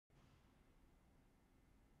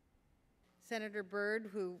Senator Byrd,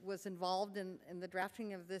 who was involved in the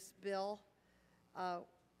drafting of this bill,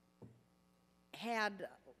 had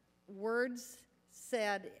words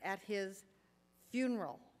said at his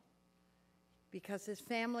funeral, because his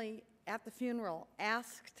family at the funeral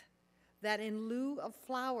asked that in lieu of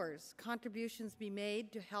flowers, contributions be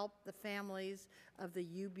made to help the families of the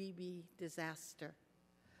UBB disaster.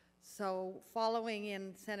 So following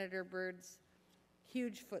in Senator Byrd's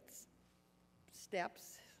huge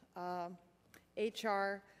footsteps,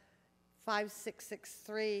 H.R.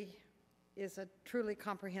 5663 is a truly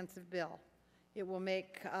comprehensive bill. It will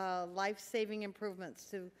make life-saving improvements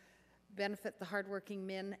to benefit the hardworking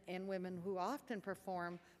men and women who often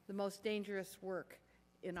perform the most dangerous work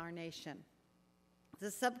in our nation. The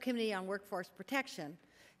Subcommittee on Workforce Protection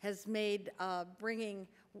has made bringing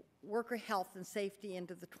worker health and safety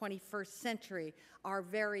into the 21st century our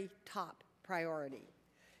very top priority.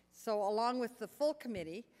 So along with the full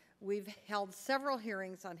committee, we've held several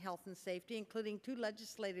hearings on health and safety, including 2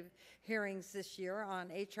 legislative hearings this year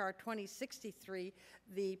on H.R. 2063,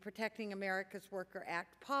 the Protecting America's Worker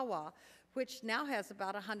Act, PAWA, which now has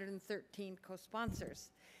about 113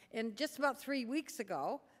 co-sponsors. And just about 3 weeks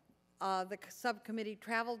ago, the subcommittee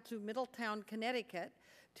traveled to Middletown, Connecticut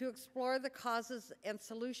to explore the causes and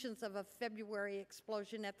solutions of a February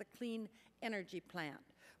explosion at the clean energy plant,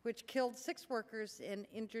 which killed 6 workers and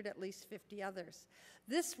injured at least 50 others.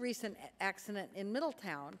 This recent accident in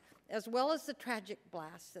Middletown, as well as the tragic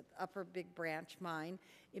blast at Upper Big Branch Mine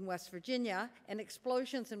in West Virginia and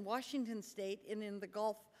explosions in Washington State and in the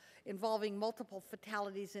Gulf involving multiple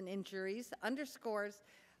fatalities and injuries, underscores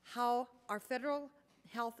how our federal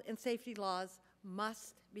health and safety laws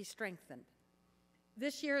must be strengthened.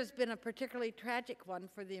 This year has been a particularly tragic one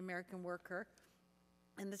for the American worker,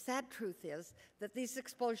 and the sad truth is that these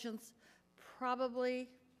explosions probably,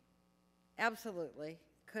 absolutely,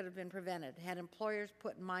 could have been prevented had employers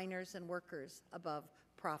put miners and workers above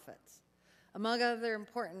profits. Among other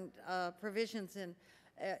important provisions in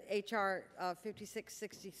H.R.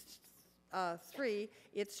 5663,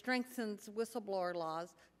 it strengthens whistleblower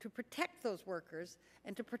laws to protect those workers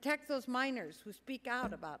and to protect those miners who speak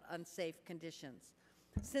out about unsafe conditions.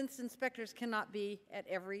 Since inspectors cannot be at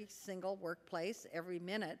every single workplace every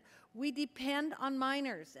minute, we depend on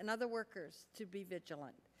miners and other workers to be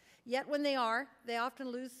vigilant. Yet when they are, they often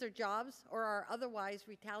lose their jobs or are otherwise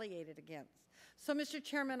retaliated against. So, Mr.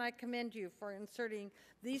 Chairman, I commend you for inserting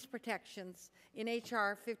these protections in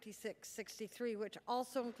H.R. 5663, which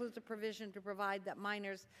also includes a provision to provide that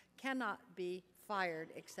miners cannot be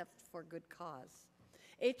fired except for good cause.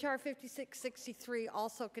 H.R. 5663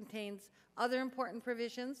 also contains other important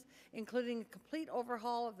provisions, including a complete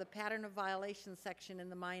overhaul of the pattern of violations section in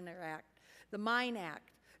the Mine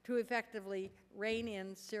Act, to effectively rein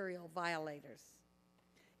in serial violators.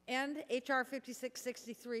 And H.R.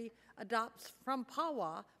 5663 adopts from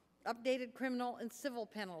PAWA updated criminal and civil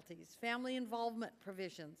penalties, family involvement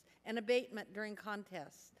provisions, and abatement during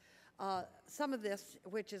contests. Some of this,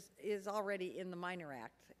 which is already in the Minor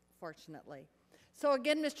Act, fortunately. So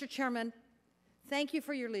again, Mr. Chairman, thank you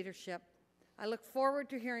for your leadership. I look forward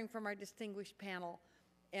to hearing from our distinguished panel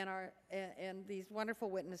and these wonderful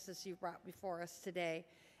witnesses you've brought before us today,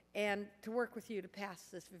 and to work with you to pass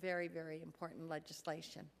this very, very important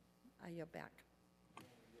legislation. I yield back.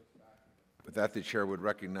 With that, the chair would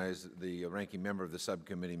recognize the ranking member of the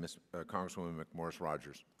subcommittee, Congresswoman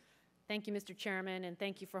McMorris-Rodgers. Thank you, Mr. Chairman, and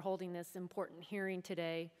thank you for holding this important hearing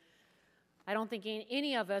today. I don't think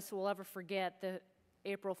any of us will ever forget the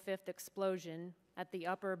April 5th explosion at the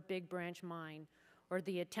Upper Big Branch Mine or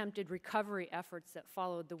the attempted recovery efforts that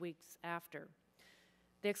followed the weeks after.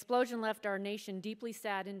 The explosion left our nation deeply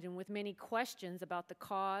saddened and with many questions about the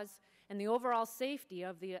cause and the overall safety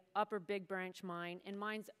of the Upper Big Branch Mine and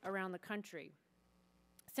mines around the country.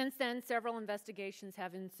 Since then, several investigations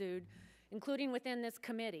have ensued, including within this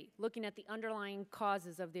committee, looking at the underlying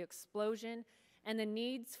causes of the explosion and the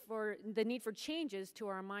need for changes to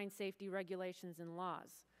our mine safety regulations and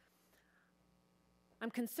laws. I'm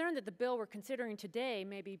concerned that the bill we're considering today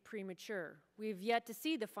may be premature. We've yet to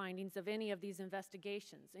see the findings of any of these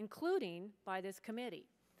investigations, including by this committee.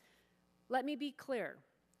 Let me be clear.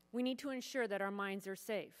 We need to ensure that our mines are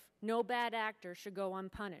safe. No bad actor should go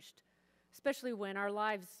unpunished, especially when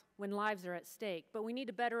lives are at stake. But we need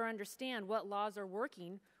to better understand what laws are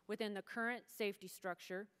working within the current safety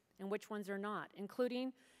structure and which ones are not,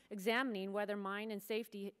 including examining whether Mine and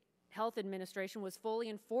Safety Health Administration was fully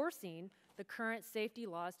enforcing the current safety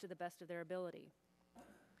laws to the best of their ability.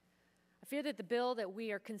 I fear that the bill that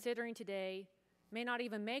we are considering today may not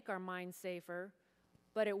even make our mines safer,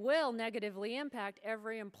 but it will negatively impact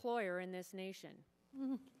every employer in this nation.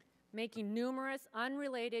 making numerous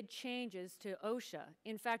unrelated changes to OSHA,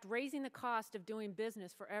 in fact, raising the cost of doing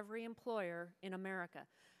business for every employer in America.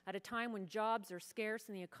 At a time when jobs are scarce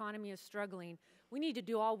and the economy is struggling, we need to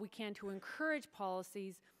do all we can to encourage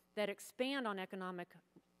policies that expand on economic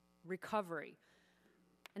recovery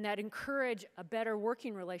and that encourage a better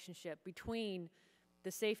working relationship between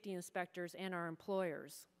the safety inspectors and our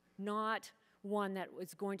employers, not one that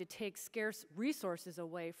is going to take scarce resources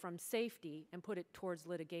away from safety and put it towards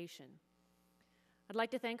litigation. I'd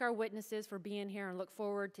like to thank our witnesses for being here and look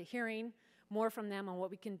forward to hearing more from them on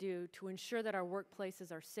what we can do to ensure that our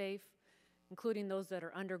workplaces are safe, including those that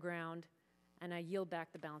are underground, and I yield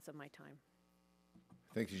back the balance of my time.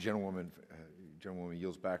 Thank you, Gentlewoman. Gentlewoman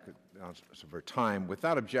yields back the balance of her time.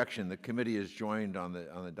 Without objection, the committee is joined on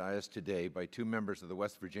the dais today by two members of the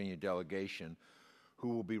West Virginia delegation who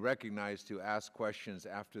will be recognized to ask questions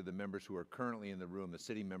after the members who are currently in the room, the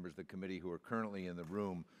sitting members of the committee who are currently in the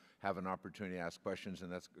room, have an opportunity to ask questions,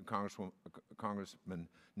 and that's Congressman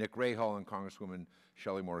Nick Rahal and Congresswoman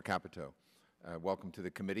Shelley Moore Capito. Welcome to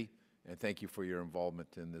the committee, and thank you for your involvement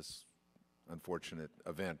in this unfortunate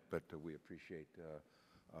event, but we appreciate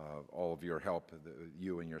all of your help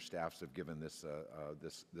you and your staffs have given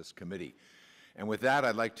this committee. And with that,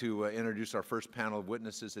 I'd like to introduce our first panel of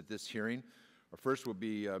witnesses at this hearing. Our first will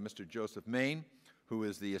be Mr. Joseph Main, who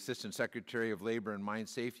is the Assistant Secretary of Labor and Mine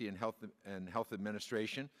Safety and Health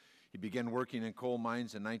Administration. He began working in coal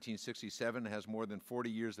mines in 1967 and has more than 40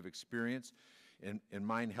 years of experience in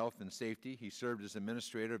mine health and safety. He served as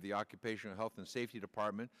Administrator of the Occupational Health and Safety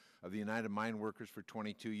Department of the United Mine Workers for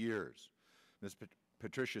 22 years. Ms.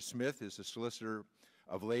 Patricia Smith is the Solicitor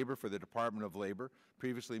of Labor for the Department of Labor.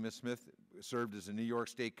 Previously, Ms. Smith served as the New York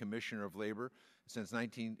State Commissioner of Labor since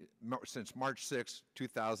March 6,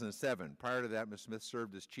 2007. Prior to that, Ms. Smith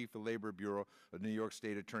served as Chief of Labor Bureau of the New York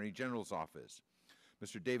State Attorney General's Office.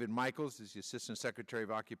 Mr. David Michaels is the Assistant Secretary of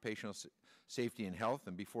Occupational Safety and Health,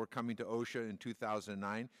 and before coming to OSHA in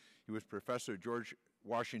 2009, he was Professor at George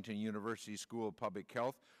Washington University School of Public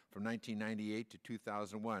Health from 1998 to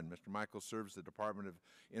 2001. Mr. Michaels serves the Department of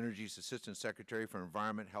Energy's Assistant Secretary for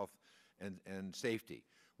Environment, Health, and Safety.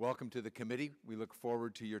 Welcome to the committee. We look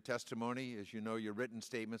forward to your testimony. As you know, your written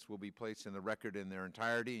statements will be placed in the record in their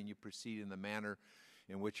entirety, and you proceed in the manner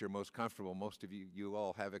in which you're most comfortable. Most of you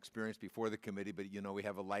all have experience before the committee, but you know we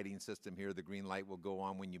have a lighting system here. The green light will go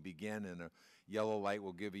on when you begin, and a yellow light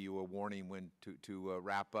will give you a warning when to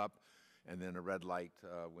wrap up, and then a red light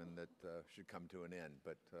when that should come to an end.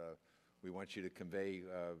 But we want you to convey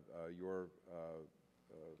your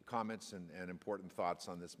comments and important thoughts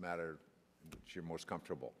on this matter in which you're most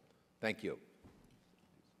comfortable. Thank you.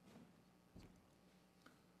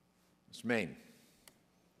 Ms. Main.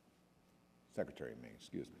 Secretary Main,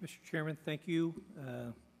 excuse me. Mr. Chairman, thank you,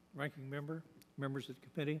 Ranking Member, members of the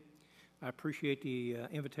committee. I appreciate the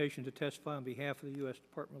invitation to testify on behalf of the U.S.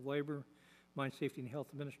 Department of Labor, Mine Safety and Health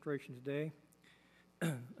Administration today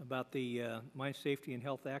about the Mine Safety and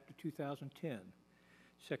Health Act of 2010.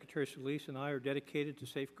 Secretary Solis and I are dedicated to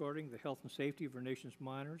safeguarding the health and safety of our nation's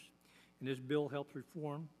miners, and this bill helps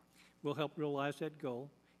reform, will help realize that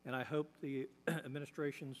goal, and I hope the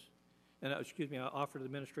administration's And I offer the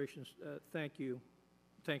administration's thanks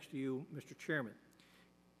to you, Mr. Chairman,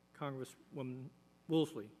 Congresswoman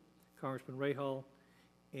Woolsey, Congressman Rahal,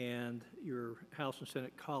 and your House and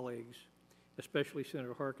Senate colleagues, especially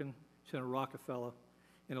Senator Harkin, Senator Rockefeller,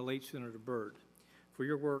 and the late Senator Byrd, for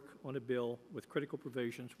your work on a bill with critical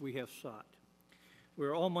provisions we have sought. We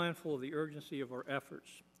are all mindful of the urgency of our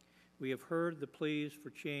efforts. We have heard the pleas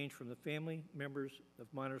for change from the family members of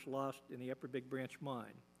miners lost in the Upper Big Branch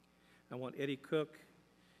mine. I want Eddie Cook,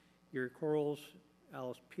 Gary Quarles,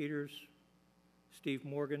 Alice Peters, Steve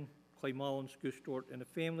Morgan, Clay Mullins, Goose Stewart, and the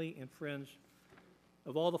family and friends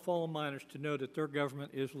of all the fallen miners to know that their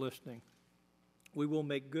government is listening. We will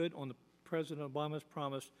make good on the President Obama's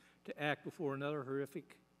promise to act before another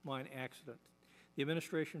horrific mine accident. The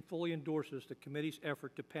administration fully endorses the committee's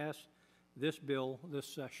effort to pass this bill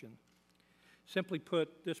this session. Simply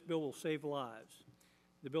put, this bill will save lives.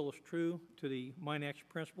 The bill is true to the Mine Act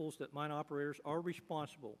principles that mine operators are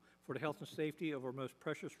responsible for the health and safety of our most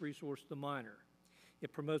precious resource, the miner.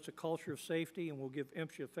 It promotes a culture of safety and will give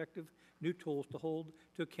MSHA effective new tools to hold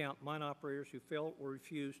to account mine operators who fail or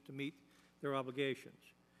refuse to meet their obligations.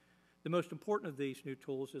 The most important of these new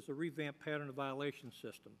tools is the revamped pattern of violation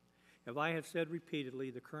system. As I have said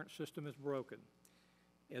repeatedly, the current system is broken.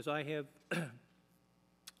 As I have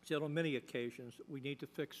said on many occasions, we need to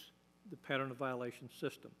fix the pattern of violation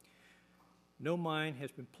system. No mine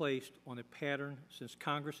has been placed on a pattern since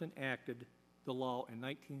Congress enacted the law in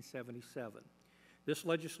 1977. This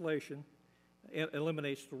legislation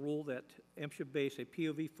eliminates the rule that MSHA base a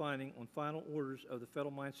POV finding on final orders of the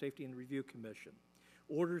Federal Mine Safety and Review Commission,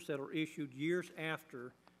 orders that are issued years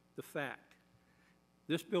after the fact.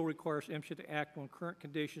 This bill requires MSHA to act on current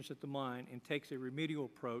conditions at the mine and takes a remedial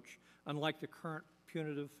approach, unlike the current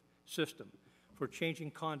punitive system for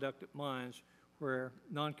changing conduct at mines where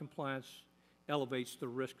noncompliance elevates the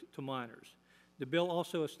risk to miners. The bill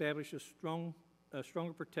also establishes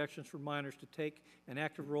stronger protections for miners to take an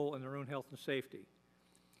active role in their own health and safety.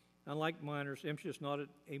 Unlike miners, MSHA is not at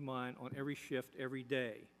a mine on every shift every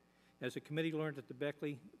day. As the committee learned at the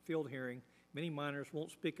Beckley field hearing, many miners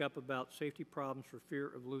won't speak up about safety problems for fear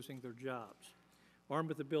of losing their jobs. Armed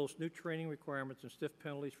with the bill's new training requirements and stiff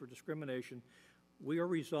penalties for discrimination, we are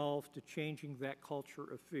resolved to changing that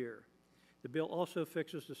culture of fear. The bill also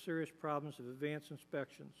fixes the serious problems of advance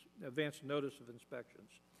notice of inspections.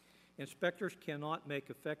 Inspectors cannot make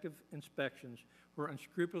effective inspections where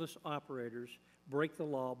unscrupulous operators break the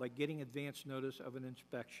law by getting advance notice of an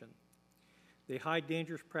inspection. They hide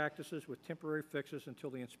dangerous practices with temporary fixes until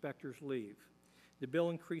the inspectors leave. The bill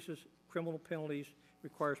increases criminal penalties,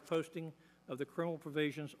 requires posting of the criminal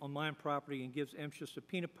provisions on mine property, and gives MSHA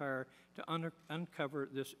subpoena power to uncover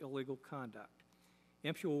this illegal conduct.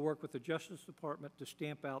 MSHA will work with the Justice Department to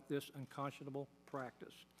stamp out this unconscionable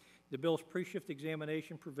practice. The bill's pre-shift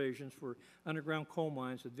examination provisions for underground coal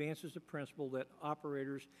mines advances the principle that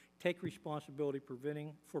operators take responsibility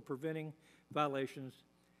for preventing violations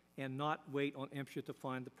and not wait on MSHA to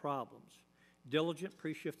find the problems. Diligent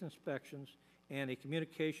pre-shift inspections and a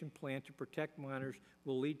communication plan to protect miners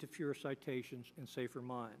will lead to fewer citations and safer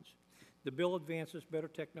mines. The bill advances better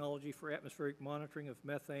technology for atmospheric monitoring of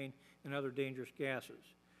methane and other dangerous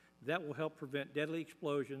gases. That will help prevent deadly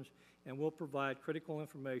explosions and will provide critical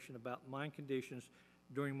information about mine conditions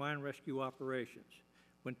during mine rescue operations,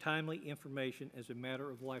 when timely information is a matter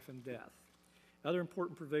of life and death. Other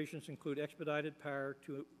important provisions include expedited power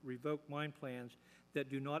to revoke mine plans that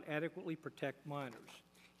do not adequately protect miners,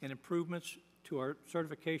 and improvements to our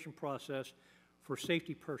certification process for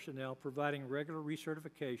safety personnel, providing regular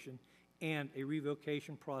recertification and a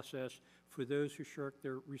revocation process for those who shirk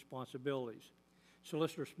their responsibilities.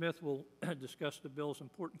 Solicitor Smith will discuss the bill's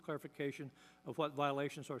important clarification of what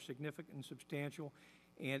violations are significant and substantial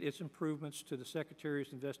and its improvements to the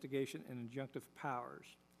Secretary's investigation and injunctive powers.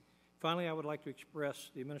 Finally, I would like to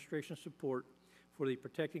express the administration's support for the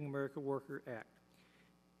Protecting America Worker Act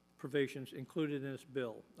provisions included in this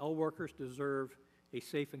bill. All workers deserve a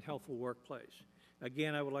safe and healthful workplace.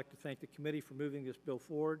 Again, I would like to thank the committee for moving this bill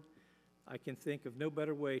forward. I can think of no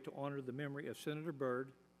better way to honor the memory of Senator Byrd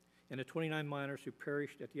and the 29 miners who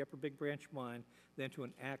perished at the Upper Big Branch mine than to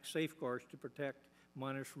enact safeguards to protect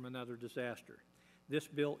miners from another disaster. This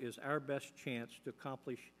bill is our best chance to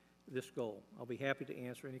accomplish this goal. I'll be happy to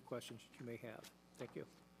answer any questions that you may have. Thank you.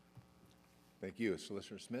 Thank you.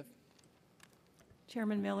 Solicitor Smith.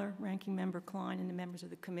 Chairman Miller, Ranking Member Klein, and the members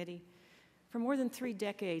of the committee. For more than 3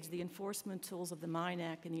 decades, the enforcement tools of the Mine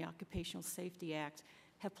Act and the Occupational Safety Act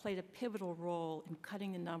have played a pivotal role in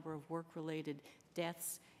cutting the number of work-related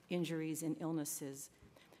deaths, injuries, and illnesses.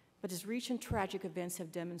 But as recent tragic events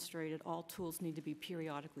have demonstrated, all tools need to be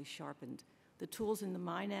periodically sharpened. The tools in the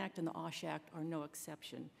Mine Act and the OSHA Act are no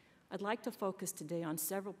exception. I'd like to focus today on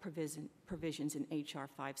several provisions in H.R.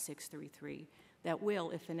 5633 that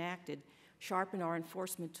will, if enacted, sharpen our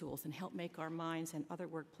enforcement tools and help make our mines and other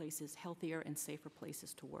workplaces healthier and safer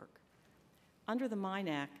places to work. Under the Mine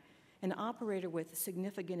Act, an operator with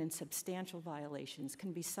significant and substantial violations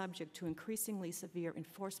can be subject to increasingly severe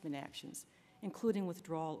enforcement actions, including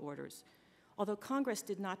withdrawal orders. Although Congress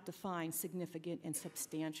did not define significant and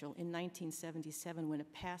substantial in 1977 when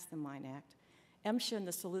it passed the Mine Act, MSHA and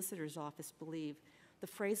the Solicitor's Office believe the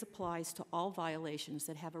phrase applies to all violations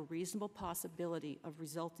that have a reasonable possibility of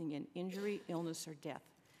resulting in injury, illness, or death,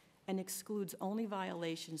 and excludes only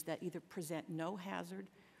violations that either present no hazard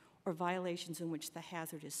or violations in which the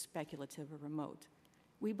hazard is speculative or remote.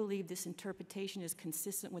 We believe this interpretation is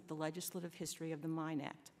consistent with the legislative history of the Mine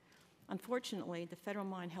Act. Unfortunately, the Federal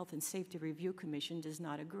Mine Health and Safety Review Commission does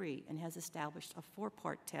not agree and has established a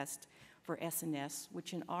 4-part test for S&S,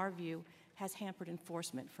 which in our view has hampered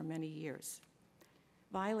enforcement for many years.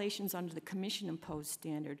 Violations under the Commission-imposed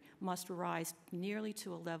standard must rise nearly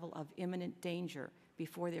to a level of imminent danger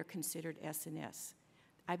before they're considered S&S.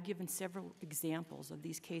 I've given several examples of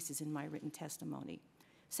these cases in my written testimony.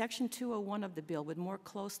 Section 201 of the bill would more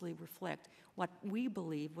closely reflect what we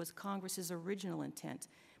believe was Congress's original intent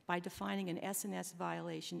by defining an S&S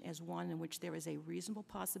violation as one in which there is a reasonable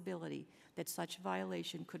possibility that such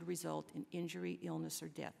violation could result in injury, illness, or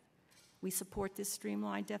death. We support this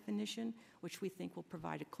streamlined definition, which we think will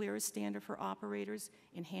provide a clearer standard for operators,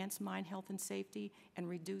 enhance mine health and safety, and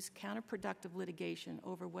reduce counterproductive litigation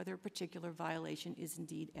over whether a particular violation is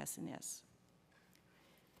indeed S&S.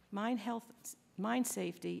 Mine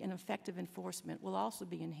safety and effective enforcement will also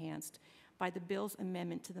be enhanced by the bill's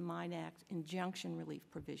amendment to the Mine Act injunction relief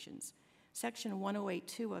provisions. Section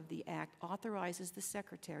 1082 of the Act authorizes the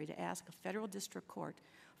Secretary to ask a federal district court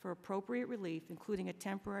for appropriate relief, including a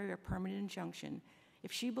temporary or permanent injunction,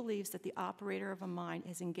 if she believes that the operator of a mine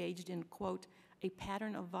has engaged in, quote, a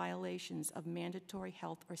pattern of violations of mandatory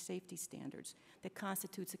health or safety standards that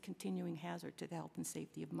constitutes a continuing hazard to the health and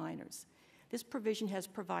safety of miners. This provision has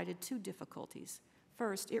provided two difficulties.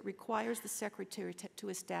 First, it requires the Secretary to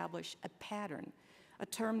establish a pattern, a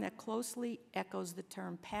term that closely echoes the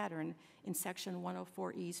term pattern in Section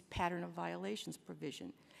 104E's pattern of violations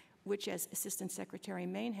provision, which, as Assistant Secretary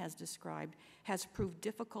Main has described, has proved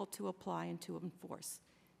difficult to apply and to enforce.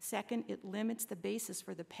 Second, it limits the basis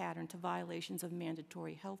for the pattern to violations of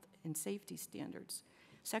mandatory health and safety standards.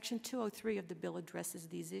 Section 203 of the bill addresses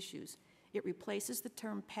these issues. It replaces the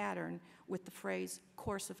term pattern with the phrase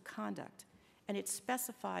course of conduct, and it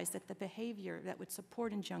specifies that the behavior that would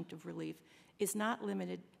support injunctive relief is not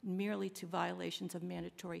limited merely to violations of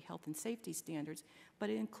mandatory health and safety standards, but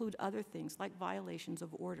it includes other things like violations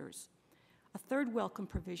of orders. A third welcome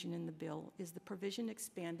provision in the bill is the provision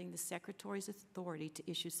expanding the Secretary's authority to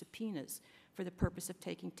issue subpoenas for the purpose of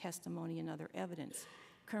taking testimony and other evidence.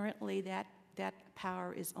 Currently, that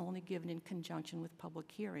power is only given in conjunction with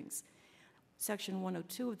public hearings. Section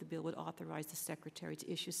 102 of the bill would authorize the Secretary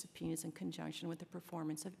to issue subpoenas in conjunction with the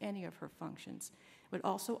performance of any of her functions. It would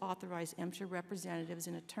also authorize MSHA representatives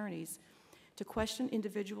and attorneys to question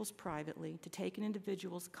individuals privately, to take an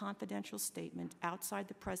individual's confidential statement outside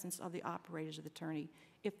the presence of the operator's attorney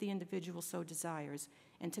if the individual so desires,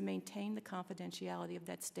 and to maintain the confidentiality of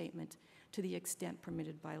that statement to the extent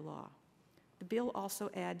permitted by law. The bill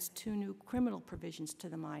also adds two new criminal provisions to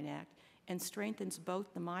the Mine Act and strengthens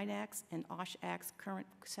both the Mine Act's and OSHA Act's current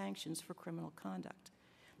sanctions for criminal conduct.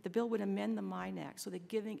 The bill would amend the Mine Act so that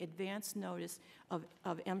giving advance notice of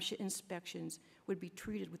MSHA inspections would be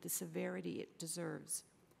treated with the severity it deserves.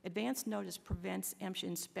 Advance notice prevents MSHA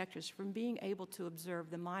inspectors from being able to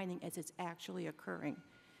observe the mining as it's actually occurring.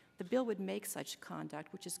 The bill would make such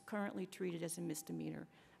conduct, which is currently treated as a misdemeanor,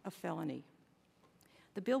 a felony.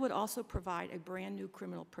 The bill would also provide a brand new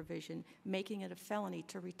criminal provision making it a felony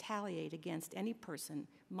to retaliate against any person,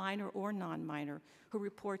 minor or non-minor, who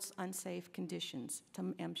reports unsafe conditions to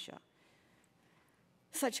MSHA.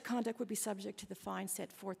 Such conduct would be subject to the fine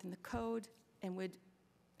set forth in the code and would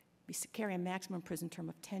carry a maximum prison term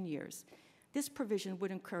of 10 years. This provision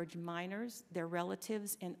would encourage miners, their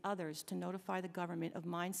relatives, and others to notify the government of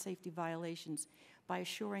mine safety violations by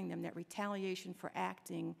assuring them that retaliation for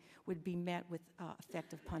acting would be met with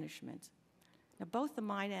effective punishment. Now, both the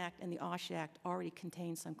Mine Act and the OSHA Act already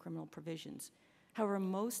contain some criminal provisions. However,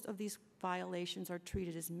 most of these violations are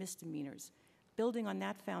treated as misdemeanors. Building on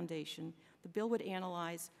that foundation, the bill would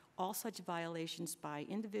analyze all such violations by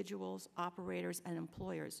individuals, operators, and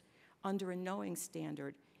employers under a knowing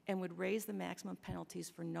standard and would raise the maximum penalties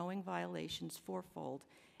for knowing violations fourfold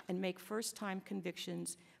and make first-time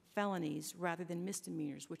convictions felonies rather than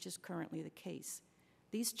misdemeanors, which is currently the case.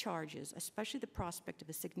 These charges, especially the prospect of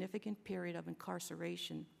a significant period of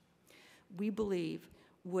incarceration, we believe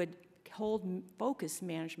would hold focus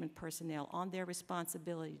management personnel on their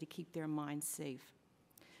responsibility to keep their mines safe.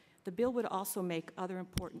 The bill would also make other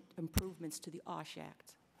important improvements to the OSHA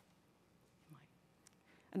Act,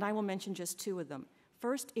 and I will mention just two of them.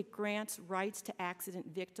 First, it grants rights to accident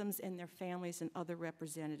victims and their families and other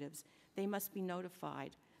representatives. They must be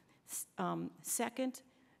notified. Second,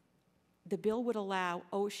 the bill would allow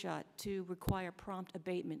OSHA to require prompt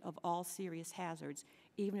abatement of all serious hazards,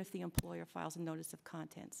 even if the employer files a notice of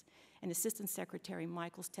contents. And Assistant Secretary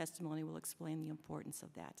Michael's testimony will explain the importance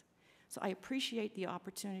of that. So I appreciate the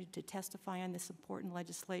opportunity to testify on this important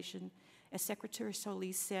legislation. As Secretary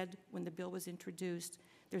Solis said when the bill was introduced,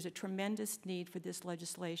 there's a tremendous need for this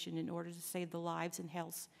legislation in order to save the lives and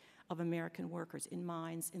health of American workers in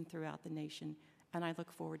mines and throughout the nation. And I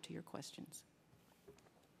look forward to your questions.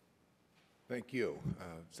 Thank you.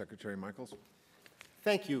 Secretary Michaels.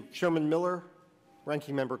 Thank you, Chairman Miller,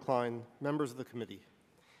 Ranking Member Klein, members of the committee.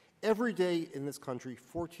 Every day in this country,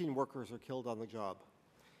 14 workers are killed on the job.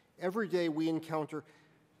 Every day we encounter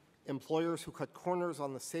employers who cut corners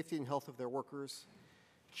on the safety and health of their workers,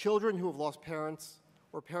 children who have lost parents,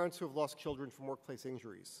 or parents who have lost children from workplace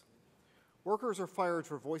injuries. Workers are fired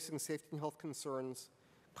for voicing safety and health concerns,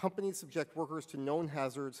 Companies subject workers to known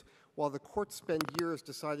hazards while the courts spend years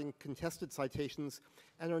deciding contested citations,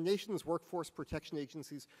 and our nation's workforce protection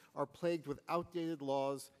agencies are plagued with outdated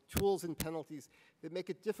laws, tools, and penalties that make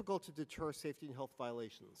it difficult to deter safety and health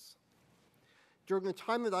violations. During the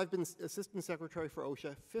time that I've been Assistant Secretary for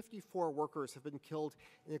OSHA, 54 workers have been killed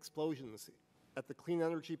in explosions at the Clean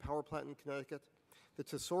Energy Power Plant in Connecticut, the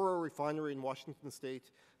Tesoro Refinery in Washington State,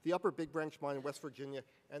 the Upper Big Branch Mine in West Virginia,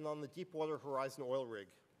 and on the Deepwater Horizon oil rig.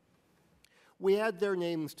 We add their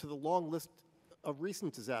names to the long list of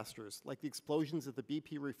recent disasters, like the explosions at the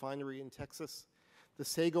BP refinery in Texas, the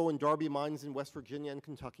Sago and Darby mines in West Virginia and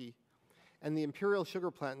Kentucky, and the Imperial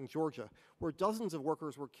Sugar Plant in Georgia, where dozens of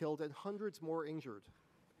workers were killed and hundreds more injured.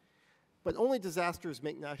 But only disasters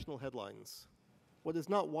make national headlines. What is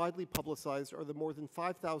not widely publicized are the more than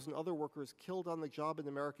 5,000 other workers killed on the job in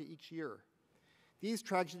America each year. These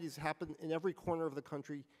tragedies happen in every corner of the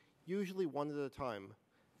country, usually one at a time,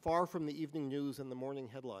 far from the evening news and the morning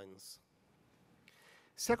headlines.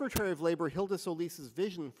 Secretary of Labor Hilda Solis's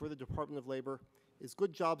vision for the Department of Labor is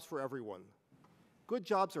good jobs for everyone. Good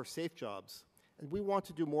jobs are safe jobs, and we want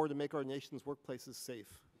to do more to make our nation's workplaces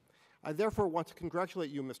safe. I therefore want to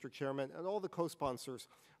congratulate you, Mr. Chairman, and all the co-sponsors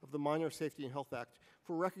of the Miner Safety and Health Act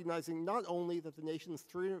for recognizing not only that the nation's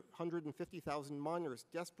 350,000 miners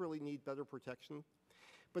desperately need better protection,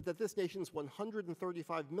 but that this nation's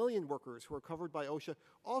 135 million workers who are covered by OSHA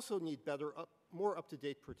also need better, more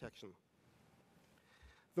up-to-date protection.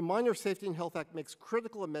 The Miner Safety and Health Act makes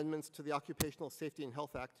critical amendments to the Occupational Safety and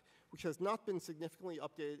Health Act, which has not been significantly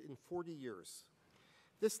updated in 40 years.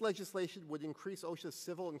 This legislation would increase OSHA's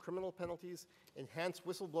civil and criminal penalties, enhance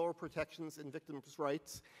whistleblower protections and victims'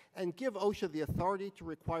 rights, and give OSHA the authority to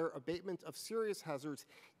require abatement of serious hazards,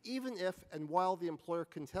 even if and while the employer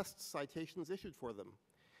contests citations issued for them.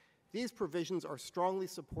 These provisions are strongly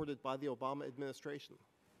supported by the Obama administration.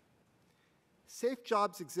 Safe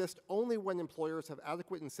jobs exist only when employers have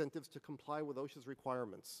adequate incentives to comply with OSHA's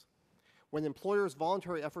requirements. When employers'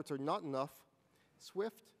 voluntary efforts are not enough,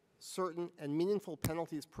 swift, certain, and meaningful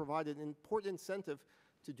penalties provide an important incentive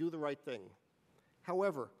to do the right thing.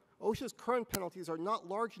 However, OSHA's current penalties are not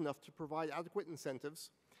large enough to provide adequate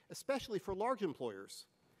incentives, especially for large employers.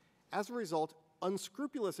 As a result,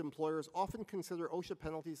 unscrupulous employers often consider OSHA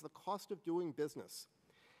penalties the cost of doing business.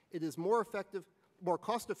 It is more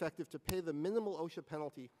cost-effective to pay the minimal OSHA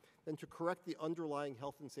penalty than to correct the underlying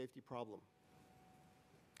health and safety problem.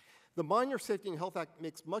 The Miner Safety and Health Act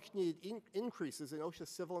makes much-needed increases in OSHA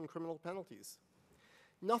civil and criminal penalties.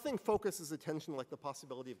 Nothing focuses attention like the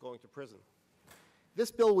possibility of going to prison.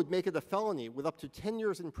 This bill would make it a felony with up to 10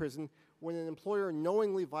 years in prison when an employer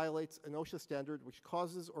knowingly violates an OSHA standard which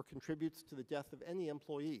causes or contributes to the death of any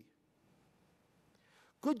employee.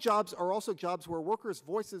 Good jobs are also jobs where workers'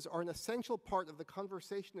 voices are an essential part of the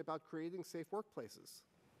conversation about creating safe workplaces.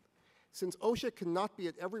 Since OSHA cannot be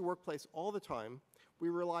at every workplace all the time, we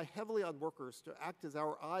rely heavily on workers to act as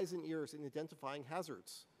our eyes and ears in identifying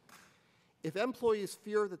hazards. If employees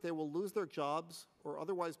fear that they will lose their jobs or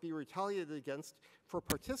otherwise be retaliated against for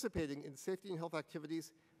participating in safety and health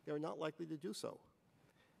activities, they are not likely to do so.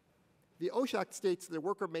 The OSHA Act states that a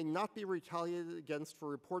worker may not be retaliated against for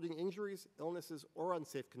reporting injuries, illnesses, or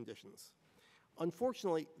unsafe conditions.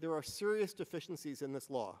 Unfortunately, there are serious deficiencies in this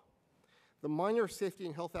law. The Miner Safety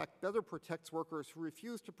and Health Act better protects workers who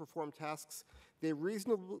refuse to perform tasks they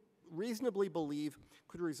reasonably believe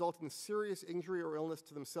could result in serious injury or illness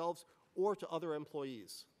to themselves or to other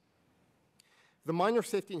employees. The Miner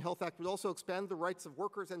Safety and Health Act would also expand the rights of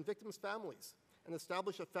workers and victims' families and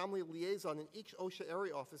establish a family liaison in each OSHA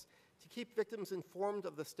area office to keep victims informed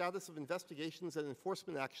of the status of investigations and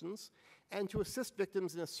enforcement actions and to assist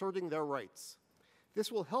victims in asserting their rights.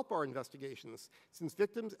 This will help our investigations, since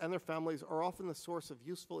victims and their families are often the source of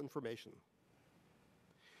useful information.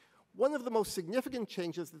 One of the most significant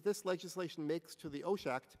changes that this legislation makes to the OSHA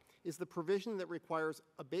Act is the provision that requires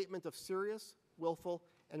abatement of serious, willful,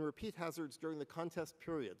 and repeat hazards during the contest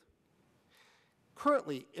period.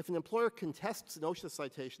 Currently, if an employer contests an OSHA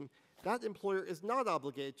citation, that employer is not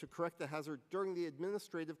obligated to correct the hazard during the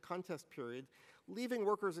administrative contest period, leaving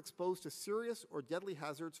workers exposed to serious or deadly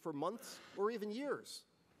hazards for months or even years.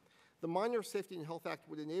 The Miner Safety and Health Act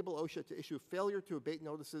would enable OSHA to issue failure to abate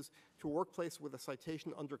notices to a workplace with a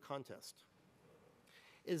citation under contest.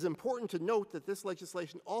 It is important to note that this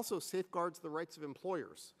legislation also safeguards the rights of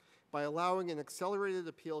employers by allowing an accelerated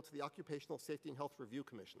appeal to the Occupational Safety and Health Review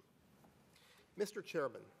Commission. Mr.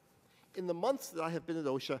 Chairman, in the months that I have been at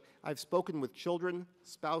OSHA, I've spoken with children,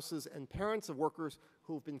 spouses, and parents of workers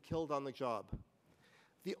who have been killed on the job.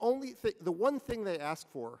 The one thing they ask,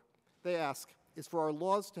 is for our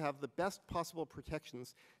laws to have the best possible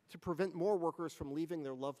protections to prevent more workers from leaving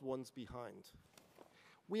their loved ones behind.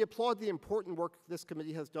 We applaud the important work this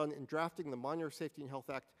committee has done in drafting the Miner Safety and Health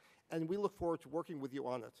Act, and we look forward to working with you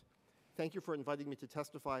on it. Thank you for inviting me to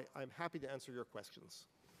testify. I'm happy to answer your questions.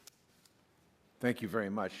 Thank you very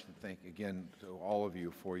much. Thank again to all of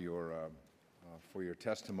you for your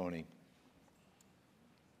testimony.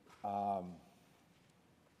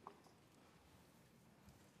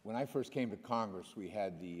 When I first came to Congress, we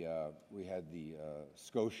had the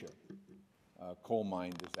Scotia coal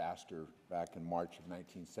mine disaster back in March of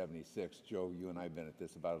 1976. Joe, you and I have been at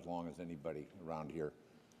this about as long as anybody around here.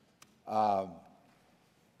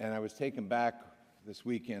 And I was taken back this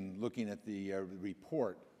weekend looking at the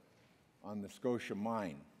report on the Scotia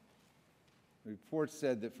mine. The report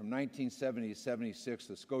said that from 1970 to 76,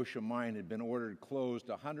 the Scotia mine had been ordered closed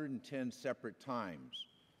 110 separate times,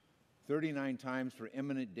 39 times for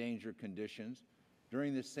imminent danger conditions.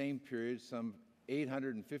 During the same period, some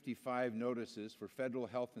 855 notices for federal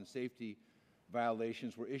health and safety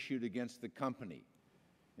violations were issued against the company.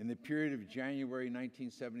 In the period of January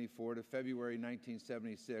 1974 to February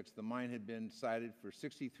 1976, the mine had been cited for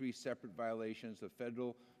 63 separate violations of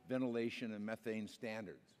federal ventilation and methane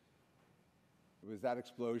standards. It was that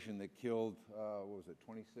explosion that killed,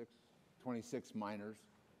 26 miners,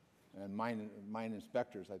 and mine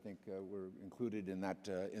inspectors, I think, were included in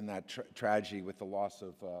that tragedy with the loss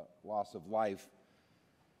of life.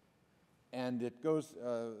 And it goes,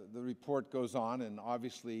 the report goes on, and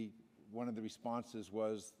obviously one of the responses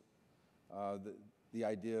was the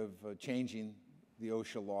idea of changing the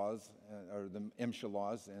OSHA laws or the MSHA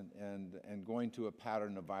laws and going to a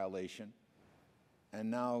pattern of violation. And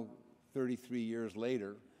now, 33 years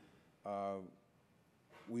later,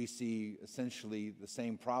 we see essentially the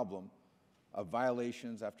same problem of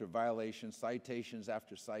violations after violations, citations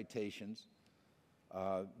after citations,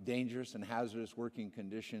 dangerous and hazardous working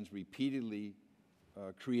conditions repeatedly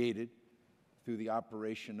created through the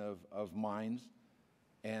operation of mines,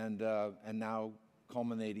 and now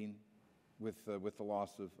culminating with the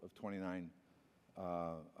loss of 29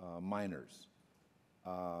 miners.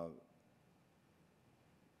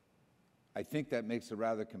 I think that makes a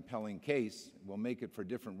rather compelling case. We'll make it for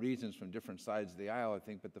different reasons from different sides of the aisle, I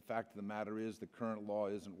think, but the fact of the matter is the current law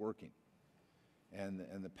isn't working. And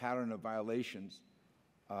the pattern of violations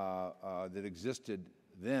that existed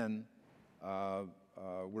then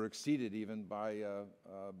were exceeded even by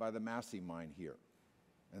the Massey mine here.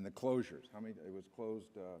 And the closures, how many? It was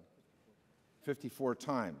closed 54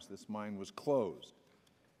 times. This mine was closed.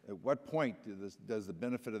 At what point does the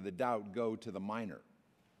benefit of the doubt go to the miner?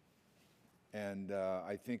 And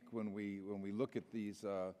I think when we look at these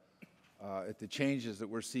at the changes that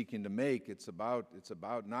we're seeking to make, it's about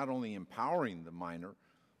not only empowering the miner,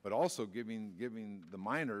 but also giving the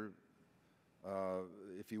miner,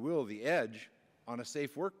 if you will, the edge on a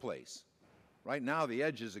safe workplace. Right now, the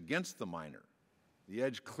edge is against the miner. The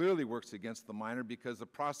edge clearly works against the miner because the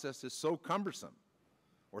process is so cumbersome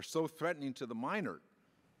or so threatening to the miner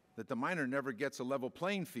that the miner never gets a level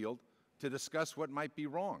playing field to discuss what might be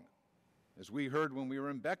wrong. As we heard when we were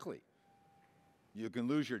in Beckley, you can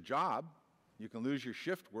lose your job, you can lose your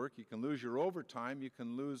shift work, you can lose your overtime, you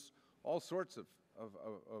can lose all sorts of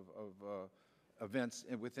events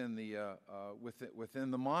within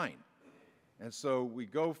the mine. And so we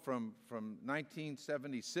go from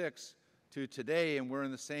 1976 to today, and we're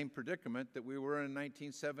in the same predicament that we were in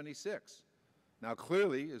 1976. Now,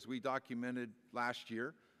 clearly, as we documented last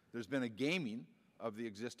year, there's been a gaming of the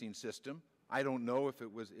existing system. I don't know if it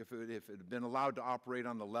had been allowed to operate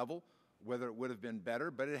on the level, whether it would have been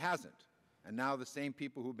better, but it hasn't. And now the same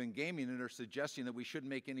people who've been gaming it are suggesting that we shouldn't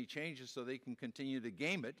make any changes so they can continue to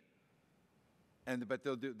game it. But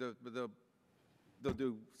they'll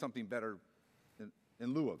do something better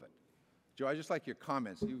in lieu of it. Joe, I just like your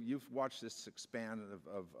comments. You've watched this expand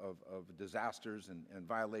of disasters and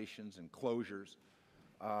violations and closures.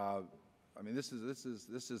 I mean, this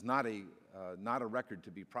is not a record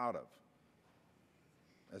to be proud of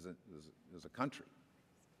as a country.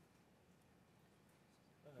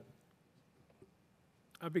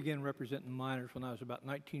 I began representing miners when I was about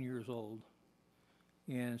 19 years old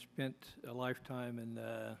and spent a lifetime in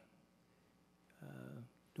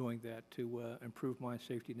doing that to improve mine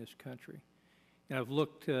safety in this country. And I've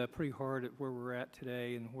looked pretty hard at where we're at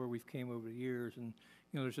today and where we've came over the years, and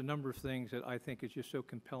there's a number of things that I think is just so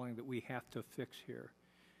compelling that we have to fix here.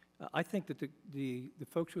 I think that the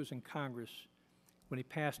folks who was in Congress when he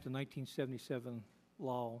passed the 1977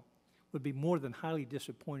 law would be more than highly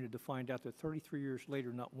disappointed to find out that 33 years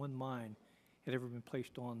later, not one mine had ever been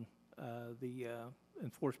placed on the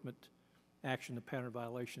enforcement action, the pattern of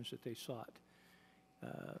violations that they sought.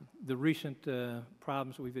 The recent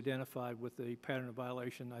problems we've identified with the pattern of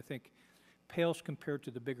violation, I think, pales compared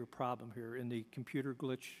to the bigger problem here in the computer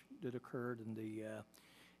glitch that occurred and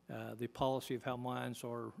the policy of how mines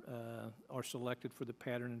are selected for the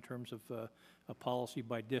pattern in terms of a policy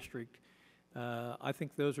by district. I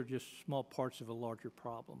think those are just small parts of a larger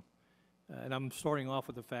problem. And I'm starting off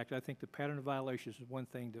with the fact I think the pattern of violations is one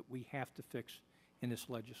thing that we have to fix in this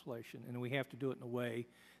legislation, and we have to do it in a way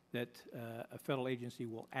that a federal agency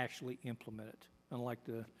will actually implement it, unlike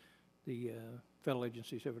the federal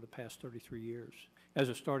agencies over the past 33 years. As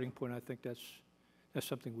a starting point, I think that's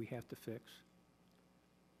something we have to fix.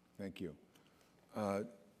 Thank you.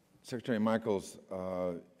 Secretary Michaels,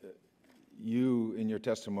 you, in your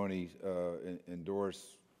testimony,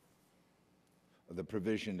 endorse the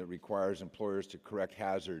provision that requires employers to correct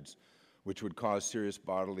hazards which would cause serious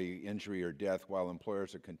bodily injury or death while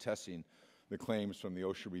employers are contesting the claims from the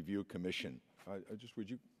OSHA Review Commission. Would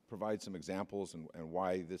you provide some examples and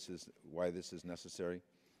why this is necessary?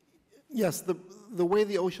 Yes, the way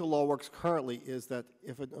the OSHA law works currently is that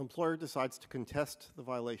if an employer decides to contest the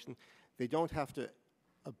violation, they don't have to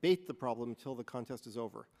abate the problem until the contest is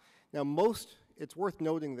over. Now, it's worth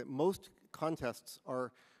noting that most contests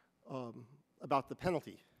are about the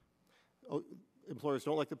penalty. Employers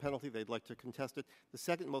don't like the penalty, they'd like to contest it. The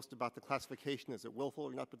second most about the classification, is it willful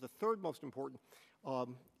or not, but the third most important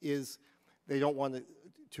is they don't want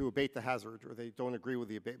to abate the hazard, or they don't agree with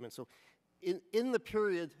the abatement. So in the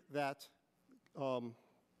period that,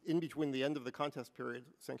 in between the end of the contest period,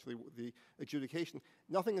 essentially the adjudication,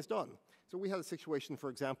 nothing is done. So we had a situation, for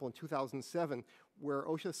example, in 2007, where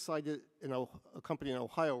OSHA cited a company in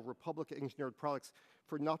Ohio, Republic Engineered Products,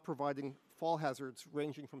 for not providing fall hazards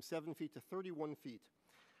ranging from 7 feet to 31 feet.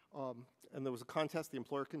 And there was a contest, the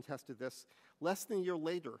employer contested this. Less than a year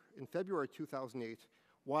later, in February 2008,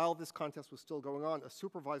 while this contest was still going on, a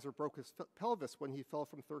supervisor broke his pelvis when he fell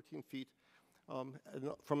from 13 feet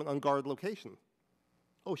from an unguarded location.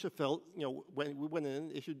 OSHA felt, when we went in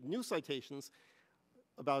and issued new citations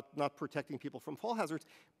about not protecting people from fall hazards,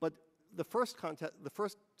 but the first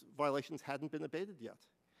violations hadn't been abated yet.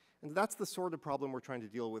 And that's the sort of problem we're trying to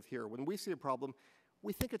deal with here. When we see a problem,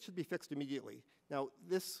 we think it should be fixed immediately. Now,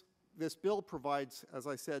 this bill provides, as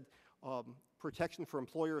I said, protection for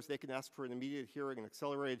employers. They can ask for an immediate hearing, an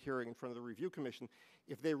accelerated hearing in front of the Review Commission.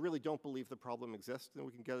 If they really don't believe the problem exists, then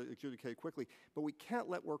we can get it adjudicated quickly. But we can't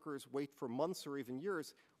let workers wait for months or even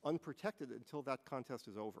years unprotected until that contest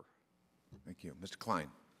is over. Thank you. Mr. Klein.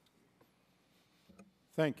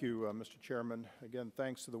 Thank you, Mr. Chairman. Again,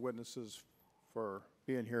 thanks to the witnesses for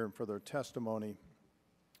being here and for their testimony.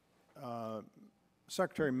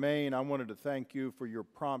 Secretary Main, I wanted to thank you for your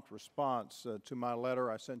prompt response to my letter.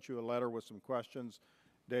 I sent you a letter with some questions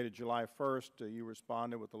dated July 1st. You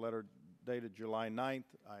responded with a letter dated July 9th.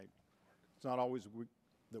 It's not always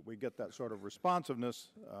that we get that sort of responsiveness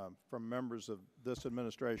from members of this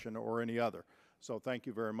administration or any other. So thank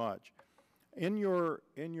you very much. In your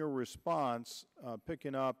response,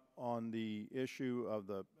 picking up on the issue of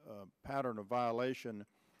the pattern of violation,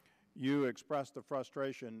 you expressed the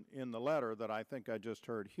frustration in the letter that I think I just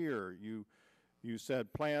heard here. You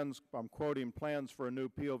said plans, I'm quoting, plans for a new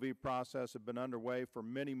POV process have been underway for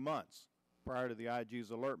many months prior to the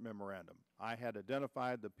IG's alert memorandum. I had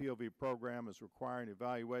identified the POV program as requiring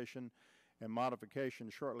evaluation and modification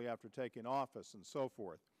shortly after taking office and so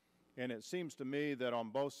forth. And it seems to me that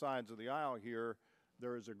on both sides of the aisle here,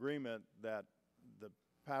 there is agreement that the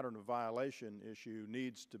pattern of violation issue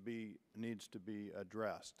needs to be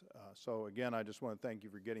addressed. So again, I just want to thank you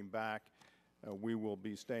for getting back. We will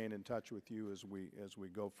be staying in touch with you as we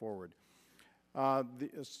go forward. The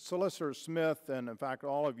Solicitor Smith, and in fact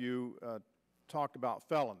all of you, talked about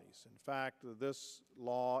felonies. In fact, this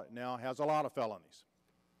law now has a lot of felonies.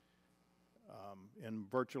 In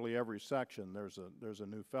virtually every section, there's a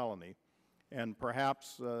new felony, and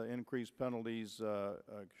perhaps increased penalties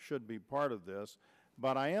should be part of this.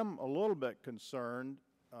 But I am a little bit concerned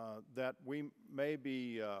that we may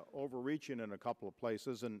be overreaching in a couple of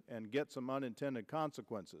places and get some unintended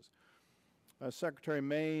consequences. Secretary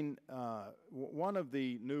Main, one of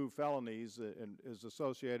the new felonies is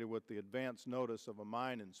associated with the advance notice of a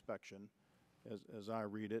mine inspection, as I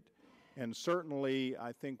read it. And certainly,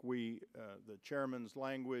 I think the chairman's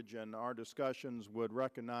language and our discussions would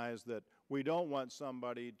recognize that we don't want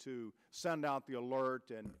somebody to send out the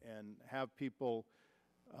alert and have people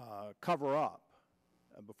cover up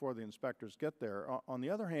before the inspectors get there. On the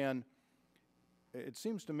other hand, it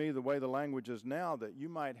seems to me the way the language is now that you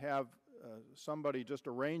might have somebody just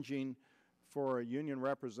arranging for a union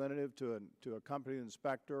representative to accompany the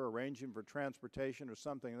inspector, arranging for transportation or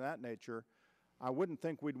something of that nature, I wouldn't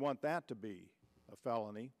think we'd want that to be a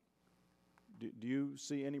felony. Do you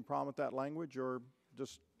see any problem with that language, or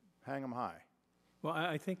just hang them high? Well,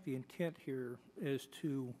 I think the intent here is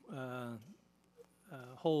to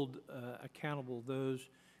hold accountable those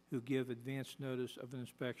who give advance notice of an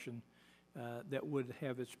inspection that would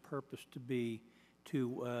have its purpose to be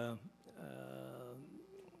to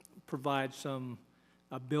provide some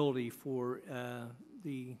ability for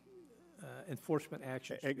the enforcement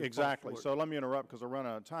actions. Exactly. So let me interrupt because I run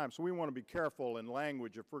out of time. So we want to be careful in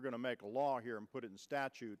language if we're going to make a law here and put it in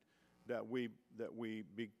statute, that we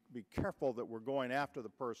be careful that we're going after the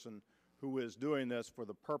person who is doing this for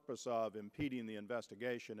the purpose of impeding the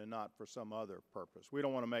investigation and not for some other purpose. We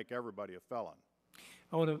don't want to make everybody a felon.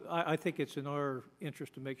 I think it's in our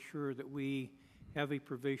interest to make sure that we have a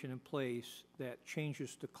provision in place that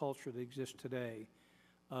changes the culture that exists today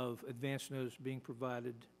of advance notice being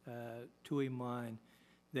provided to a mine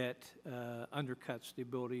that undercuts the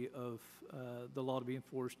ability of the law to be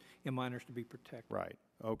enforced and miners to be protected. Right.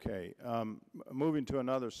 Okay. Moving to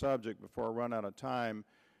another subject before I run out of time,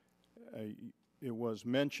 it was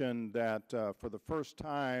mentioned that for the first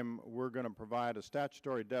time we're going to provide a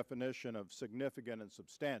statutory definition of significant and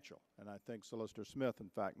substantial, and I think Solicitor Smith, in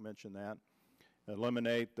fact, mentioned that.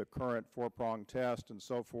 Eliminate the current four-pronged test and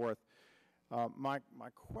so forth. My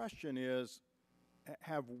question is,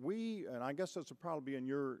 have we, and I guess this will probably be in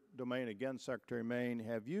your domain again, Secretary Maine,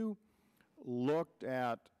 have you looked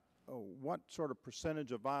at what sort of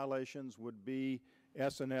percentage of violations would be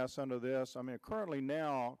S&S under this? I mean, currently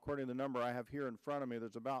now, according to the number I have here in front of me,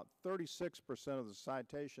 there's about 36% of the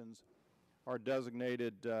citations are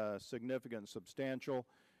designated significant and substantial.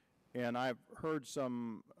 And I've heard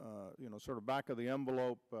some, sort of back of the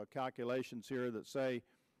envelope calculations here that say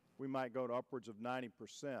we might go to upwards of 90%.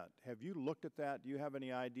 Have you looked at that? Do you have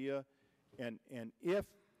any idea? And if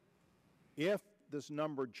this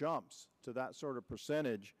number jumps to that sort of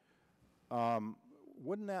percentage,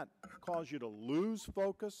 wouldn't that cause you to lose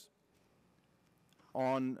focus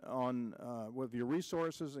on with your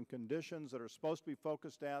resources and conditions that are supposed to be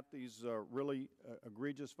focused at these really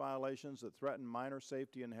egregious violations that threaten miner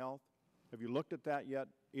safety and health? Have you looked at that yet?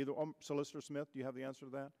 Either Solicitor Smith, do you have the answer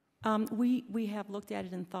to that? We have looked at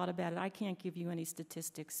it and thought about it. I can't give you any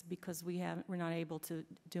statistics because we're not able to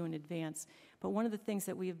do in advance. But one of the things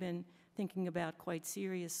that we have been thinking about quite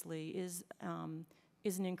seriously is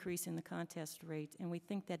an increase in the contest rate. And we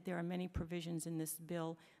think that there are many provisions in this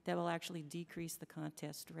bill that will actually decrease the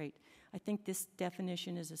contest rate. I think this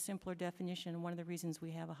definition is a simpler definition, and one of the reasons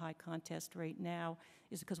we have a high contest rate now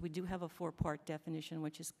is because we do have a four-part definition,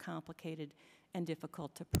 which is complicated and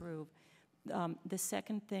difficult to prove. The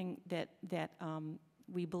second thing that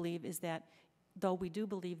we believe is that, though we do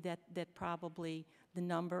believe that probably the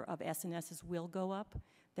number of S&Ss will go up,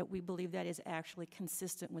 that we believe that is actually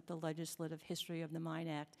consistent with the legislative history of the Mine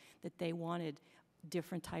Act, that they wanted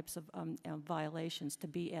different types of violations to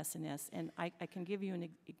be S&S. And I can give you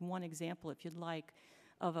one example, if you'd like,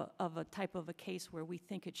 of a type of a case where we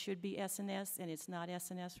think it should be S&S and it's not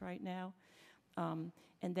S&S right now.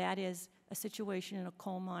 And that is a situation in a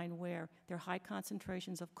coal mine where there are high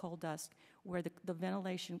concentrations of coal dust, where the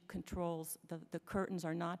ventilation controls, the curtains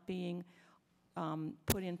are not being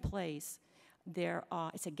put in place.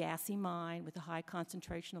 It's a gassy mine with a high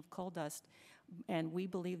concentration of coal dust, and we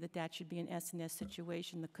believe that that should be an S&S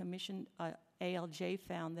situation. The commission, ALJ,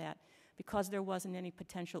 found that because there wasn't any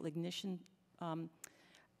potential ignition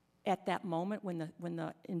at that moment when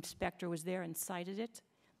the inspector was there and cited it,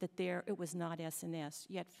 that it was not S&S.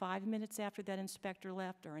 Yet 5 minutes after that inspector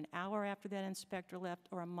left, or an hour after that inspector left,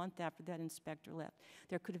 or a month after that inspector left,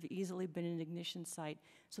 there could have easily been an ignition site.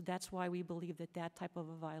 So that's why we believe that that type of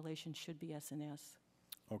a violation should be S&S.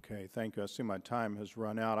 Okay, thank you. I see my time has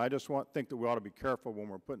run out. I just think that we ought to be careful when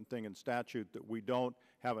we're putting things in statute that we don't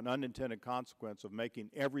have an unintended consequence of making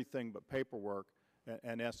everything but paperwork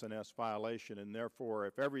an S&S violation, and therefore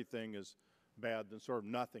if everything is bad, then sort of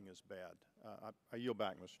nothing is bad. I yield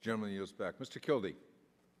back, Mr. Chairman. Gentleman yields back. Mr. Kildee.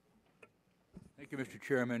 Thank you, Mr.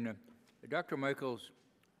 Chairman. Dr. Michaels,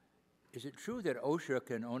 is it true that OSHA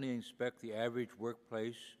can only inspect the average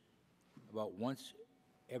workplace about once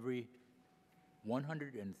every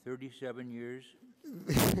 137 years?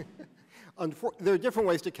 There are different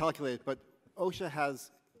ways to calculate it, but OSHA has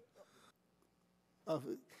a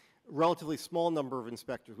relatively small number of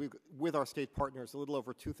inspectors. With our state partners, a little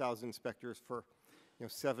over 2,000 inspectors for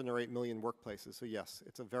 7 or 8 million workplaces. So yes,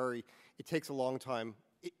 it takes a long time.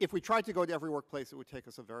 If we tried to go to every workplace, it would take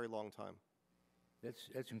us a very long time.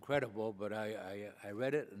 That's incredible, but I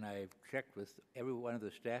read it and I checked with every one of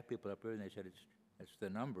the staff people up here, and they said that's the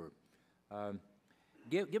number.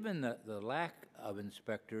 Given the lack of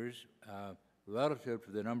inspectors relative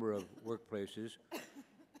to the number of workplaces,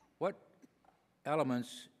 what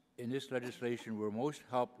elements in this legislation will most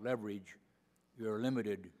help leverage your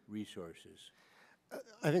limited resources?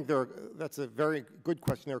 I think that's a very good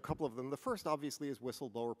question. There are a couple of them. The first, obviously, is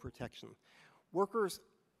whistleblower protection. Workers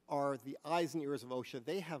are the eyes and ears of OSHA.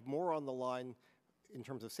 They have more on the line in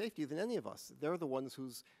terms of safety than any of us. They're the ones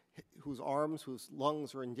whose arms, whose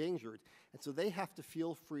lungs are endangered. And so they have to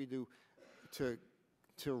feel free to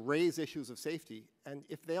raise issues of safety. And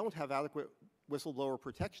if they don't have adequate whistleblower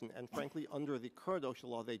protection, and frankly, under the current OSHA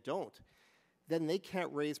law, they don't, then they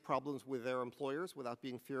can't raise problems with their employers without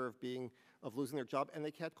being fear of losing their job, and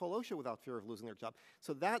they can't call OSHA without fear of losing their job.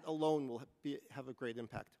 So that alone will have a great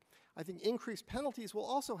impact. I think increased penalties will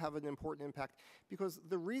also have an important impact, because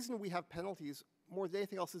the reason we have penalties more than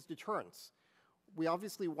anything else is deterrence. We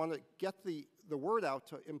obviously want to get the word out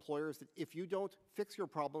to employers that if you don't fix your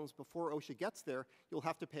problems before OSHA gets there, you'll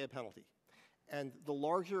have to pay a penalty. And the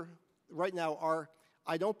larger, right now,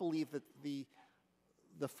 I don't believe that the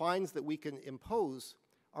fines that we can impose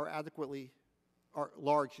are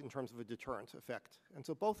large in terms of a deterrent effect. And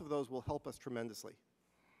so both of those will help us tremendously.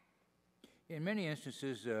 In many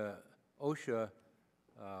instances, OSHA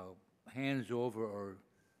hands over or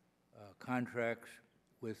contracts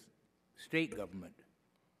with state government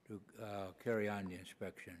to carry on the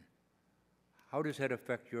inspection. How does that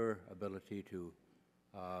affect your ability to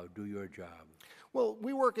do your job? Well,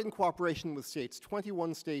 we work in cooperation with states.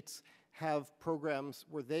 21 states have programs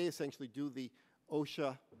where they essentially do the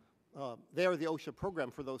OSHA, they are the OSHA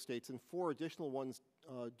program for those states, and 4 additional ones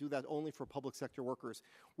do that only for public sector workers.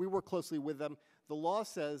 We work closely with them. The law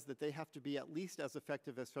says that they have to be at least as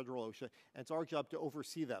effective as federal OSHA, and it's our job to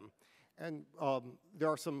oversee them. And there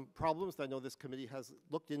are some problems that I know this committee has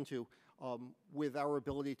looked into with our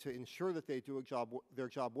ability to ensure that they do their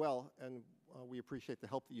job well, and we appreciate the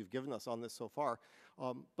help that you've given us on this so far.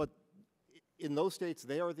 But in those states,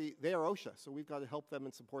 they are OSHA, so we've got to help them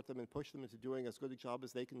and support them and push them into doing as good a job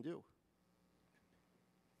as they can do.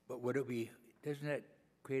 But doesn't that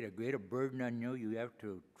create a greater burden on you? You have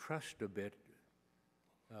to trust a bit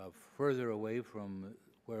further away from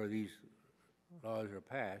where these laws are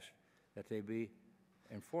passed, that they be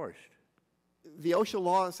enforced. The OSHA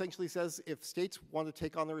law essentially says if states want to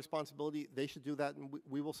take on the responsibility, they should do that, and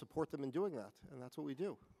we will support them in doing that, and that's what we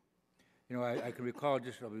do. You know, I can recall,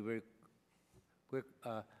 I'll be very quick,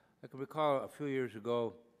 I can recall a few years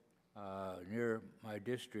ago near my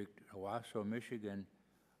district, Owasso, Michigan,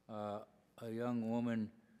 a young woman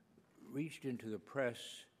reached into the press,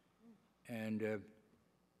 and to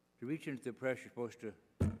reach into the press, you're supposed to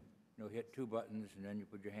hit 2 buttons, and then you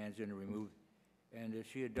put your hands in and remove. And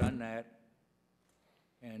she had done that,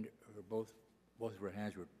 and both of her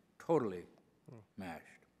hands were totally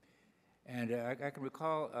mashed. And I can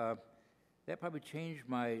recall that probably changed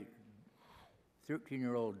my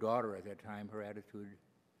 13-year-old daughter at that time, her attitude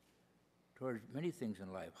towards many things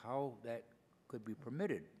in life, how that could be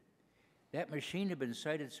permitted. That machine had been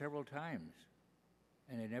cited several times,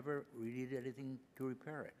 and they never really did anything to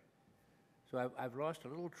repair it. So I've lost a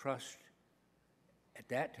little trust at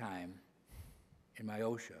that time in my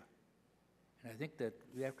OSHA. And I think that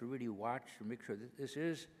we have to really watch to make sure that this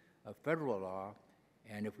is a federal law,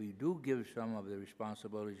 and if we do give some of the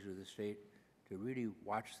responsibilities to the state, to really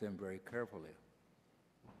watch them very carefully.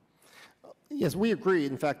 Yes, we agree.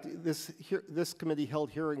 In fact, this committee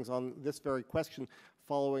held hearings on this very question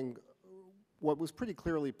following what was pretty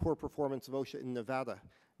clearly poor performance of OSHA in Nevada.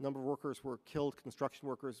 A number of workers were killed, construction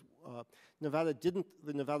workers. The Nevada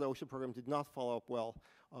OSHA program did not follow up well.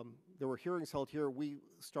 There were hearings held here. We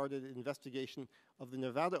started an investigation of the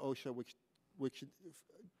Nevada OSHA, which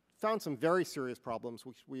found some very serious problems,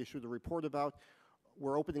 which we issued a report about.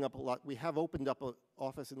 We're opening up a lot. We have opened up an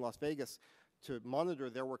office in Las Vegas to monitor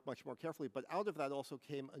their work much more carefully. But out of that also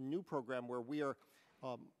came a new program where we are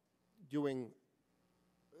doing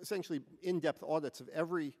essentially in-depth audits of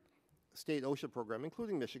every state OSHA program,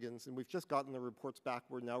 including Michigan's, and we've just gotten the reports back.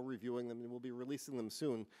 We're now reviewing them, and we'll be releasing them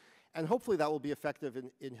soon. And hopefully that will be effective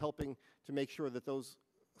in helping to make sure that those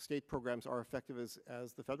state programs are effective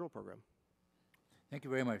as the federal program. Thank you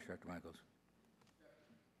very much, Dr. Michaels.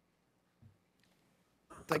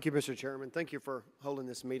 Thank you, Mr. Chairman. Thank you for holding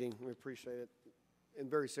this meeting. We appreciate it. And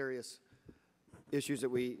very serious issues that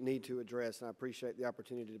we need to address, and I appreciate the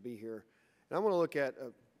opportunity to be here. And I want to look at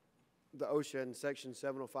the OSHA in Section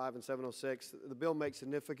 705 and 706. The bill makes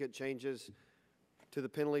significant changes to the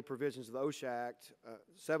penalty provisions of the OSHA Act.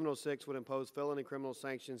 706 would impose felony criminal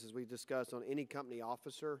sanctions, as we discussed, on any company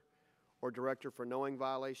officer or director for knowing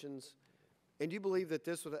violations. And do you believe that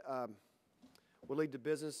this would lead to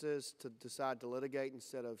businesses to decide to litigate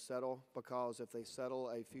instead of settle? Because if they settle,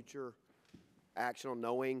 a future action on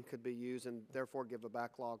knowing could be used, and therefore give a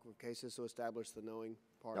backlog of cases to establish the knowing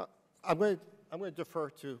part. Now, I'm going to defer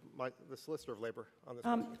to the Solicitor of Labor on this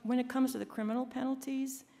question. When it comes to the criminal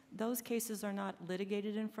penalties, those cases are not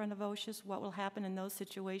litigated in front of OSHA. What will happen in those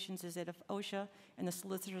situations is that if OSHA and the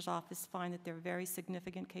Solicitor's Office find that they're very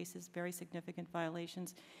significant cases, very significant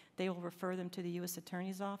violations, they will refer them to the U.S.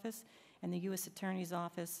 Attorney's Office, and the U.S. Attorney's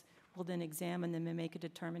Office will then examine them and make a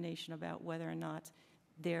determination about whether or not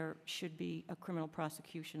there should be a criminal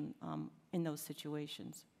prosecution in those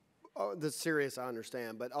situations. Oh, that's serious, I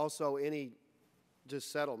understand, but also any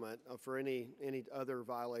just settlement for any other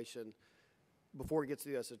violation before it gets to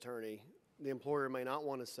the U.S. Attorney, the employer may not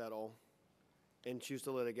want to settle and choose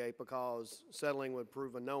to litigate because settling would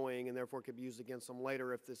prove a knowing and therefore could be used against them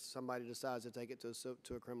later if somebody decides to take it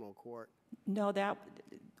to a criminal court. No,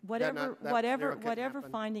 whatever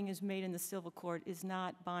finding is made in the civil court is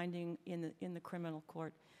not binding in the criminal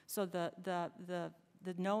court. So the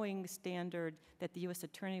knowing standard that the U.S.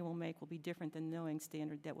 Attorney will make will be different than the knowing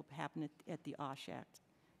standard that will happen at the OSHA Act,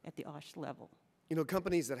 at the OSHA level. You know,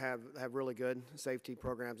 companies that have really good safety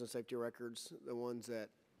programs and safety records, the ones that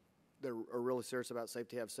are really serious about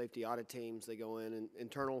safety, have safety audit teams. They go in and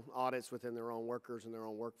internal audits within their own workers and their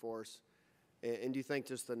own workforce. And do you think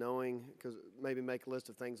just the knowing, because maybe make a list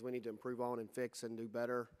of things we need to improve on and fix and do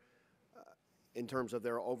better in terms of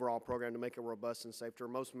their overall program to make it robust and safer?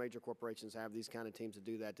 Most major corporations have these kind of teams to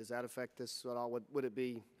do that. Does that affect this at all? Would it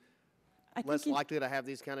be less likely to have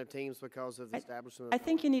these kind of teams because of the establishment? I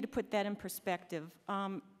think you need to put that in perspective.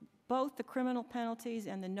 Both the criminal penalties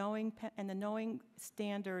and the knowing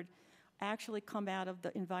standard actually come out of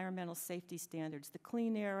the environmental safety standards. The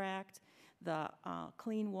Clean Air Act, the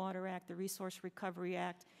Clean Water Act, the Resource Recovery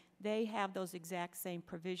Act, they have those exact same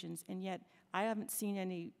provisions, and yet I haven't seen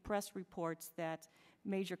any press reports that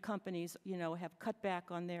major companies, have cut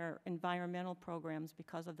back on their environmental programs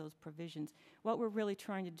because of those provisions. What we're really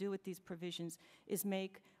trying to do with these provisions is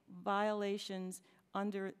make violations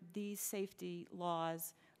under these safety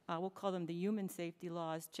laws, we'll call them the human safety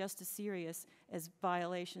laws, just as serious as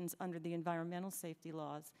violations under the environmental safety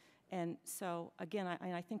laws. And so, again,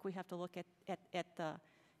 I think we have to look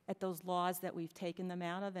at those laws that we've taken them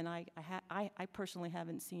out of, and I personally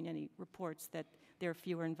haven't seen any reports that there are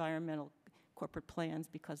fewer environmental corporate plans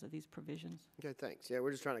because of these provisions. Okay, thanks. Yeah,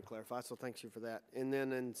 we're just trying to clarify, so thanks you for that. And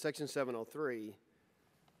then in Section 703,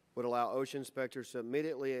 would allow OSHA inspectors to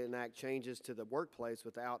immediately enact changes to the workplace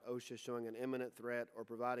without OSHA showing an imminent threat or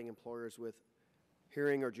providing employers with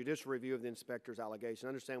hearing or judicial review of the inspector's allegation. I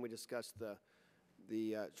understand we discussed the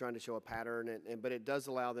trying to show a pattern, but it does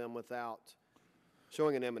allow them without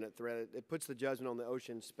showing an imminent threat. It puts the judgment on the OSHA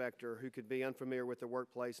inspector, who could be unfamiliar with the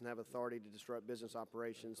workplace and have authority to disrupt business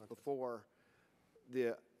operations before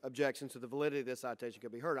the objections to the validity of this citation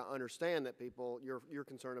could be heard. I understand that you're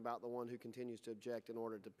concerned about the one who continues to object in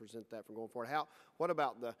order to present that from going forward. What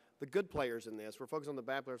about the good players in this? We're focused on the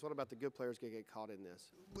bad players. What about the good players get caught in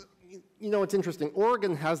this? It's interesting.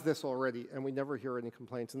 Oregon has this already, and we never hear any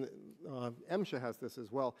complaints. And MSHA has this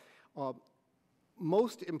as well.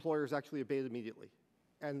 Most employers actually abate immediately.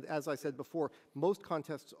 And as I said before, most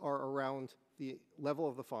contests are around the level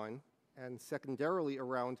of the fine and secondarily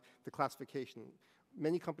around the classification.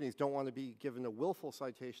 Many companies don't want to be given a willful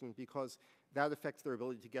citation because that affects their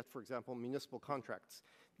ability to get, for example, municipal contracts.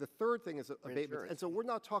 The third thing is abatement. And so we're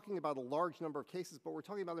not talking about a large number of cases, but we're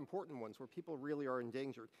talking about important ones where people really are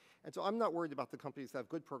endangered. And so I'm not worried about the companies that have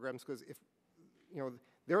good programs because if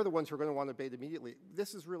they're the ones who are going to want to abate immediately.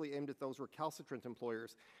 This is really aimed at those recalcitrant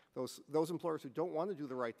employers, those employers who don't want to do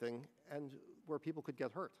the right thing and where people could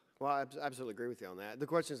get hurt. Well, I absolutely agree with you on that. The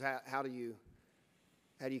question is how do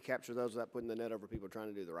you capture those without putting the net over people trying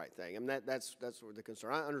to do the right thing? I mean, that's the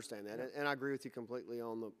concern. I understand that, and I agree with you completely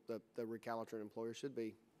on the recalcitrant employer should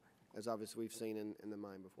be, as obviously we've seen in the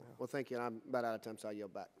mine before. Well, thank you. And I'm about out of time, so I'll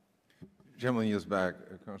yield back. Gentleman yields back.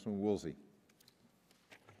 Congressman Woolsey.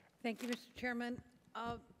 Thank you, Mr. Chairman.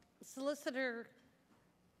 Solicitor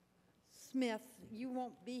Smith, you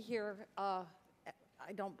won't be here, I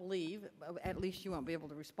don't believe, at least you won't be able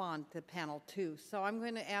to respond to panel 2. So I'm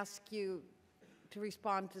going to ask you to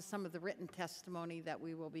respond to some of the written testimony that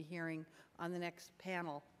we will be hearing on the next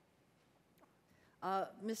panel.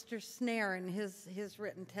 Mr. Snare, in his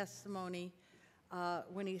written testimony,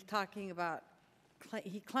 when he's talking about,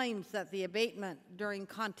 he claims that the abatement during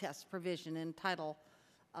contest provision in Title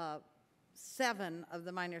 7 of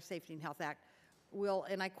the Minor Safety and Health Act will,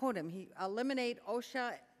 and I quote him, he eliminate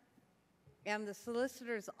OSHA and the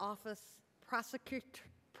Solicitor's Office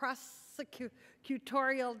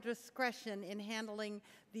prosecutorial discretion in handling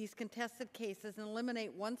these contested cases and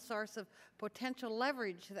eliminate one source of potential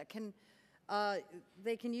leverage that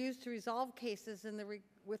they can use to resolve cases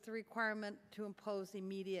with the requirement to impose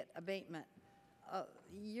immediate abatement.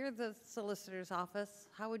 You're the Solicitor's Office.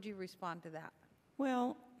 How would you respond to that?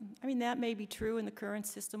 Well, I mean, that may be true in the current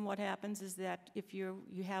system. What happens is that if you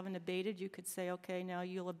haven't abated, you could say, okay, now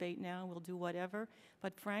you'll abate now, we'll do whatever.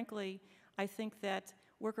 But frankly, I think that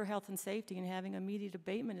worker health and safety and having immediate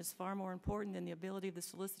abatement is far more important than the ability of the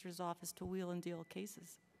Solicitor's Office to wheel and deal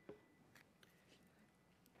cases.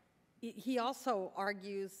 He also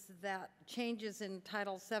argues that changes in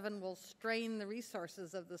Title VII will strain the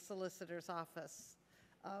resources of the Solicitor's Office.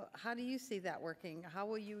 How do you see that working? How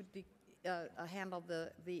will you handle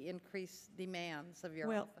the increased demands of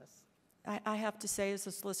your office? I have to say, as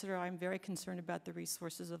a solicitor, I'm very concerned about the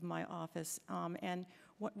resources of my office. And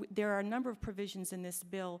there are a number of provisions in this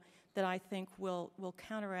bill that I think will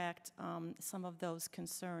counteract some of those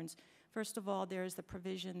concerns. First of all, there's the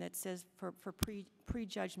provision that says for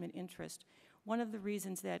prejudgment interest. One of the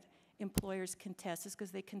reasons that employers contest is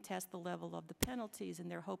because they contest the level of the penalties,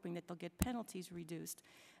 and they're hoping that they'll get penalties reduced.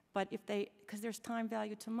 But because there's time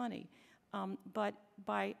value to money. But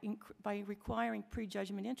by requiring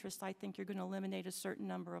prejudgment interest, I think you're going to eliminate a certain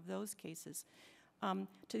number of those cases. To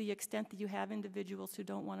the extent that you have individuals who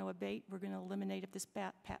don't want to abate, we're going to eliminate, if this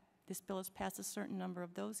bill is passed, a certain number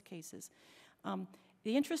of those cases.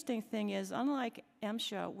 The interesting thing is, unlike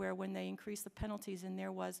MSHA, where when they increased the penalties, and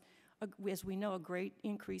there was, as we know, a great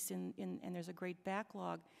increase and there's a great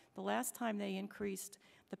backlog, the last time they increased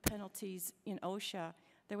the penalties in OSHA,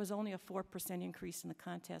 there was only a 4% increase in the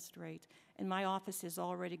contest rate. And my office has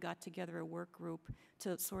already got together a work group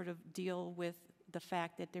to sort of deal with the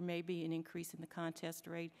fact that there may be an increase in the contest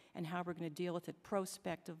rate and how we're going to deal with it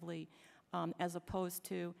prospectively, as opposed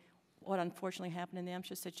to what unfortunately happened in the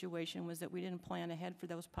MSHA situation was that we didn't plan ahead for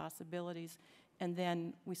those possibilities, and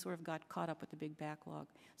then we sort of got caught up with the big backlog.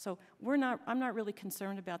 So I'm not really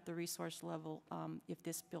concerned about the resource level if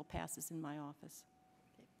this bill passes in my office.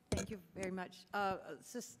 Thank you very much.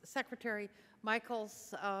 Secretary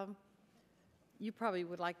Michaels, you probably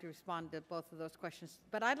would like to respond to both of those questions,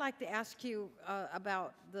 but I'd like to ask you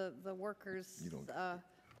about the workers'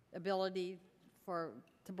 ability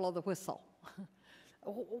to blow the whistle.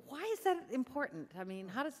 Why is that important? I mean,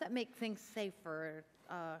 how does that make things safer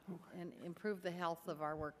and improve the health of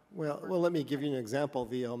our work? Well, let me give you an example.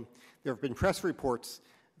 There have been press reports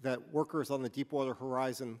that workers on the Deepwater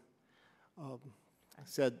Horizon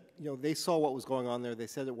said, they saw what was going on there. They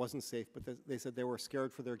said it wasn't safe, but they said they were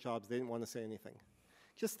scared for their jobs. They didn't want to say anything.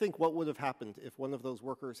 Just think what would have happened if one of those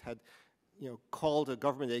workers had, called a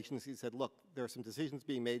government agency and said, look, there are some decisions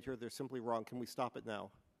being made here. They're simply wrong. Can we stop it now?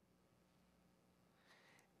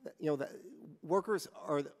 Workers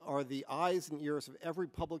are the eyes and ears of every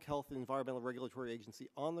public health and environmental regulatory agency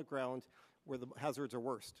on the ground where the hazards are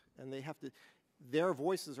worst. And their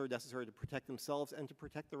voices are necessary to protect themselves and to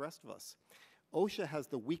protect the rest of us. OSHA has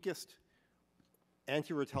the weakest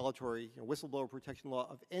anti-retaliatory whistleblower protection law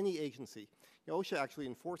of any agency. OSHA actually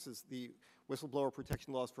enforces the whistleblower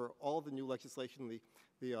protection laws for all the new legislation,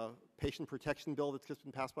 the patient protection bill that's just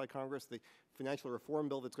been passed by Congress, the financial reform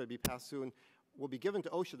bill that's going to be passed soon, will be given to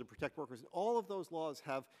OSHA to protect workers. And all of those laws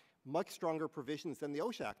have much stronger provisions than the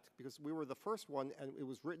OSHA Act, because we were the first one, and it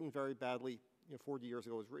was written very badly 40 years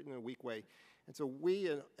ago. It was written in a weak way. And so we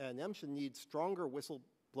and MSHA need stronger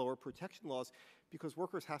whistleblower protection laws, because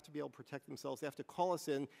workers have to be able to protect themselves. They have to call us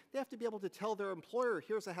in. They have to be able to tell their employer,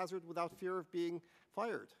 here's a hazard, without fear of being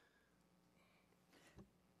fired.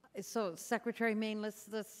 So, Secretary Main, let's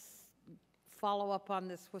follow up on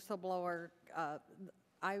this whistleblower.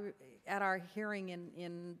 At our hearing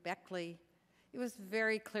in Beckley, it was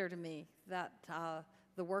very clear to me that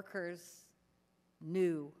the workers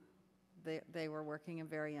knew they were working in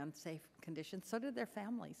very unsafe conditions. So did their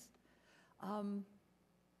families.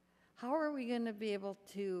 How are we going to be able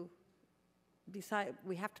to decide?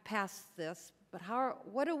 We have to pass this, but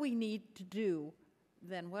what do we need to do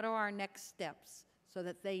then? What are our next steps so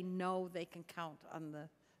that they know they can count on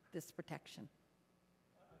this protection?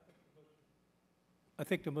 I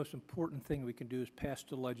think the most important thing we can do is pass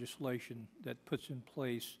the legislation that puts in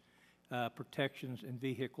place protections and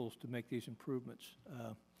vehicles to make these improvements.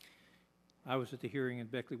 I was at the hearing in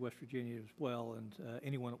Beckley, West Virginia as well, and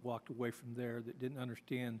anyone that walked away from there that didn't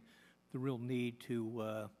understand the real need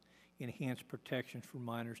to enhance protections for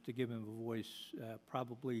minors, to give them a voice,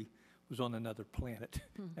 probably was on another planet,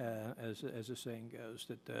 as the saying goes,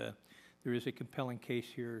 that there is a compelling case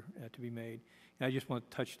here to be made. And I just want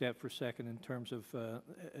to touch that for a second in terms of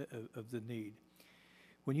the need.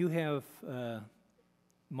 When you have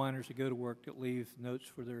minors that go to work that leave notes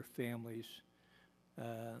for their families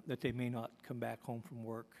that they may not come back home from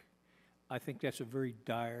work, I think that's a very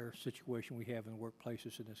dire situation we have in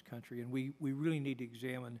workplaces in this country, and we really need to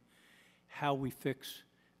examine how we fix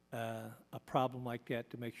a problem like that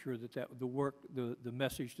to make sure that the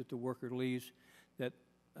message that the worker leaves, that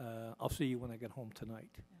I'll see you when I get home tonight.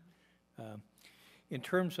 Yeah. In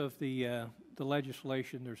terms of the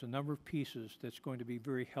legislation, there's a number of pieces that's going to be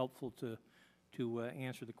very helpful to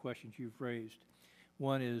answer the questions you've raised.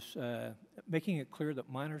 One is making it clear that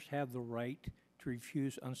minors have the right to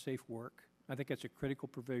refuse unsafe work. I think that's a critical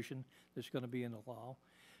provision that's going to be in the law.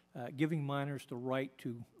 Giving minors the right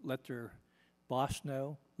to let their boss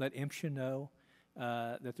know, let MSHA know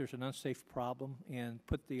that there's an unsafe problem, and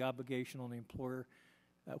put the obligation on the employer,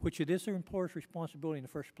 which it is their employer's responsibility in the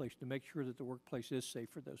first place to make sure that the workplace is safe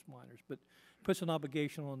for those minors, but puts an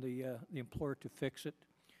obligation on the employer to fix it.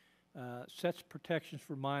 Sets protections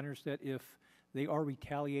for minors that if they are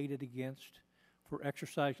retaliated against for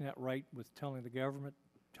exercising that right with telling the government,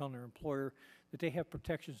 telling their employer, that they have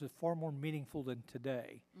protections that are far more meaningful than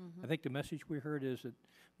today. I think the message we heard is that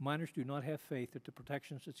minors do not have faith that the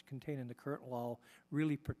protections that's contained in the current law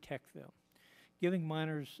really protect them. Giving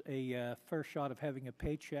minors a fair shot of having a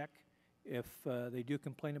paycheck if they do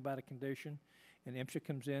complain about a condition, and MSHA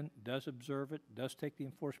comes in, does observe it, does take the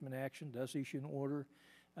enforcement action, does issue an order,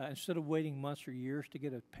 instead of waiting months or years to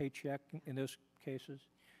get a paycheck in those cases.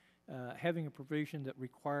 Having a provision that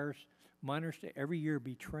requires minors to every year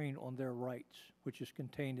be trained on their rights, which is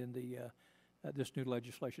contained in this new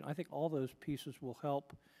legislation. I think all those pieces will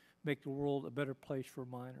help make the world a better place for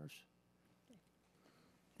minors.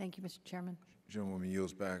 Thank you, Mr. Chairman. Gentlewoman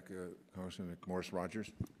yields back. Congressman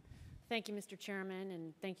Morris-Rogers. Thank you, Mr. Chairman,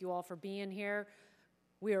 and thank you all for being here.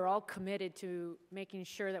 We are all committed to making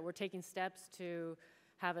sure that we're taking steps to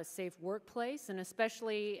have a safe workplace, and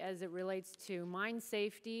especially as it relates to mine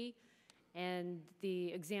safety and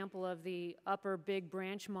the example of the Upper Big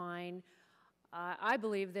Branch mine. I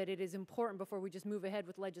believe that it is important, before we just move ahead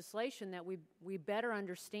with legislation, that we better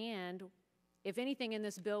understand if anything in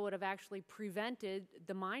this bill would have actually prevented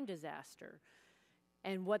the mine disaster,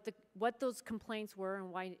 and what those complaints were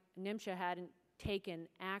and why MSHA hadn't taken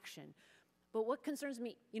action. But what concerns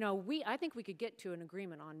me, I think we could get to an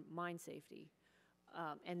agreement on mine safety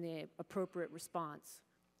and the appropriate response.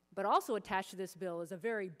 But also attached to this bill is a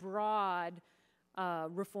very broad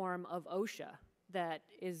reform of OSHA that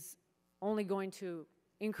is only going to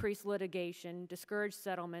increase litigation, discourage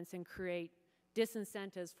settlements, and create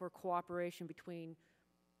disincentives for cooperation between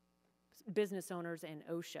business owners and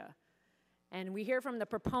OSHA. And we hear from the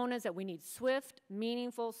proponents that we need swift,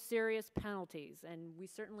 meaningful, serious penalties, and we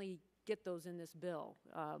certainly get those in this bill.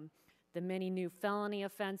 The many new felony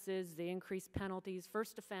offenses, the increased penalties.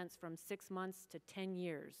 First offense from 6 months to 10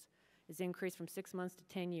 years is increased from 6 months to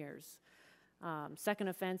 10 years. Second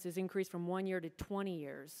offense is increased from 1 year to 20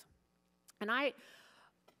 years. And I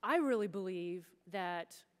really believe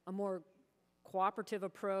that a more cooperative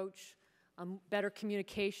approach, better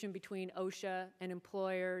communication between OSHA and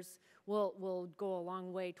employers will go a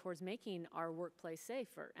long way towards making our workplace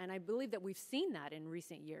safer. And I believe that we've seen that in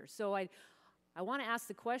recent years. So I want to ask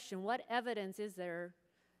the question, what evidence is there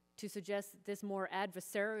to suggest that this more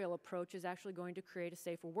adversarial approach is actually going to create a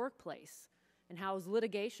safer workplace? And how is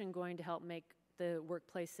litigation going to help make the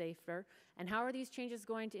workplace safer? And how are these changes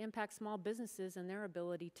going to impact small businesses and their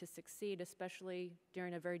ability to succeed, especially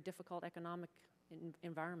during a very difficult economic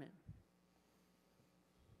environment?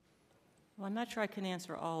 Well, I'm not sure I can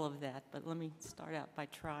answer all of that, but let me start out by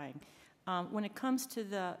trying. When it comes to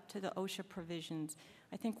the OSHA provisions,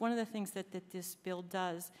 I think one of the things that this bill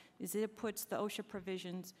does is it puts the OSHA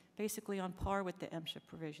provisions basically on par with the MSHA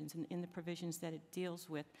provisions in the provisions that it deals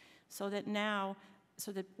with, so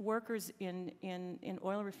that workers in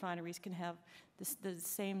oil refineries can have the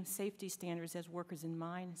same safety standards as workers in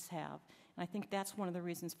mines have. And I think that's one of the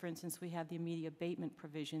reasons, for instance, we have the immediate abatement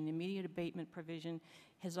provision. The immediate abatement provision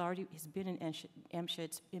has been in MSHA.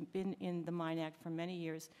 It's been in the Mine Act for many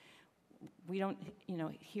years. We don't,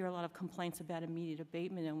 hear a lot of complaints about immediate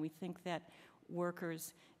abatement, and we think that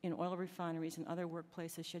workers in oil refineries and other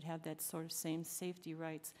workplaces should have that sort of same safety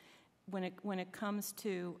rights. When it comes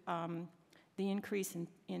to the increase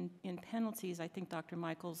in penalties, I think Dr.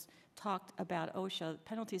 Michaels talked about OSHA.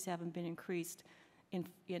 Penalties haven't been increased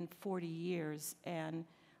in 40 years, and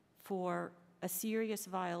for a serious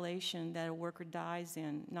violation that a worker dies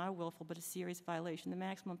in, not a willful, but a serious violation, the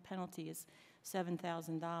maximum penalty is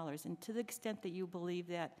 $7,000. And to the extent that you believe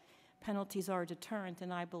that penalties are a deterrent,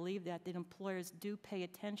 and I believe that employers do pay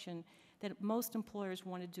attention, that most employers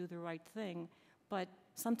want to do the right thing, but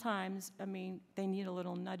sometimes, I mean, they need a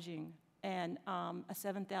little nudging, and a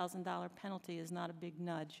 $7,000 penalty is not a big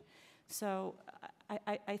nudge. So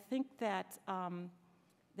I think that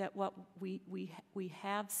that what we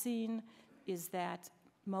have seen is that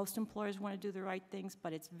most employers want to do the right things,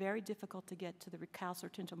 but it's very difficult to get to the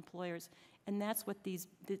recalcitrant employers, and that's what this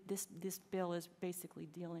bill is basically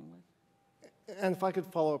dealing with. And if I could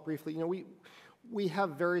follow up briefly, you know, we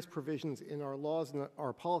have various provisions in our laws and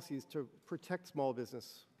our policies to protect small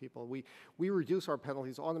business people. We reduce our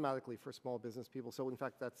penalties automatically for small business people, so in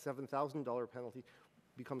fact that $7,000 penalty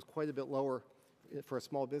becomes quite a bit lower for a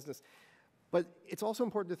small business. But it's also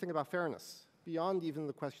important to think about fairness. Beyond even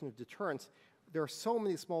the question of deterrence, there are so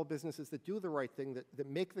many small businesses that do the right thing, that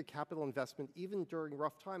make the capital investment even during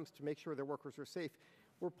rough times to make sure their workers are safe.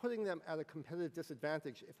 We're putting them at a competitive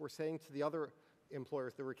disadvantage if we're saying to the other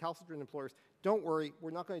employers, the recalcitrant employers, don't worry,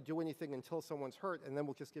 we're not going to do anything until someone's hurt, and then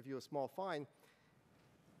we'll just give you a small fine.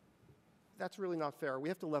 That's really not fair. We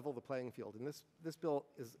have to level the playing field, and this bill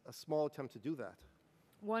is a small attempt to do that.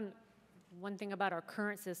 One thing about our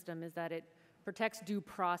current system is that it protects due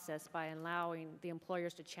process by allowing the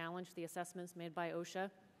employers to challenge the assessments made by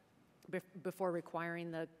OSHA before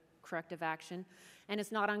requiring the corrective action. And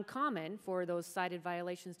it's not uncommon for those cited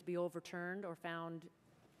violations to be overturned or found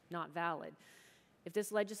not valid. If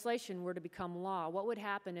this legislation were to become law, what would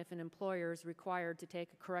happen if an employer is required to take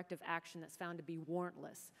a corrective action that's found to be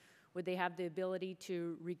warrantless? Would they have the ability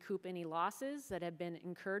to recoup any losses that have been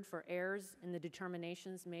incurred for errors in the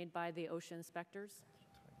determinations made by the OSHA inspectors?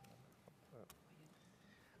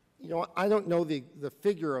 You know, I don't know the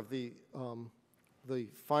figure of the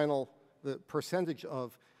percentage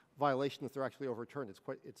of violations that are actually overturned.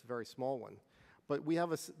 It's a very small one. But we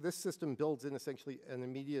have this system builds in essentially an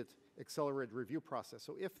immediate accelerated review process.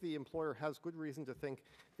 So if the employer has good reason to think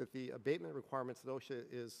that the abatement requirements that OSHA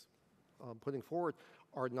is putting forward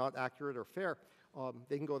are not accurate or fair,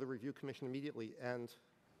 they can go to the review commission immediately and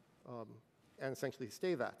essentially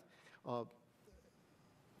stay that.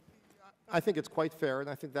 I think it's quite fair, and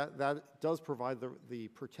I think that does provide the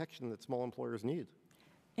protection that small employers need.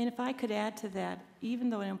 And if I could add to that, even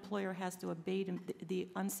though an employer has to abate the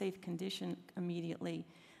unsafe condition immediately,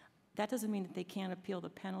 that doesn't mean that they can't appeal the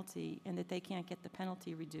penalty and that they can't get the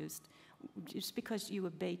penalty reduced. Just because you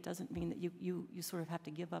abate doesn't mean that you sort of have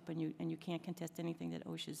to give up and you can't contest anything that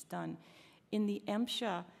OSHA's done. In the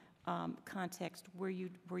MSHA context, where you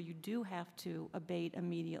do have to abate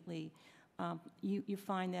immediately, you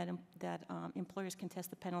find that employers contest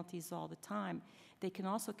the penalties all the time. They can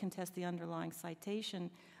also contest the underlying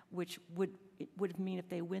citation, which would mean if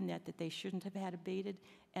they win that they shouldn't have had abated.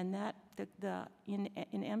 And that in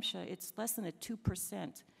MSHA, it's less than a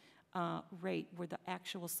 2% rate where the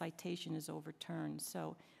actual citation is overturned.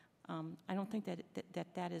 So I don't think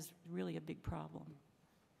that is really a big problem.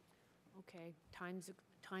 Okay, time's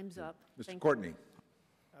up. Mr. Courtney.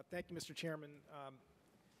 Thank you, Mr. Chairman.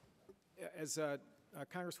 As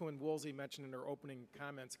Congresswoman Woolsey mentioned in her opening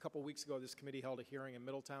comments, a couple weeks ago this committee held a hearing in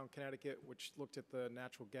Middletown, Connecticut, which looked at the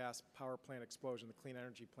natural gas power plant explosion, the clean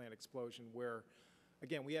energy plant explosion, where,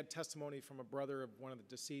 again, we had testimony from a brother of one of the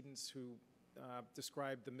decedents who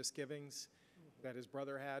described the misgivings that his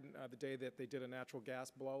brother had the day that they did a natural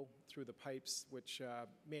gas blow through the pipes, which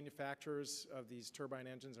manufacturers of these turbine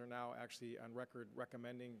engines are now actually on record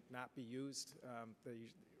recommending not be used.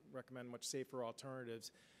 They recommend much safer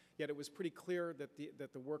alternatives. Yet it was pretty clear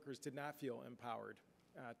that the workers did not feel empowered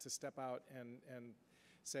to step out and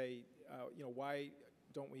say, you know, why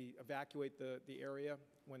don't we evacuate the area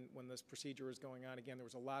when this procedure is going on? Again, there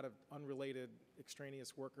was a lot of unrelated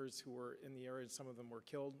extraneous workers who were in the area. Some of them were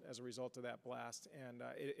killed as a result of that blast. And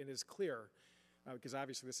it is clear, because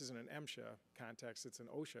obviously this isn't an MSHA context, it's an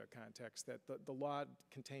OSHA context, that the law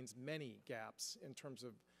contains many gaps in terms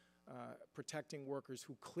of protecting workers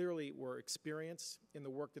who clearly were experienced in the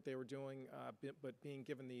work that they were doing, but being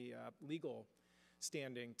given the legal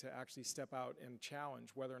standing to actually step out and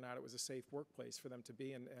challenge whether or not it was a safe workplace for them to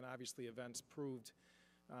be. And obviously events proved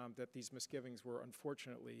that these misgivings were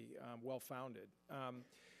unfortunately well-founded.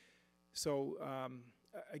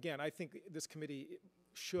 Again, I think this committee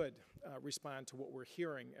should respond to what we're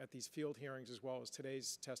hearing at these field hearings as well as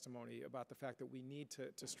today's testimony about the fact that we need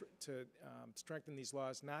to strengthen these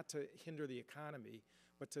laws, not to hinder the economy,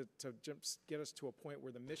 but to just get us to a point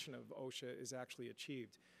where the mission of OSHA is actually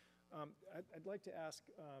achieved. I'd like to ask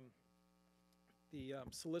the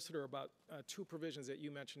solicitor about two provisions that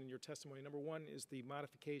you mentioned in your testimony. Number one is the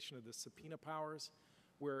modification of the subpoena powers,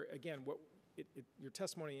 where, again, what your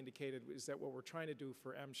testimony indicated is that what we're trying to do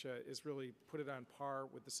for MSHA is really put it on par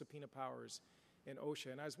with the subpoena powers in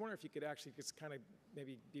OSHA. And I was wondering if you could actually just kind of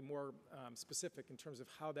maybe be more specific in terms of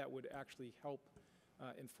how that would actually help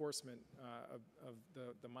enforcement of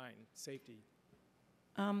the mine safety.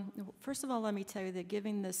 First of all, let me tell you that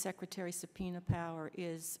giving the secretary subpoena power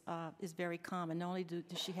is very common. Not only does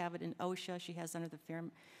she have it in OSHA, she has under the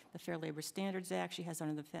Fair Labor Standards Act, she has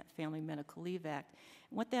under the Family Medical Leave Act.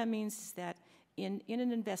 And what that means is that in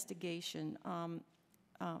an investigation,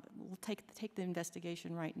 we'll take the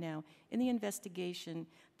investigation right now. In the investigation,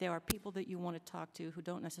 there are people that you want to talk to who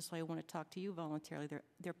don't necessarily want to talk to you voluntarily.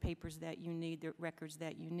 They're papers that you need, they're records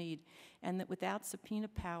that you need. And that without subpoena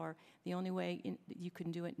power, the only way you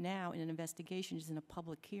can do it now in an investigation is in a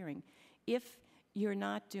public hearing. If you're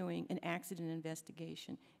not doing an accident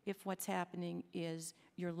investigation, if what's happening is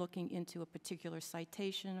you're looking into a particular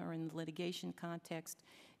citation or in the litigation context,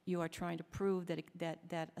 you are trying to prove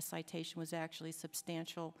that a citation was actually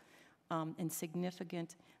substantial and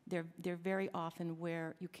significant, they're very often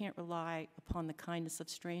where you can't rely upon the kindness of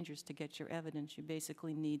strangers to get your evidence. You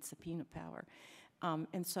basically need subpoena power.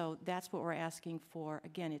 And so that's what we're asking for.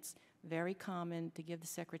 Again, it's very common to give the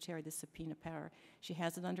secretary the subpoena power. She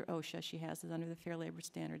has it under OSHA. She has it under the Fair Labor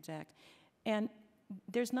Standards Act. And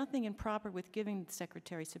there's nothing improper with giving the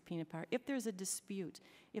secretary subpoena power. If there's a dispute,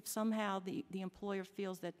 if somehow the employer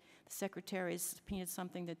feels that the secretary has subpoenaed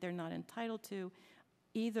something that they're not entitled to,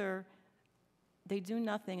 either they do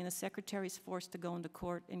nothing and the secretary is forced to go into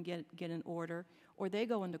court and get an order, or they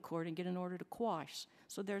go into court and get an order to quash.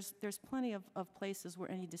 So there's plenty of places where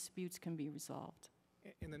any disputes can be resolved.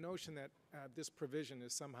 And the notion that this provision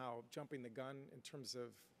is somehow jumping the gun in terms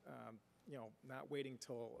of, not waiting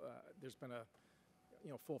till there's been a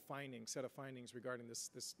full set of findings regarding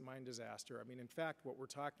this mine disaster. I mean, in fact, what we're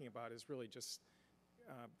talking about is really just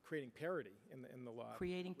creating parity in the law.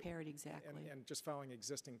 Creating parity, exactly. And just following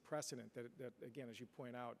existing precedent that, again, as you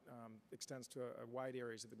point out, extends to a wide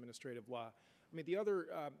areas of administrative law. I mean, the other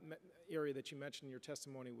area that you mentioned in your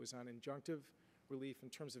testimony was on injunctive relief in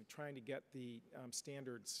terms of trying to get the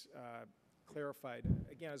standards clarified.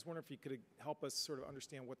 Again, I was wondering if you could help us sort of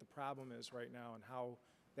understand what the problem is right now and how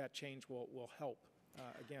that change will help.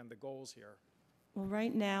 Again, the goals here. Well,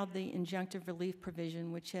 right now, the injunctive relief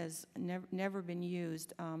provision, which has never been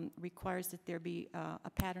used, requires that there be a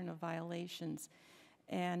pattern of violations.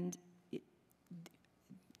 And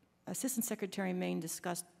Assistant Secretary Main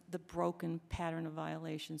discussed the broken pattern of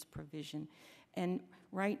violations provision. And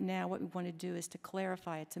right now, what we want to do is to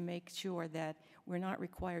clarify it, to make sure that we're not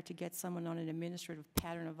required to get someone on an administrative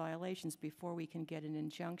pattern of violations before we can get an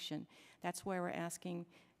injunction. That's why we're asking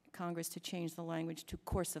Congress to change the language to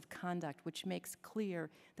course of conduct, which makes clear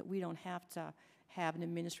that we don't have to have an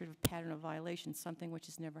administrative pattern of violations, something which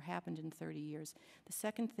has never happened in 30 years. The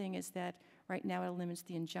second thing is that right now it limits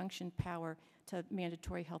the injunction power to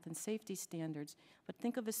mandatory health and safety standards. But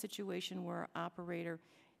think of a situation where an operator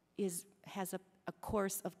has a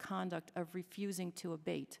course of conduct of refusing to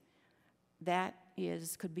abate. That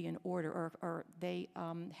could be an order, or they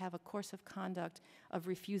have a course of conduct of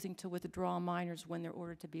refusing to withdraw miners when they're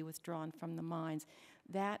ordered to be withdrawn from the mines.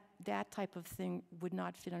 That type of thing would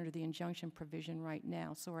not fit under the injunction provision right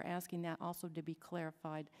now. So we're asking that also to be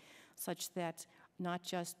clarified, such that not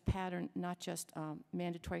just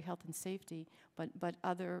mandatory health and safety, but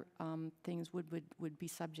other things would be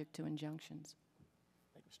subject to injunctions.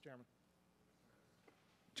 Thank you, Mr. Chairman.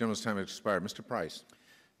 Gentleman's time has expired. Mr. Price.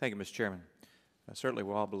 Thank you, Mr. Chairman. Certainly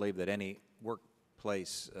we all believe that any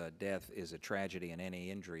workplace death is a tragedy and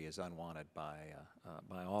any injury is unwanted by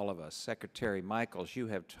all of us. Secretary Michaels, you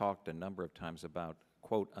have talked a number of times about,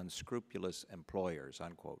 quote, unscrupulous employers,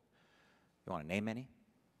 unquote. You want to name any?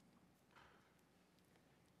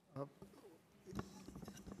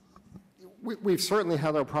 We've certainly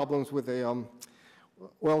had our problems with a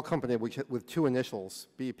oil company with two initials,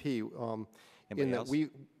 BP. Anybody else?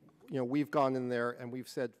 We've gone in there and we've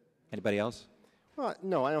said. Anybody else?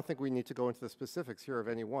 No, I don't think we need to go into the specifics here of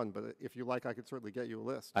any one, but if you like, I could certainly get you a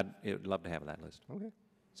list. I'd love to have that list. Okay.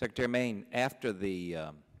 Secretary Main, after the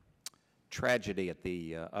tragedy at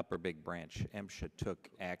the Upper Big Branch, MSHA took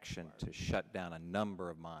action to shut down a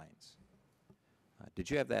number of mines.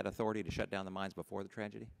 Did you have that authority to shut down the mines before the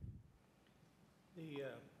tragedy?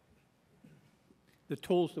 The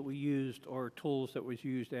tools that we used are tools that was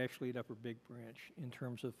used actually at Upper Big Branch in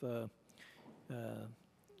terms of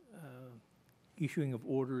issuing of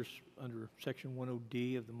orders under Section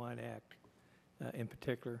 10D of the Mine Act in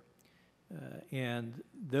particular. And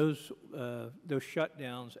those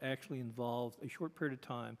shutdowns actually involved a short period of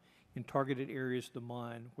time in targeted areas of the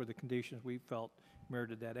mine where the conditions we felt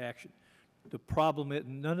merited that action. The problem is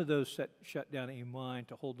none of those shut down a mine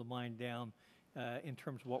to hold the mine down in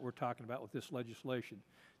terms of what we're talking about with this legislation.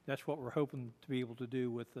 That's what we're hoping to be able to do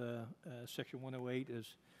with Section 108,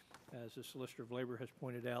 as the Solicitor of Labor has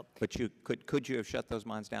pointed out. But could you have shut those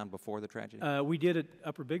mines down before the tragedy? We did at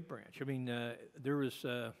Upper Big Branch. I mean, there was,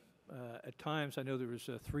 at times, I know there was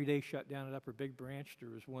a 3-day shutdown at Upper Big Branch. There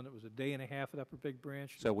was one that was a day and a half at Upper Big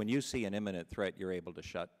Branch. So when you see an imminent threat, you're able to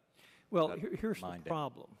shut. Well, here's the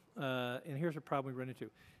problem, and here's a problem we run into.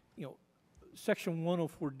 You know, Section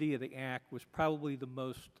 104D of the Act was probably the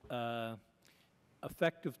most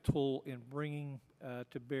effective tool in bringing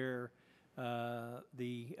to bear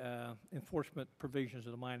the enforcement provisions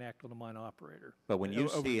of the Mine Act on the mine operator. But when you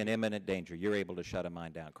see an imminent danger, you're able to shut a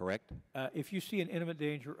mine down, correct? If you see an imminent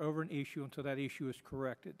danger over an issue until that issue is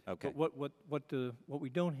corrected. Okay. But what we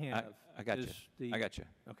don't have I got is you. I got you.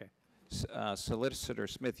 Okay. Solicitor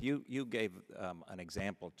Smith, you gave an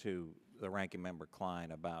example to the ranking member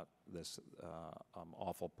Klein about this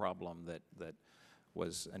awful problem that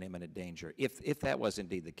was an imminent danger. If that was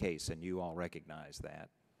indeed the case, and you all recognize that,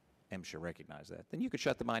 MSHA recognize that, then you could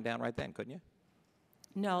shut the mine down right then, couldn't you?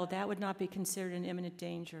 No, that would not be considered an imminent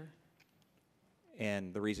danger.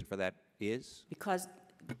 And the reason for that is?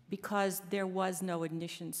 Because there was no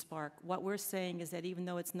ignition spark. What we're saying is that even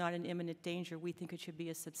though it's not an imminent danger, we think it should be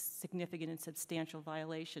a significant and substantial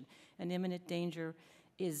violation. An imminent danger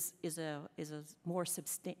is a more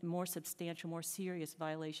substantial, more serious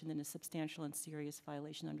violation than a substantial and serious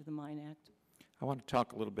violation under the Mine Act. I want to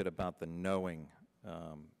talk a little bit about the knowing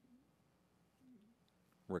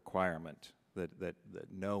requirement, that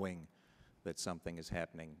knowing that something is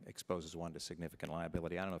happening exposes one to significant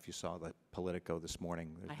liability. I don't know if you saw the Politico this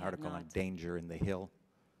morning, there's an article on danger in the Hill.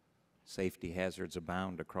 Safety hazards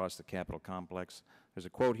abound across the Capitol complex. There's a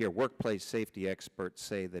quote here: workplace safety experts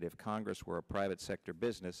say that if Congress were a private sector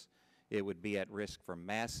business, it would be at risk for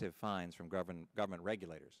massive fines from government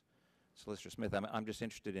regulators. Solicitor Smith, I'm just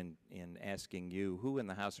interested in asking you, who in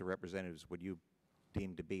the House of Representatives would you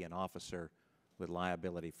deem to be an officer with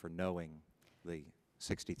liability for knowing the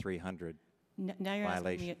 6,300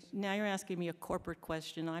 violations? Now you're asking me a corporate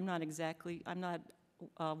question. I'm not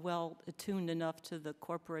well attuned enough to the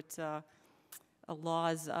corporate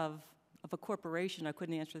laws of a corporation. I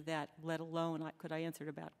couldn't answer that, let alone could I answer it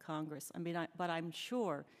about Congress. I mean, but I'm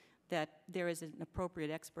sure that there is an appropriate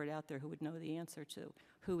expert out there who would know the answer to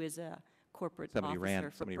who is a corporate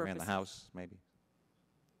officer. Somebody ran the House, maybe?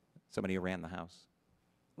 Somebody who ran the House?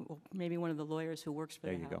 Well, maybe one of the lawyers who works for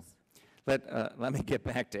the House. There you go. Let me get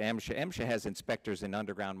back to MSHA. MSHA has inspectors in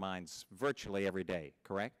underground mines virtually every day,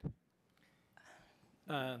 correct?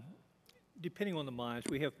 Depending on the mines,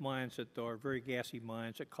 we have mines that are very gassy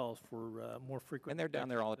mines that calls for more frequent. And they're down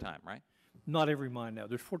there all the time, right? Not every mine now.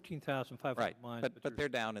 There's 14,500 mines. But they're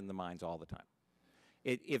down in the mines all the time.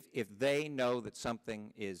 If they know that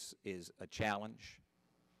something is a challenge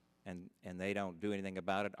and they don't do anything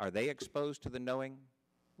about it, are they exposed to the knowing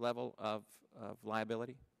level of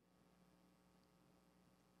liability?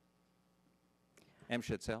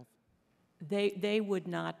 MSHA itself? They would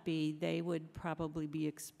not be. They would probably be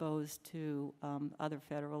exposed to other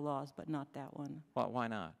federal laws, but not that one. Well, why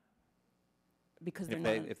not? Because they're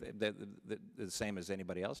they're the same as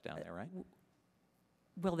anybody else down there, right?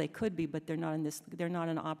 Well, they could be, but they're not in this. They're not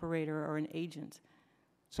an operator or an agent.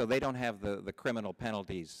 So they don't have the criminal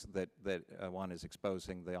penalties that one is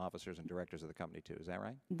exposing the officers and directors of the company to. Is that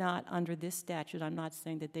right? Not under this statute. I'm not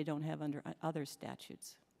saying that they don't have under other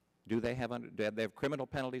statutes. Do they have criminal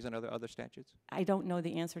penalties and other statutes? I don't know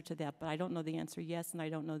the answer to that, but I don't know the answer yes, and I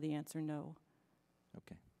don't know the answer no.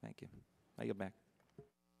 Okay, thank you. I yield back.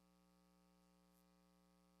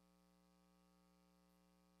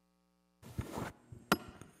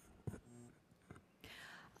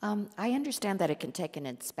 I understand that it can take an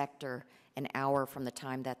inspector an hour from the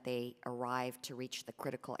time that they arrive to reach the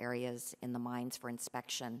critical areas in the mines for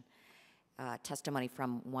inspection. Testimony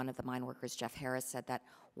from one of the mine workers, Jeff Harris, said that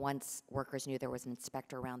once workers knew there was an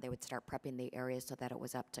inspector around, they would start prepping the area so that it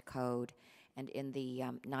was up to code. And in the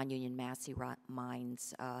non-union Massey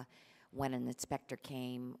mines, when an inspector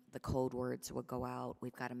came, the code words would go out: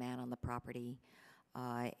 "We've got a man on the property,"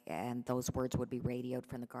 and those words would be radioed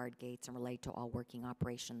from the guard gates and relayed to all working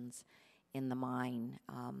operations in the mine.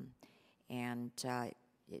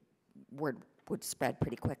 Word would spread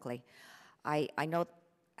pretty quickly. I know.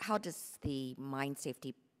 How does the mine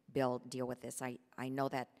safety bill deal with this? I know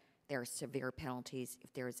that there are severe penalties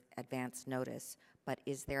if there's advance notice, but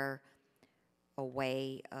is there a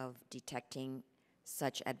way of detecting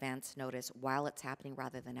such advance notice while it's happening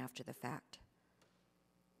rather than after the fact?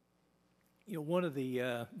 You know, one of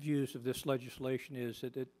the views of this legislation is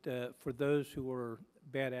that for those who are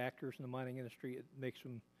bad actors in the mining industry, it makes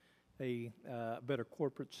them a better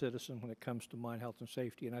corporate citizen when it comes to mine health and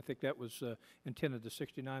safety. And I think that was intended the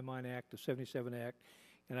 69 Mine Act, the 77 Act,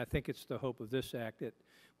 and I think it's the hope of this act that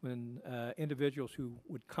when individuals who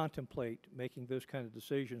would contemplate making those kind of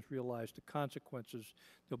decisions realize the consequences,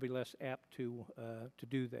 they'll be less apt to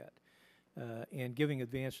do that. And giving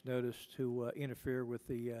advance notice to interfere with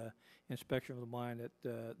the inspection of the mine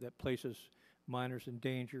that places miners in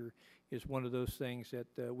danger is one of those things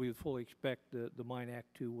that we would fully expect the Mine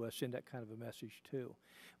Act to send that kind of a message to.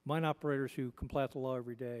 Mine operators who comply with the law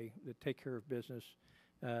every day, that take care of business,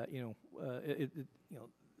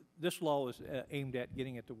 this law is aimed at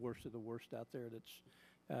getting at the worst of the worst out there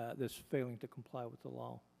that's failing to comply with the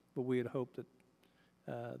law. But we had hoped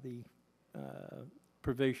that the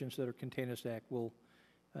provisions that are contained in this act will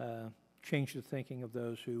change the thinking of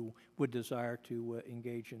those who would desire to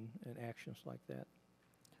engage in actions like that.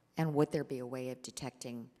 And would there be a way of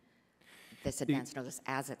detecting this advance notice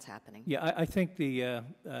as it's happening? Yeah, I think the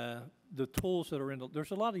tools that are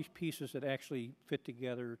there's a lot of these pieces that actually fit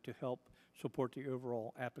together to help support the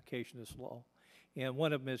overall application of this law. And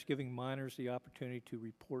one of them is giving miners the opportunity to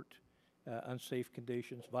report unsafe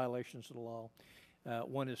conditions, violations of the law.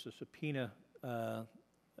 One is the subpoena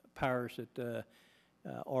powers that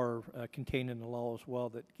are contained in the law as well,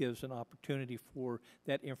 that gives an opportunity for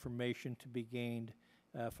that information to be gained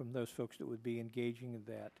from those folks that would be engaging in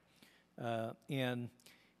that. And,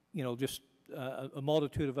 you know, just a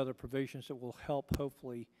multitude of other provisions that will help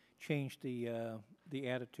hopefully change the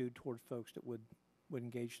attitude toward folks that would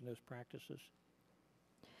engage in those practices.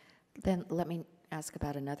 Then let me ask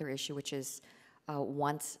about another issue, which is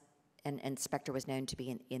once an inspector was known to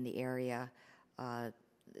be in the area,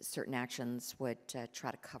 certain actions would try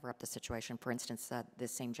to cover up the situation. For instance,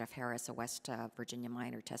 this same Jeff Harris, a West Virginia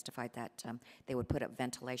miner, testified that they would put up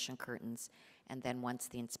ventilation curtains, and then once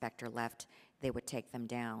the inspector left, they would take them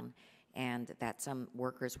down, and that some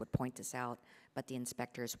workers would point this out, but the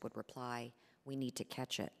inspectors would reply, "We need to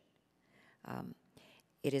catch it."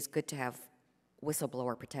 It is good to have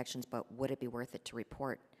whistleblower protections, but would it be worth it to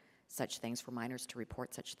report such things, for miners to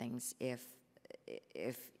report such things if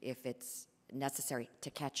it's necessary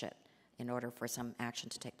to catch it in order for some action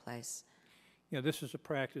to take place? You know, this is a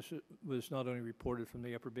practice that was not only reported from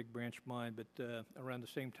the Upper Big Branch mine, but around the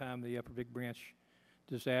same time the Upper Big Branch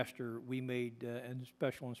disaster, we made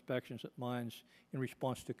special inspections at mines in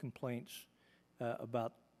response to complaints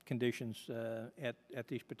about conditions at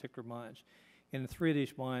these particular mines. In 3 of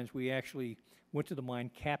these mines, we actually went to the mine,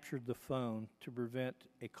 captured the phone to prevent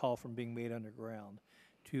a call from being made underground,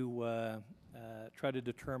 to try to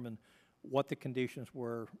determine what the conditions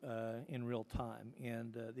were in real time.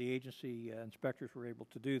 And the agency inspectors were able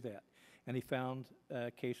to do that. And he found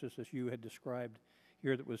cases, as you had described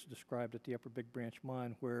here, that was described at the Upper Big Branch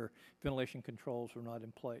mine, where ventilation controls were not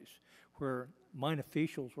in place, where mine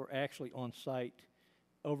officials were actually on site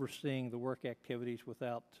overseeing the work activities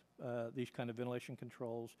without these kind of ventilation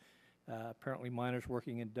controls, apparently miners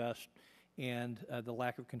working in dust, and the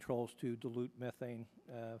lack of controls to dilute methane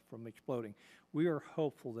from exploding. We are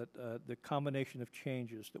hopeful that the combination of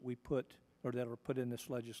changes that we put, or that are put in this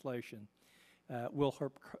legislation, will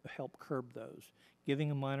help curb those, giving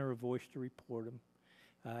a miner a voice to report them,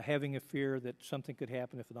 having a fear that something could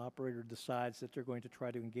happen if an operator decides that they're going to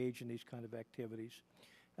try to engage in these kind of activities,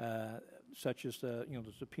 such as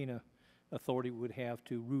the subpoena authority would have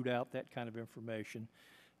to root out that kind of information,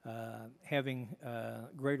 having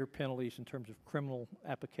greater penalties in terms of criminal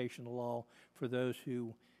application of law for those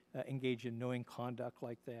who engage in knowing conduct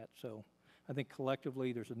like that. So I think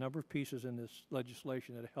collectively there's a number of pieces in this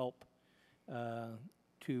legislation that help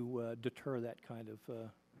to deter that kind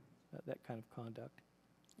of conduct.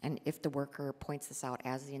 And if the worker points this out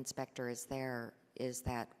as the inspector is there, is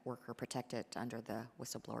that worker protected under the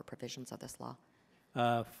whistleblower provisions of this law?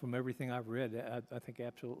 From everything I've read, I think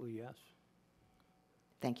absolutely yes.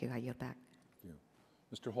 Thank you. I yield back. Thank you.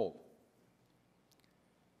 Mr. Holt.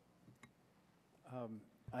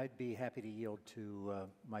 I'd be happy to yield to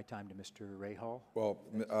my time to Mr. Rhinehart. Well,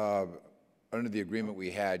 under the agreement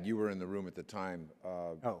we had, you were in the room at the time.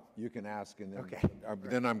 You can ask, and then, Okay.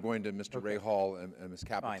 Then I'm going to Mr. Rhinehart and Ms.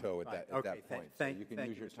 Capito at that Okay. point. So you can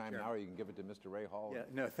use your time now, or you can give it to Mr. Rhinehart. Yeah,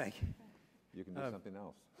 no, thank you. You can do something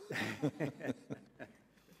else.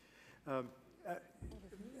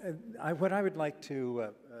 What I would like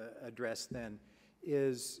to address then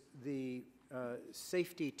is the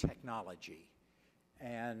safety technology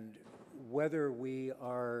and whether we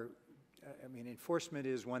are, I mean, enforcement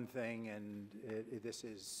is one thing, and this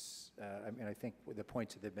is, I mean, I think the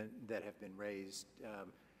points that have been raised,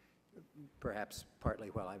 perhaps partly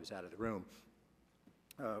while I was out of the room,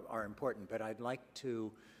 are important, but I'd like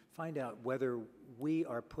to find out whether we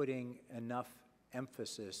are putting enough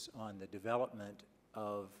emphasis on the development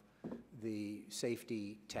of the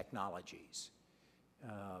safety technologies.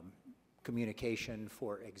 Communication,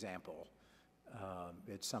 for example.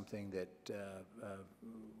 It's something that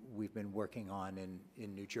we've been working on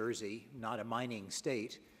in New Jersey, not a mining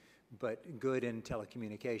state, but good in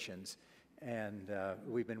telecommunications. And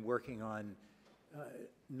we've been working on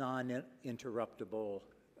non-interruptible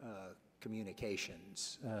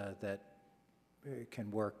communications that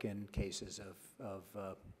can work in cases of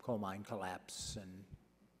coal mine collapse and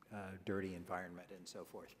dirty environment and so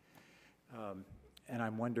forth. And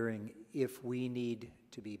I'm wondering if we need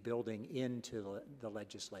to be building into the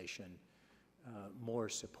legislation more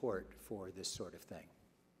support for this sort of thing.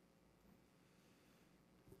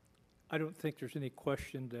 I don't think there's any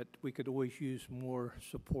question that we could always use more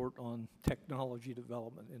support on technology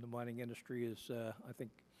development in the mining industry, as I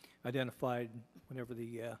think identified whenever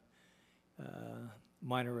the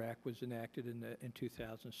Miner Act was enacted in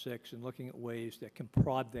 2006, and looking at ways that can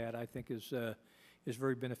prod that, I think is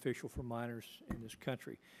very beneficial for miners in this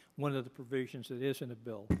country. One of the provisions that is in the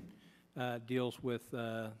bill deals with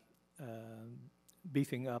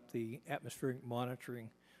beefing up the atmospheric monitoring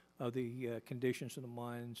of the conditions in the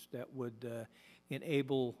mines that would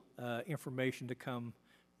enable information to come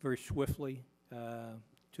very swiftly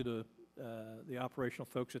to the operational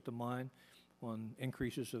folks at the mine on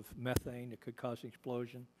increases of methane that could cause an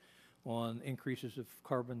explosion, on increases of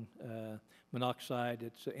carbon monoxide.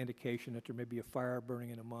 It's an indication that there may be a fire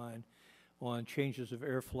burning in a mine, on changes of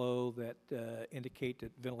airflow that indicate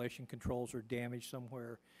that ventilation controls are damaged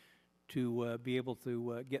somewhere, to be able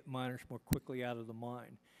to get miners more quickly out of the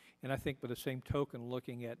mine. And I think by the same token,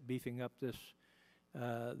 looking at beefing up this,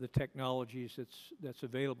 the technologies that's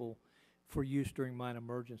available for use during mine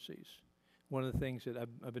emergencies. One of the things that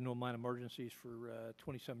I've been doing mine emergencies for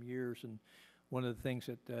 20-some years, and one of the things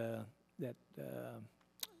that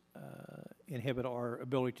inhibit our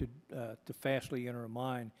ability to fastly enter a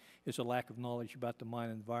mine is a lack of knowledge about the mine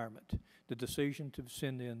environment. The decision to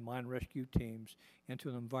send in mine rescue teams into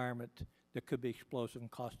an environment that could be explosive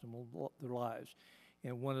and cost them their lives.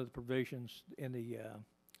 And one of the provisions in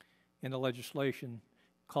the legislation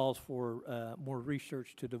calls for more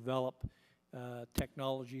research to develop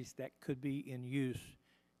technologies that could be in use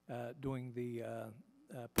during the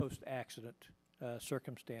post-accident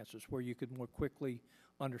circumstances, where you could more quickly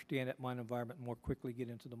understand that mine environment and more quickly get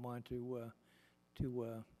into the mine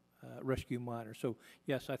to rescue miners. So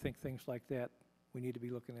yes, I think things like that we need to be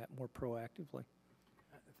looking at more proactively.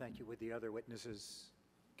 Thank you. Would the other witnesses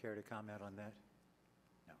care to comment on that?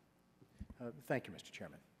 No. Thank you, Mr.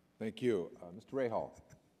 Chairman. Thank you. Mr. Rhinehart.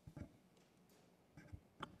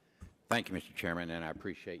 Thank you, Mr. Chairman, and I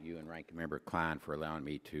appreciate you and Ranking Member Klein for allowing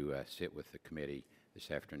me to sit with the committee this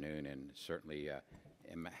afternoon, and certainly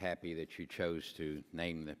am happy that you chose to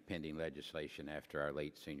name the pending legislation after our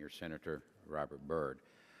late senior senator, Robert Byrd.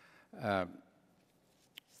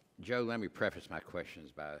 Joe, let me preface my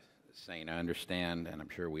questions by saying I understand, and I'm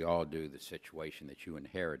sure we all do, the situation that you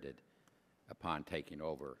inherited upon taking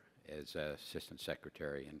over as Assistant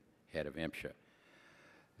Secretary and head of MSHA.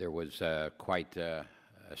 There was quite a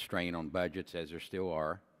strain on budgets, as there still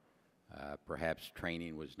are. Perhaps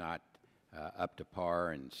training was not up to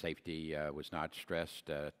par, and safety was not stressed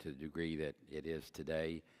to the degree that it is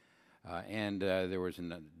today. And there was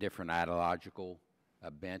a different ideological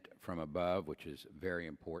bent from above, which is very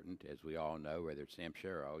important, as we all know, whether it's MSHA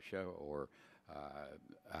or OSHA or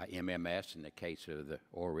MMS in the case of the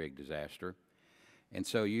oil rig disaster. And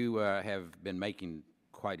so you have been making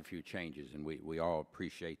quite a few changes, and we all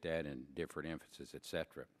appreciate that, and different emphasis, et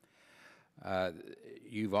cetera.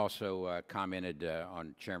 You've also commented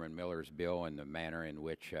on Chairman Miller's bill and the manner in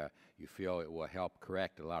which you feel it will help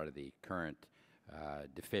correct a lot of the current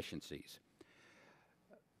deficiencies.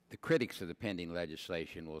 The critics of the pending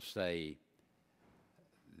legislation will say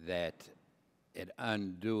that it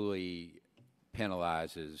unduly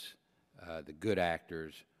penalizes the good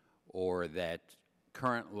actors, or that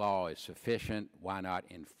current law is sufficient. Why not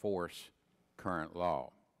enforce current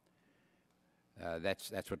law?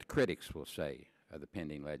 That's what the critics will say of the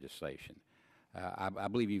pending legislation. I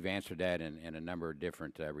believe you've answered that in a number of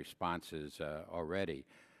different responses already.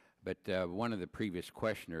 But one of the previous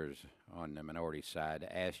questioners on the minority side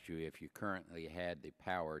asked you if you currently had the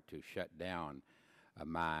power to shut down a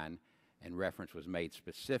mine, and reference was made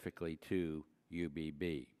specifically to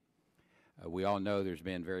UBB. We all know there's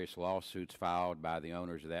been various lawsuits filed by the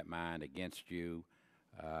owners of that mine against you.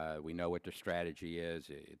 We know what their strategy is.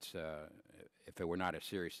 It's, if it were not a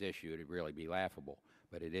serious issue, it would really be laughable,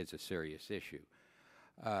 but it is a serious issue.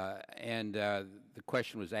 The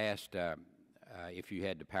question was asked if you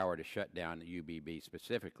had the power to shut down the UBB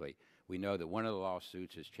specifically. We know that one of the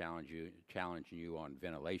lawsuits is challenging you on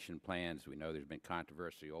ventilation plans. We know there's been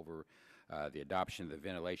controversy over the adoption of the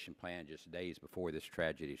ventilation plan just days before this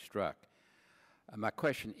tragedy struck. My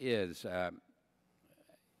question is,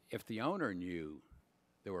 if the owner knew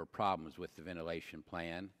there were problems with the ventilation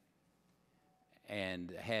plan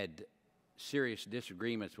and had serious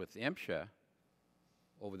disagreements with MSHA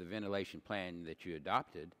over the ventilation plan that you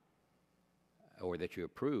adopted or that you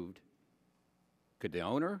approved, could the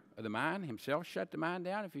owner of the mine himself shut the mine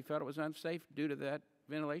down if he felt it was unsafe due to that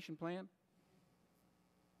ventilation plan?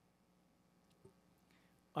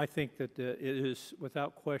 I think that it is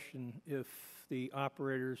without question, if the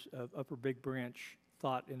operators of Upper Big Branch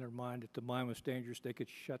thought in their mind that the mine was dangerous, they could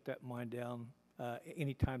shut that mine down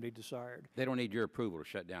anytime they desired. They don't need your approval to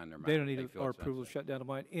shut down their mine. They don't need our approval to shut down the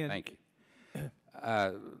mine. And thank you.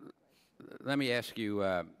 Let me ask you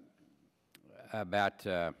about,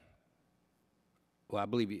 well, I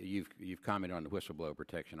believe you've commented on the whistleblower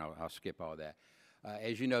protection. I'll skip all that.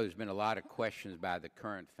 As you know, there's been a lot of questions by the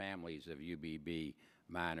current families of UBB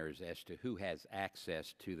miners as to who has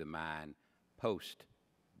access to the mine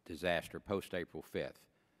post-disaster, post-April 5th.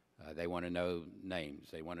 They want to know names.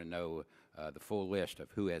 They want to know the full list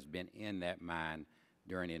of who has been in that mine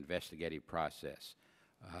during the investigative process.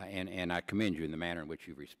 And I commend you in the manner in which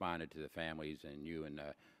you've responded to the families, and you and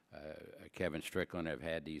Kevin Strickland have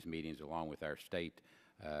had these meetings along with our state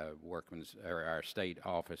our state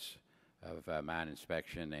office of mine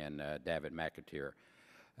inspection and David McAteer.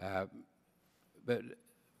 But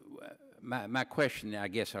my question, I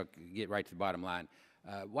guess I'll get right to the bottom line.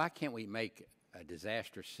 Why can't we make a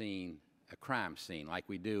disaster scene a crime scene like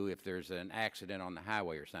we do if there's an accident on the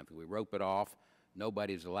highway or something? We rope it off.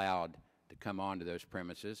 Nobody's allowed to come onto those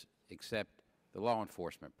premises except the law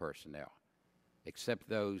enforcement personnel, except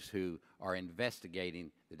those who are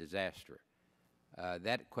investigating the disaster.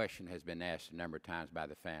 That question has been asked a number of times by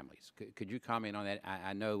the families. Could you comment on that?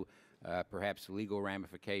 I know perhaps legal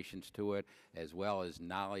ramifications to it, as well as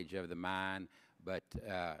knowledge of the mine, but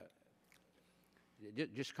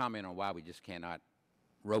just comment on why we just cannot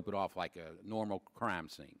rope it off like a normal crime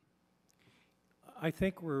scene. I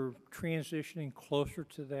think we're transitioning closer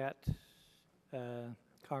to that,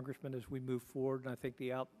 Congressman, as we move forward, and I think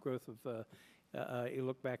the outgrowth of a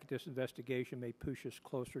look back at this investigation may push us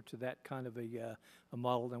closer to that kind of a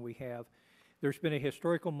model than we have. There's been a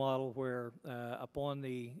historical model where upon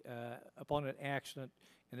an accident,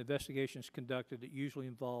 an investigation is conducted that usually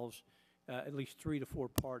involves at least 3 to 4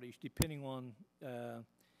 parties, depending on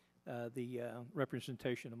the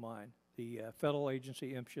representation of mine. The federal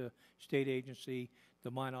agency, MSHA, state agency,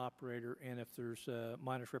 the mine operator, and if there's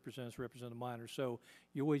miners representatives, represent the miners. So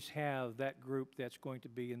you always have that group that's going to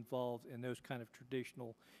be involved in those kind of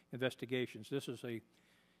traditional investigations. This is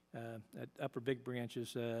at Upper Big Branch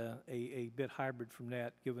is a bit hybrid from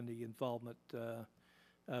that, given the involvement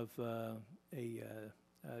of a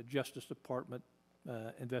Justice Department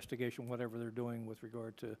investigation, whatever they're doing with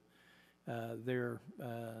regard to their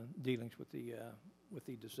dealings with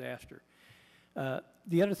the disaster.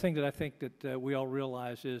 The other thing that I think that we all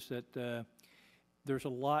realize is that there's a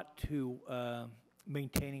lot to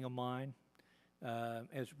maintaining a mine.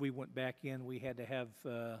 As we went back in, we had to have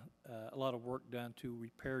a lot of work done to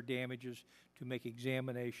repair damages, to make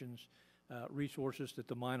examinations, resources that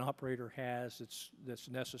the mine operator has that's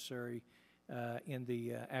necessary in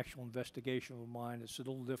the actual investigation of a mine. It's a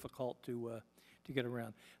little difficult to get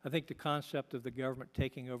around. I think the concept of the government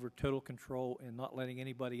taking over total control and not letting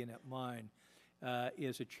anybody in that mine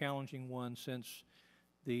is a challenging one, since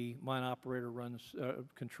the mine operator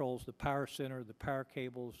controls the power center, the power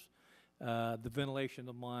cables, the ventilation of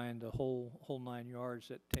the mine, the whole 9 yards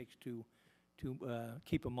that takes to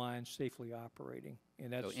keep a mine safely operating.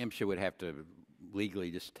 And that's, so MSHA would have to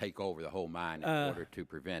legally just take over the whole mine in order to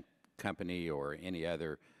prevent company or any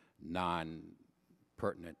other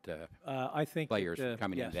non-pertinent players from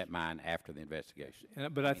coming into that mine after the investigation,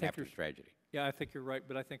 but I think after the tragedy. Yeah, I think you're right,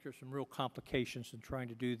 but I think there's some real complications in trying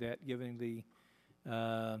to do that, given the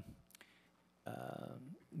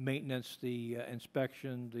maintenance, the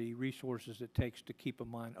inspection, the resources it takes to keep a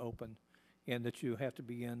mine open, and that you have to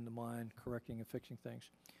be in the mine correcting and fixing things.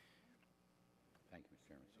 Thank you, Mr.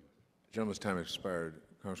 Chairman. The gentleman's time has expired.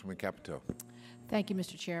 Congresswoman Capito. Thank you,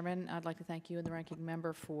 Mr. Chairman. I'd like to thank you and the ranking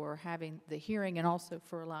member for having the hearing and also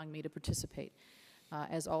for allowing me to participate.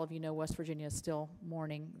 As all of you know, West Virginia is still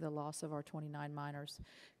mourning the loss of our 29 miners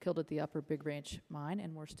killed at the Upper Big Branch mine,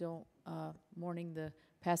 and we're still mourning the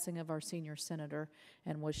passing of our senior senator,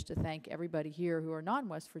 and wish to thank everybody here who are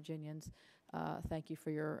non-West Virginians. Thank you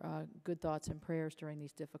for your good thoughts and prayers during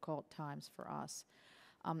these difficult times for us.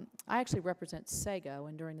 I actually represent Sago,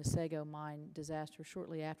 and during the Sago mine disaster,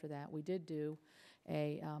 shortly after that, we did do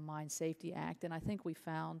a Mine Safety Act, and I think we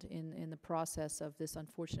found in the process of this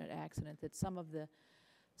unfortunate accident that several of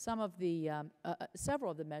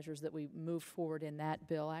the measures that we moved forward in that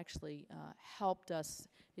bill actually helped us.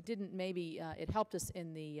 It didn't maybe it helped us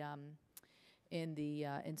in the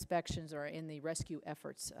inspections or in the rescue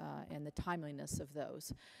efforts and the timeliness of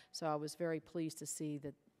those. So I was very pleased to see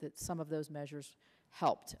that some of those measures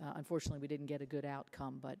helped. Unfortunately, we didn't get a good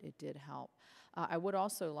outcome, but it did help. I would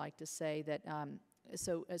also like to say that,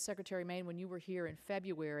 Secretary Main, when you were here in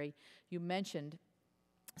February, you mentioned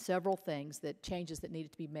several things, changes that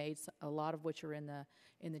needed to be made, a lot of which are in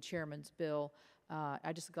the chairman's bill.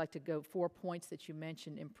 I'd just like to go 4 points that you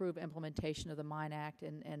mentioned: improve implementation of the Mine Act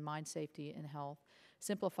and mine safety and health,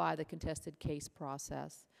 simplify the contested case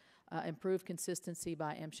process, improve consistency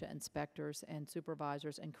by MSHA inspectors and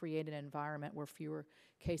supervisors, and create an environment where fewer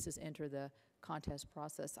cases enter the contest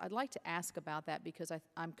process. I'd like to ask about that because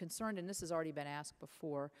I'm concerned, and this has already been asked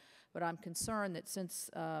before, but I'm concerned that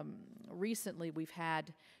since recently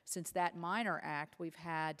since that Minor Act, we've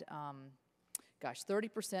had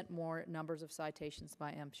 30% more numbers of citations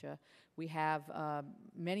by MSHA. We have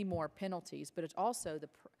many more penalties, but it's also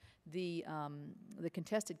the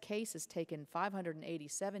contested case has taken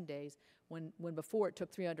 587 days when before it took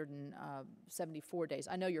 374 days.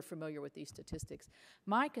 I know you're familiar with these statistics.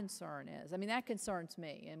 My concern is, that concerns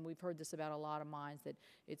me, and we've heard this about a lot of mines, that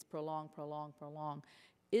it's prolonged.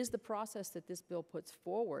 Is the process that this bill puts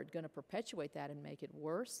forward going to perpetuate that and make it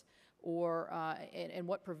worse? Or, and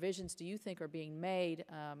what provisions do you think are being made?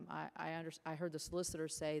 I heard the solicitor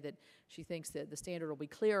say that she thinks that the standard will be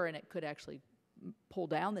clearer and it could actually pull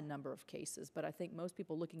down the number of cases, but I think most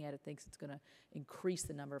people looking at it thinks it's going to increase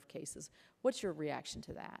the number of cases. What's your reaction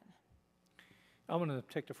to that? I'm going to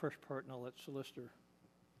take the first part, and I'll let Solicitor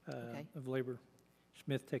of Labor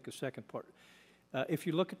Smith take the second part. If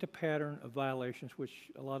you look at the pattern of violations, which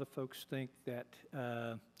a lot of folks think that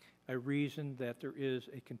a reason that there is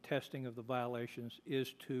a contesting of the violations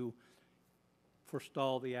is to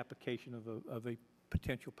forestall the application of a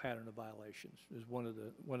potential pattern of violations, is one of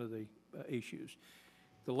the issues.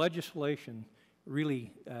 The legislation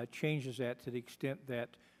really changes that to the extent that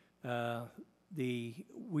we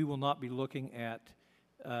will not be looking at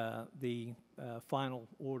the final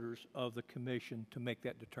orders of the commission to make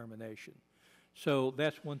that determination. So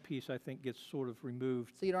that's one piece I think gets sort of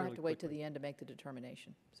removed. So you don't have to wait till the end to make the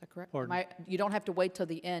determination. Is that correct? Pardon? You don't have to wait till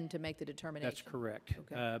the end to make the determination. That's correct.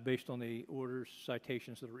 Okay. Based on the orders,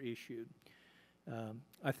 citations that are issued.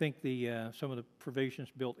 I think some of the provisions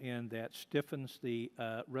built in that stiffens the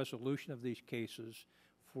resolution of these cases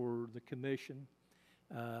for the commission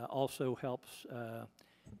also helps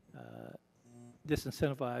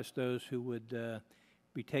disincentivize those who would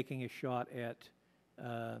be taking a shot at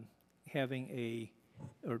having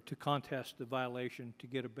to contest the violation to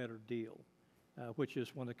get a better deal, which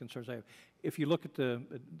is one of the concerns I have. If you look at the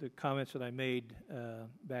comments that I made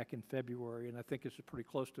back in February, and I think this is pretty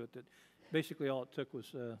close to it, that basically all it took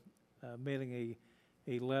was mailing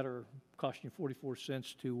a letter costing you 44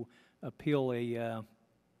 cents to appeal a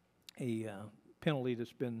penalty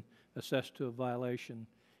that's been assessed to a violation,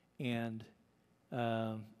 and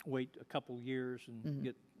wait a couple years and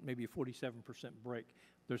get maybe a 47% break.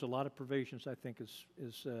 There's a lot of provisions I think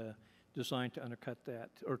is designed to undercut that,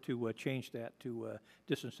 or to change that, to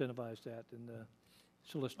disincentivize that. And the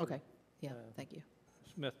Solicitor thank you.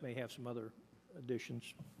 Smith may have some other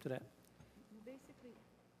additions to that.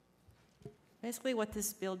 Basically, what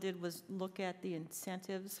this bill did was look at the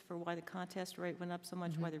incentives for why the contest rate went up so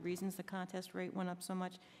much, why the reasons the contest rate went up so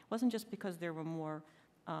much. It wasn't just because there were more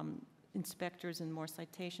inspectors and more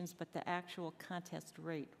citations, but the actual contest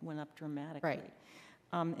rate went up dramatically. Right.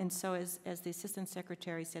 And so as the Assistant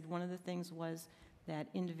Secretary said, one of the things was that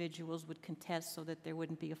individuals would contest so that there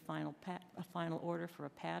wouldn't be a final order for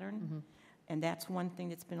a pattern. And that's one thing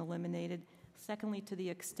that's been eliminated. Secondly, to the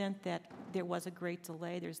extent that there was a great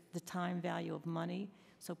delay, there's the time value of money.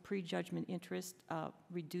 So prejudgment interest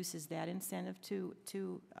reduces that incentive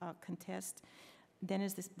to contest. Then,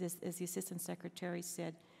 as the Assistant Secretary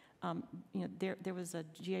said, there was a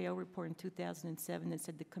GAO report in 2007 that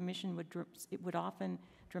said the Commission would often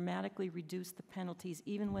dramatically reduce the penalties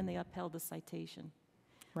even when they upheld the citation.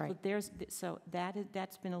 Right. So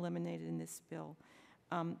that's been eliminated in this bill.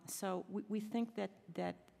 So we think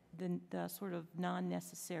that the sort of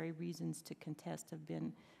non-necessary reasons to contest have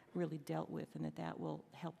been really dealt with, and that will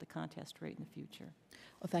help the contest rate in the future.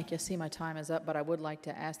 Well, thank you. I see my time is up, but I would like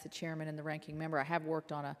to ask the chairman and the ranking member. I have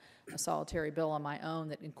worked on a solitary bill on my own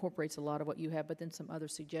that incorporates a lot of what you have, but then some other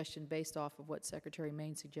suggestion based off of what Secretary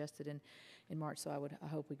Main suggested in March. So I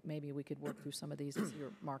hope maybe we could work through some of these as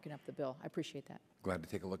you're marking up the bill. I appreciate that. Glad to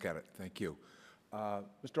take a look at it. Thank you.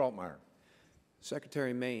 Mr. Altmaier.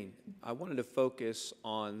 Secretary Main, I wanted to focus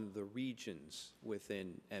on the regions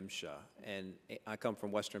within MSHA, and I come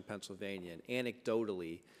from Western Pennsylvania, and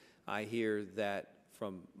anecdotally, I hear that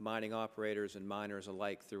from mining operators and miners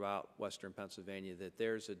alike throughout Western Pennsylvania that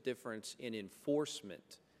there's a difference in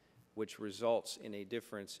enforcement, which results in a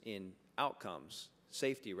difference in outcomes,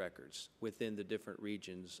 safety records within the different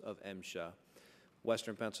regions of MSHA.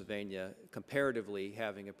 Western Pennsylvania comparatively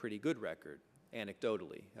having a pretty good record,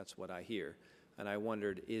 anecdotally, that's what I hear. And I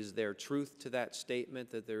wondered, is there truth to that statement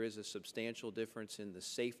that there is a substantial difference in the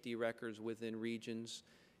safety records within regions?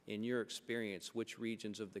 In your experience, which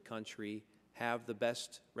regions of the country have the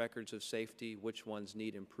best records of safety? Which ones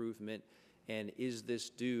need improvement? And is this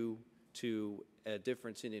due to a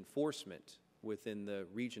difference in enforcement within the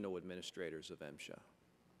regional administrators of MSHA?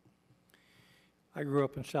 I grew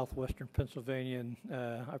up in southwestern Pennsylvania, and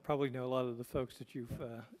I probably know a lot of the folks that you've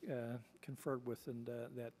conferred with in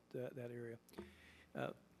that area.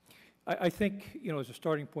 I think, as a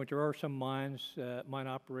starting point, there are some mine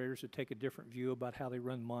operators that take a different view about how they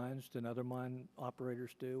run mines than other mine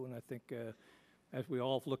operators do, and I think as we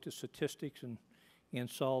all have looked at statistics and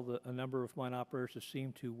saw a number of mine operators that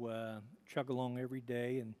seem to chug along every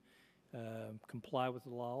day and comply with the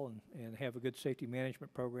law and have a good safety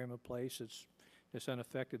management program in place that's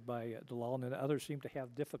unaffected by the law, and then others seem to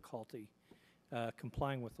have difficulty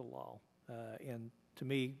complying with the law. And to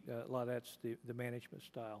me, a lot of that's the management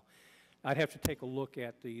style. I'd have to take a look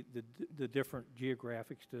at the different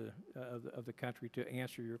geographics of the country to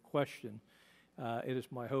answer your question. It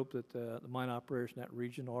is my hope that the mine operators in that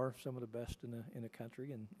region are some of the best in the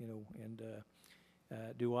country, and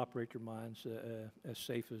do operate their mines as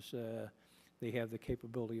safe as they have the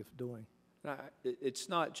capability of doing. It's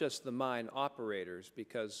not just the mine operators,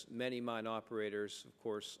 because many mine operators, of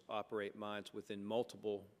course, operate mines within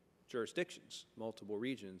multiple jurisdictions, multiple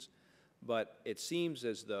regions, but it seems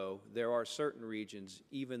as though there are certain regions,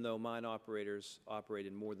 even though mine operators operate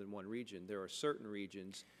in more than one region, there are certain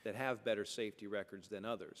regions that have better safety records than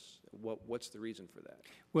others. What's the reason for that?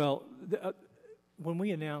 Well, when we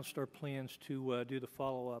announced our plans to do the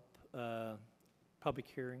follow-up public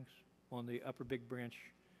hearings on the Upper Big Branch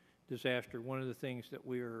disaster, one of the things that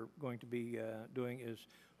we are going to be doing is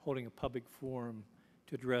holding a public forum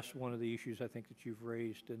to address one of the issues I think that you've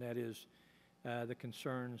raised, and that is the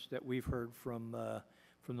concerns that we've heard from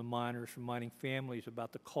the miners, from mining families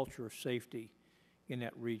about the culture of safety in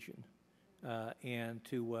that region, and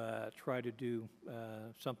to try to do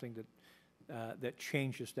something that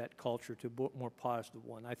changes that culture to a more positive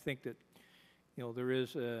one. I think that there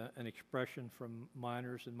is an expression from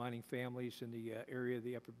miners and mining families in the area of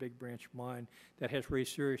the Upper Big Branch mine that has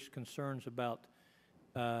raised serious concerns about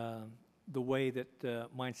the way that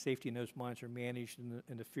mine safety in those mines are managed,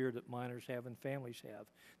 and the fear that miners have and families have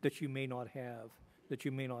that you may not have, that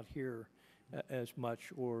you may not hear as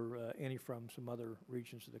much or any from some other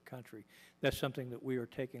regions of the country. That's something that we are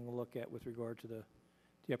taking a look at with regard to the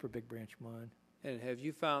Upper Big Branch mine. And have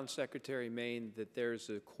you found, Secretary Main, that there's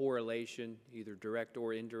a correlation, either direct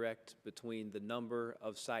or indirect, between the number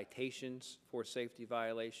of citations for safety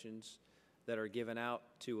violations that are given out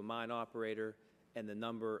to a mine operator and the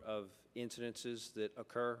number of incidences that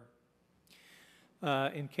occur?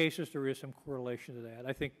 In cases, there is some correlation to that.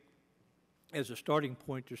 I think as a starting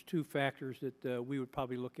point, there's two factors that we would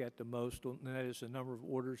probably look at the most, and that is the number of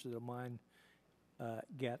orders that a mine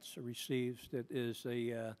gets or receives. That is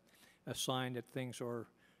a sign that things are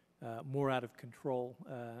more out of control,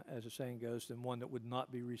 as the saying goes, than one that would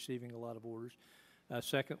not be receiving a lot of orders.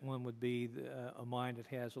 Second one would be a mine that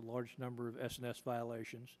has a large number of S&S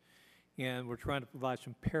violations. And we're trying to provide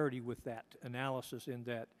some parity with that analysis, in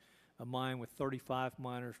that a mine with 35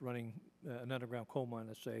 miners running an underground coal mine,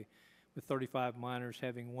 let's say, with 35 miners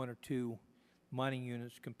having 1 or 2 mining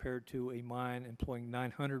units compared to a mine employing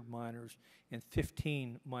 900 miners and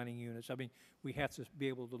 15 mining units. I mean, we have to be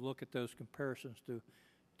able to look at those comparisons to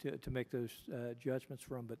make those judgments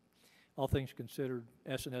from. But all things considered,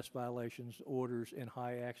 S&S violations, orders, and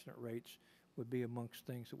high accident rates would be amongst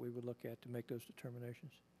things that we would look at to make those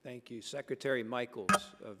determinations. Thank you. Secretary Michaels,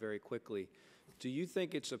 very quickly, do you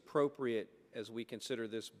think it's appropriate, as we consider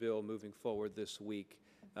this bill moving forward this week,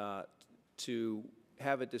 to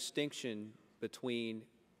have a distinction between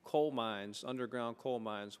coal mines, underground coal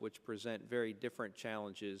mines, which present very different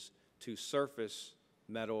challenges to surface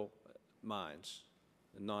metal mines,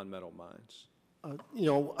 non-metal mines. You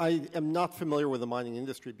know, I am not familiar with the mining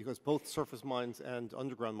industry because both surface mines and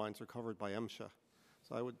underground mines are covered by MSHA.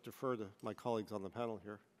 So I would defer to my colleagues on the panel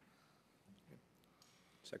here.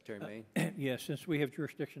 Secretary Maine? Yes, since we have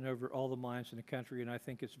jurisdiction over all the mines in the country, and I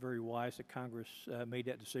think it's very wise that Congress made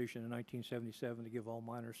that decision in 1977 to give all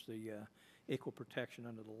miners the equal protection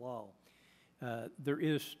under the law. There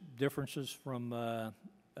is differences from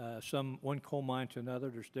one coal mine to another.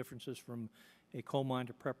 There's differences from a coal mine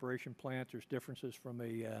to preparation plant. There's differences from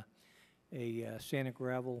a sand and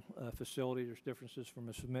gravel facility. There's differences from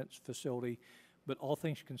a cement facility. But all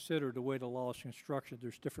things considered, the way the law is constructed,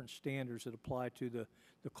 there's different standards that apply to the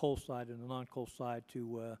coal side and the non-coal side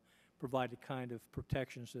to provide the kind of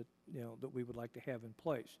protections that, you know, that we would like to have in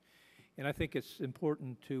place. And I think it's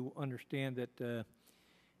important to understand that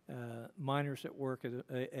miners that work at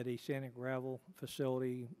a sand and gravel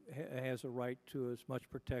facility has a right to as much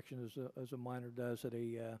protection as a miner does at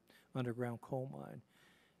a underground coal mine.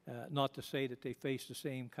 Not to say that they face the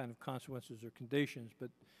same kind of consequences or conditions, but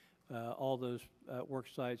all those work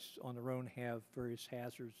sites on their own have various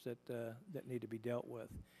hazards that need to be dealt with.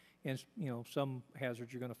 And, you know, some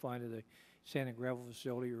hazards you're going to find at a sand and gravel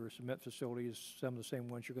facility or a cement facility is some of the same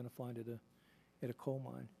ones you're going to find at a coal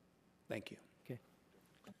mine. Thank you. Okay.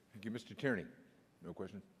 Thank you, Mr. Tierney. No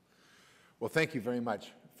question? Well, thank you very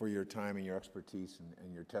much for your time and your expertise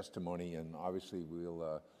and your testimony. And obviously,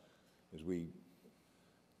 we'll, as we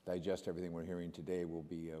digest everything we're hearing today, we'll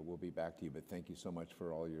be back to you. But thank you so much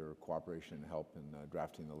for all your cooperation and help in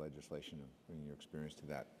drafting the legislation and bringing your experience to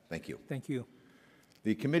that. Thank you. Thank you.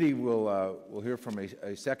 The committee will hear from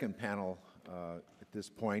a second panel at this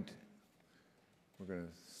point. We're going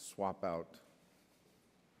to swap out.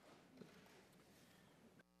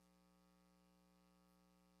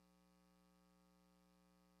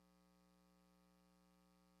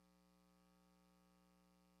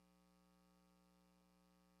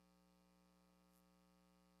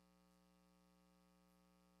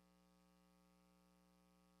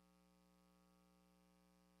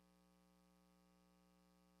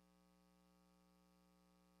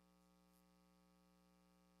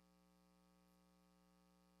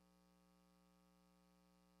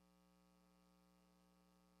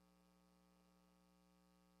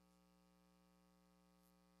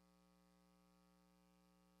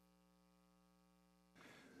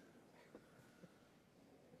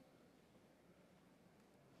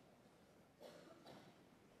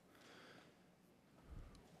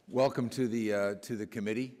 Welcome to the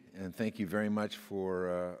committee, and thank you very much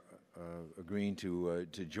for agreeing to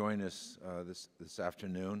join us this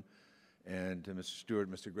afternoon. And to Mr.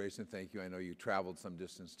 Stewart, Mr. Grayson, thank you. I know you traveled some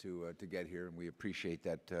distance to get here, and we appreciate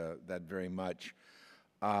that very much.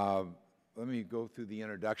 Let me go through the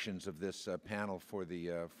introductions of this panel for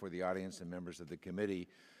the audience and members of the committee.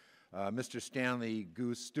 Mr. Stanley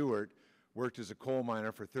Goose Stewart worked as a coal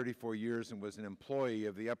miner for 34 years and was an employee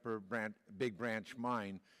of the Upper Big Branch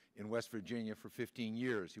Mine in West Virginia for 15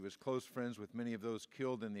 years. He was close friends with many of those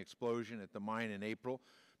killed in the explosion at the mine in April.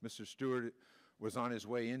 Mr. Stewart was on his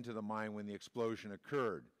way into the mine when the explosion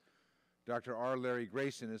occurred. Dr. R. Larry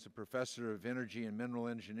Grayson is a professor of energy and mineral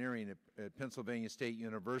engineering at Pennsylvania State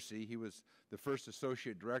University. He was the first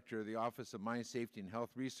associate director of the Office of Mine Safety and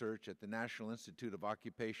Health Research at the National Institute of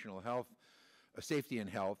Occupational Safety and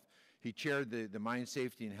Health. He chaired the Mine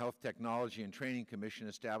Safety and Health Technology and Training Commission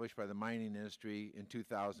established by the mining industry in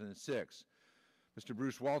 2006. Mr.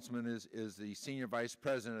 Bruce Watzman is the Senior Vice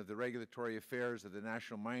President of the Regulatory Affairs of the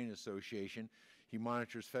National Mining Association. He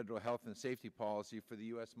monitors federal health and safety policy for the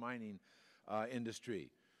U.S. mining industry.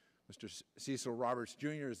 Mr. Cecil Roberts,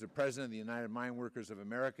 Jr. is the President of the United Mine Workers of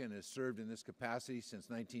America and has served in this capacity since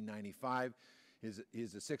 1995. He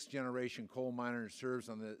is a sixth-generation coal miner and serves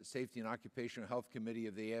on the Safety and Occupational Health Committee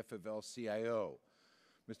of the AFL-CIO.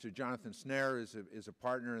 Mr. Jonathan Snare is a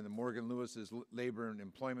partner in the Morgan Lewis's labor and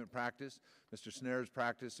employment practice. Mr. Snare's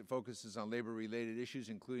practice focuses on labor-related issues,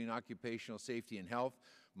 including occupational safety and health,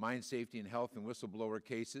 mine safety and health, and whistleblower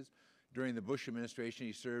cases. During the Bush administration,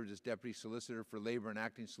 he served as Deputy Solicitor for Labor and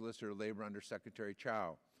Acting Solicitor of Labor under Secretary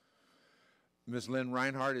Chao. Ms. Lynn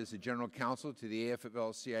Rhinehart is the General Counsel to the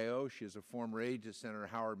AFL-CIO. She is a former aide to Senator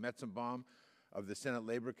Howard Metzenbaum of the Senate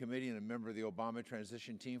Labor Committee and a member of the Obama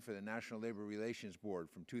transition team for the National Labor Relations Board.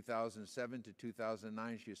 From 2007 to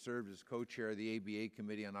 2009, she served as co-chair of the ABA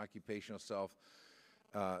Committee on Occupational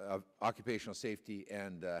Safety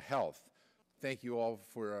and Health. Thank you all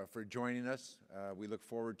for joining us. We look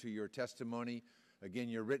forward to your testimony. Again,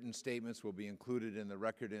 your written statements will be included in the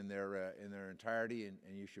record in their entirety, and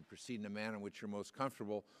you should proceed in a manner in which you're most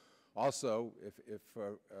comfortable. Also, if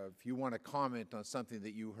you want to comment on something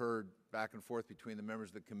that you heard back and forth between the members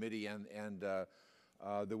of the committee and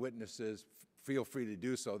the witnesses, feel free to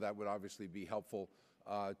do so. That would obviously be helpful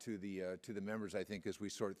to the members, I think, as we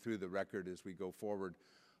sort through the record as we go forward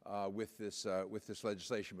with this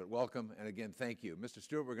legislation. But welcome, and again, thank you. Mr.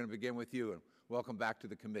 Stewart, we're going to begin with you, and welcome back to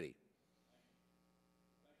the committee.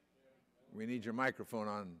 We need your microphone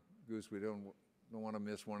on, Goose. We don't want to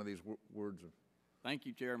miss one of these words. Thank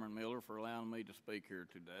you, Chairman Miller, for allowing me to speak here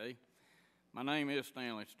today. My name is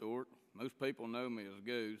Stanley Stewart. Most people know me as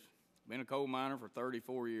Goose. Been a coal miner for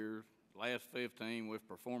 34 years, last 15 with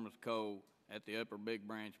Performance Coal at the Upper Big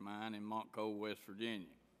Branch Mine in Montcoal, West Virginia,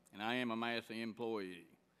 and I am a Massey employee.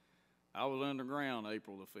 I was underground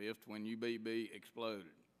April the 5th when UBB exploded.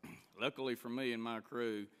 Luckily for me and my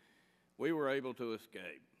crew, we were able to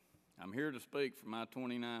escape. I'm here to speak for my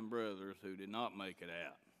 29 brothers who did not make it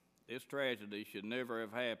out. This tragedy should never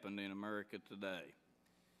have happened in America today.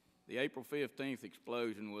 The April 15th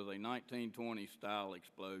explosion was a 1920-style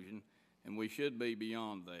explosion, and we should be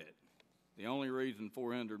beyond that. The only reason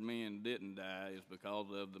 400 men didn't die is because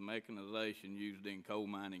of the mechanization used in coal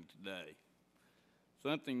mining today.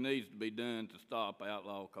 Something needs to be done to stop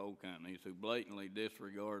outlaw coal companies who blatantly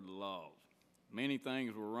disregard the laws. Many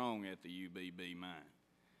things were wrong at the UBB mine.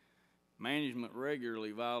 Management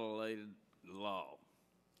regularly violated the law.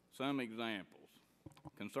 Some examples.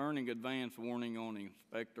 Concerning advance warning on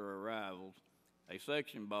inspector arrivals, a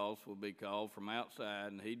section boss would be called from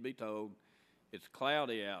outside and he'd be told it's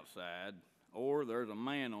cloudy outside or there's a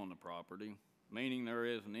man on the property, meaning there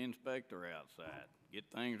is an inspector outside. Get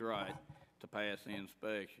things right to pass the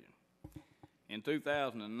inspection. In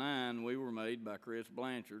 2009, we were made by Chris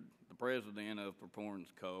Blanchard, the president of Performance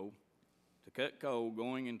Coal, to cut coal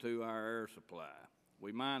going into our air supply.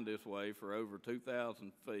 We mined this way for over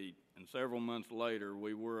 2,000 feet, and several months later,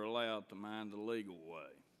 we were allowed to mine the legal way.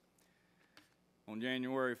 On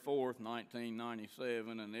January 4th,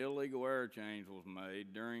 1997, an illegal air change was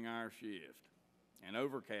made during our shift. An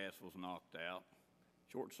overcast was knocked out,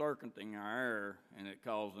 short-circuiting our air, and it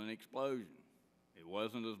caused an explosion. It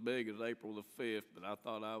wasn't as big as April the 5th, but I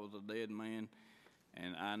thought I was a dead man,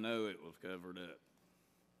 and I know it was covered up.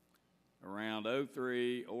 Around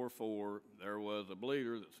 03 or 04, there was a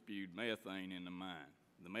bleeder that spewed methane in the mine.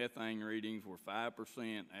 The methane readings were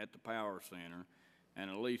 5% at the power center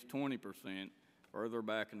and at least 20% further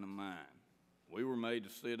back in the mine. We were made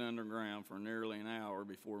to sit underground for nearly an hour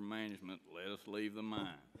before management let us leave the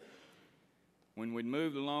mine. When we'd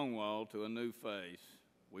moved the longwall to a new face,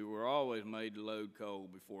 we were always made to load coal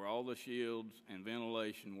before all the shields and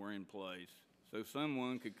ventilation were in place, so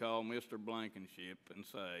someone could call Mr. Blankenship and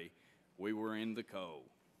say, we were in the coal.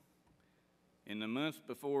 In the months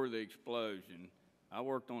before the explosion, I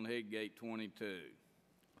worked on Headgate 22.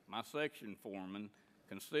 My section foreman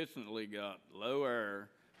consistently got low air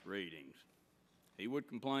readings. He would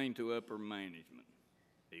complain to upper management.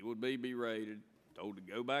 He would be berated, told to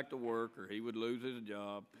go back to work or he would lose his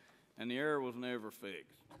job, and the air was never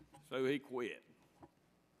fixed, so he quit.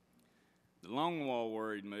 The longwall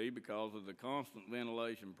worried me because of the constant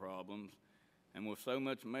ventilation problems, and with so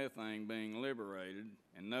much methane being liberated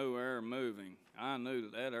and no air moving, I knew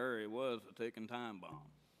that that area was a ticking time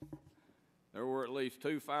bomb. There were at least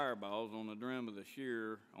 2 fireballs on the drum of the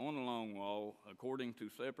shear on the longwall, according to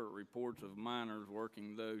separate reports of miners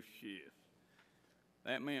working those shifts.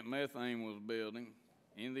 That meant methane was building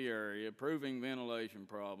in the area, proving ventilation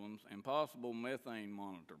problems and possible methane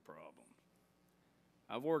monitor problems.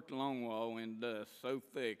 I've worked longwall in dust so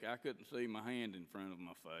thick I couldn't see my hand in front of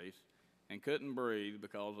my face and couldn't breathe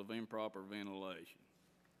because of improper ventilation.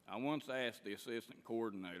 I once asked the assistant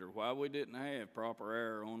coordinator why we didn't have proper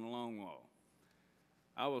air on the longwall.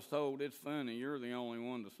 I was told, it's funny, you're the only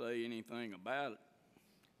one to say anything about it.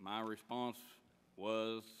 My response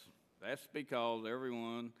was, that's because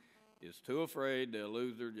everyone is too afraid they'll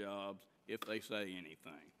lose their jobs if they say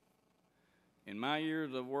anything. In my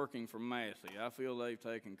years of working for Massey, I feel they've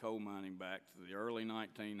taken coal mining back to the early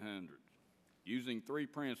 1900s, using 3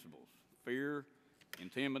 principles: fear,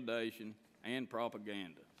 intimidation, and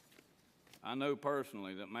propaganda. I know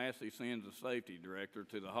personally that Massey sends a safety director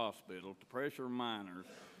to the hospital to pressure miners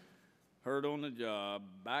hurt on the job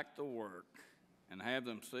back to work and have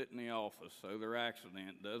them sit in the office so their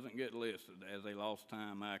accident doesn't get listed as a lost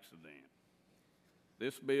time accident.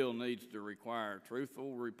 This bill needs to require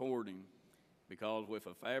truthful reporting because with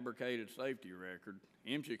a fabricated safety record,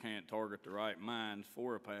 MSHA can't target the right mines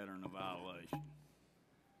for a pattern of violation.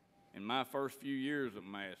 In my first few years at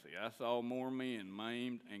Massey, I saw more men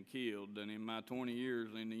maimed and killed than in my 20 years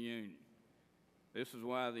in the Union. This is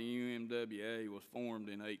why the UMWA was formed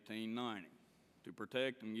in 1890, to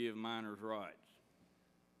protect and give miners rights.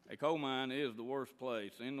 A coal mine is the worst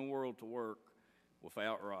place in the world to work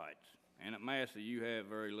without rights, and at Massey you have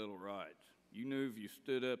very little rights. You knew if you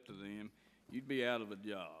stood up to them, you'd be out of a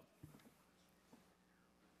job.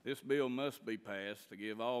 This bill must be passed to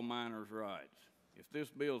give all miners rights. If this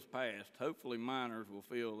bill's passed, hopefully miners will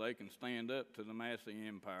feel they can stand up to the Massey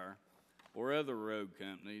Empire or other road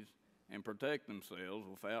companies and protect themselves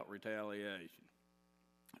without retaliation.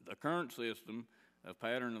 The current system of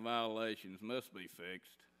pattern of violations must be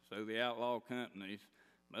fixed, so the outlaw companies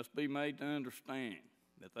must be made to understand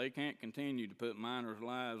that they can't continue to put miners'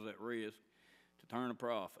 lives at risk to turn a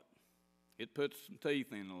profit. It puts some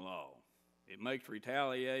teeth in the law. It makes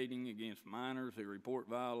retaliating against miners who report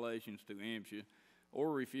violations to MSHA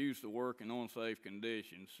or refuse to work in unsafe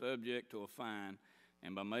conditions subject to a fine,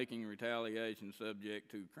 and by making retaliation subject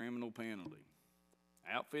to criminal penalty.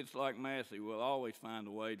 Outfits like Massey will always find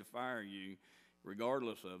a way to fire you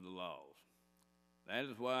regardless of the laws. That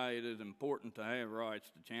is why it is important to have rights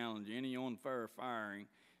to challenge any unfair firing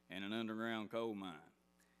in an underground coal mine.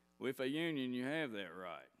 With a union, you have that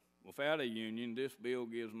right. Without a union, this bill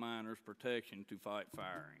gives miners protection to fight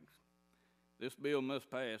firings. This bill must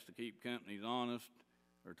pass to keep companies honest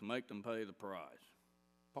or to make them pay the price.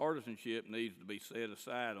 Partisanship needs to be set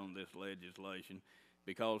aside on this legislation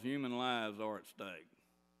because human lives are at stake.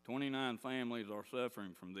 29 families are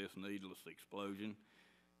suffering from this needless explosion.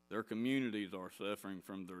 Their communities are suffering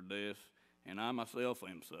from their deaths, and I myself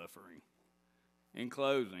am suffering. In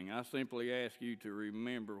closing, I simply ask you to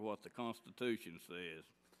remember what the Constitution says: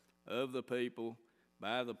 of the people,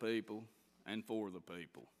 by the people, and for the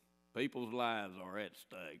people. People's lives are at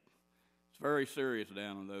stake. It's very serious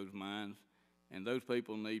down in those mines, and those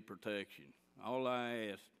people need protection. All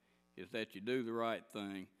I ask is that you do the right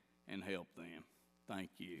thing and help them.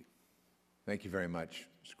 Thank you. Thank you very much.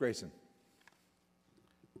 Mr. Grayson.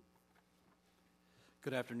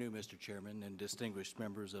 Good afternoon, Mr. Chairman and distinguished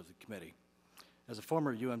members of the committee. As a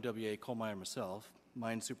former UMWA coal miner myself,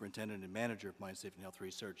 mine superintendent and manager of mine safety and health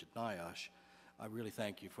research at NIOSH, I really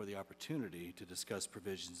thank you for the opportunity to discuss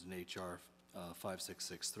provisions in H.R.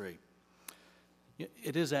 5663.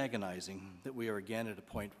 It is agonizing that we are again at a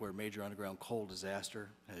point where a major underground coal disaster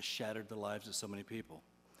has shattered the lives of so many people,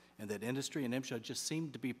 and that industry and MSHA just seem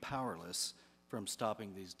to be powerless from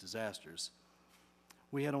stopping these disasters.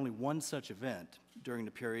 We had only one such event during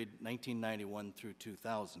the period 1991 through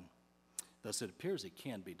 2000. Thus, it appears it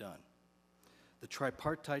can be done. The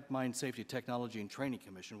Tripartite Mine Safety Technology and Training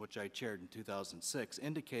Commission, which I chaired in 2006,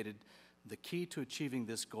 indicated the key to achieving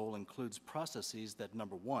this goal includes processes that,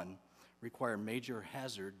 number one, require major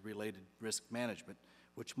hazard-related risk management,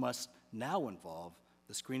 which must now involve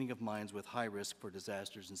the screening of mines with high risk for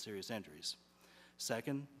disasters and serious injuries.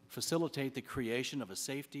 Second, facilitate the creation of a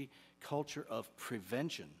safety culture of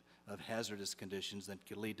prevention of hazardous conditions that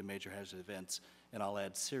could lead to major hazard events, and I'll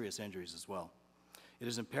add serious injuries as well. It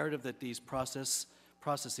is imperative that these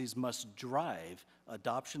processes must drive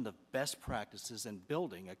adoption of best practices and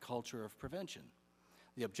building a culture of prevention.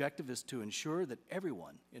 The objective is to ensure that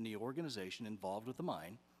everyone in the organization involved with the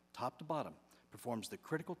mine, top to bottom, performs the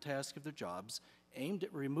critical task of their jobs aimed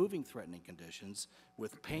at removing threatening conditions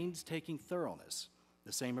with painstaking thoroughness.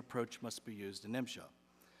 The same approach must be used in MSHA.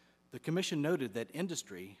 The Commission noted that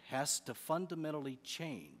industry has to fundamentally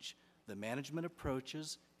change the management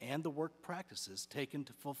approaches and the work practices taken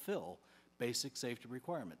to fulfill basic safety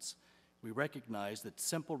requirements. We recognize that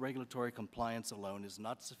simple regulatory compliance alone is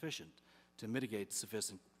not sufficient to mitigate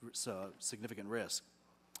significant risk.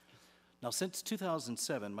 Now, since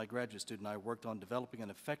 2007, my graduate student and I worked on developing an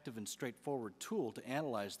effective and straightforward tool to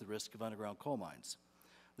analyze the risk of underground coal mines.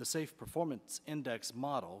 The Safe Performance Index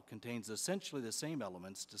model contains essentially the same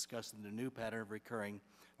elements discussed in the new pattern of recurring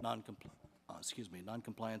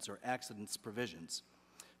non-compliance or accidents provisions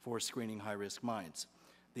for screening high-risk mines.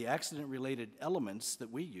 The accident-related elements that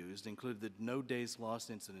we used included the no days lost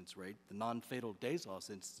incidence rate, the non-fatal days lost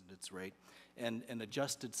incidence rate, and an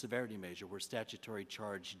adjusted severity measure where statutory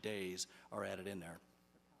charge days are added in there.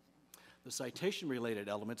 The citation-related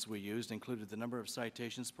elements we used included the number of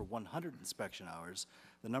citations per 100 inspection hours,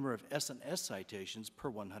 the number of S&S citations per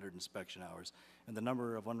 100 inspection hours, and the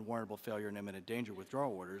number of unwarrantable failure and imminent danger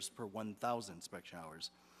withdrawal orders per 1,000 inspection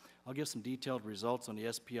hours. I'll give some detailed results on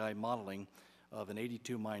the SPI modeling of an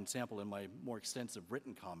 82-mine sample in my more extensive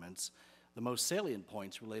written comments. The most salient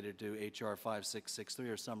points related to H.R. 5663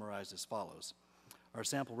 are summarized as follows. Our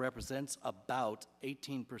sample represents about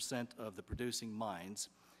 18% of the producing mines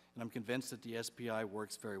and I'm convinced that the SPI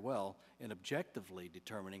works very well in objectively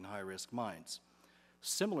determining high-risk mines.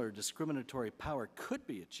 Similar discriminatory power could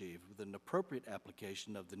be achieved with an appropriate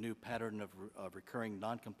application of the new pattern of recurring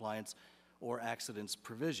noncompliance or accidents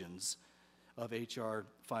provisions of H.R.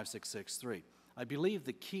 5663. I believe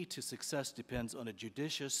the key to success depends on a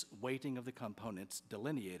judicious weighting of the components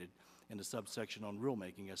delineated in the subsection on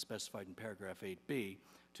rulemaking as specified in paragraph 8b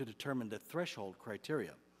to determine the threshold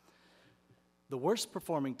criteria. The worst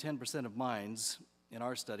performing 10% of mines in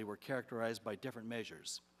our study were characterized by different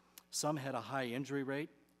measures. Some had a high injury rate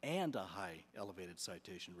and a high elevated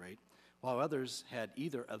citation rate, while others had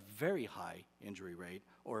either a very high injury rate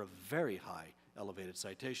or a very high elevated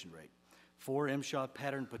citation rate. 4 MSHA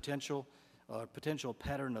potential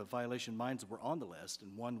pattern of violation mines were on the list,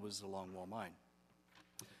 and 1 was the Longwall mine.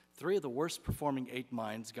 3 of the worst performing 8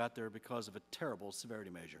 mines got there because of a terrible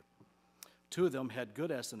severity measure. 2 of them had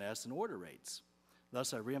good S&S and order rates.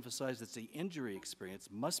 Thus, I reemphasize that the injury experience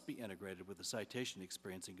must be integrated with the citation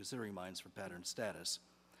experience in considering mines for pattern status.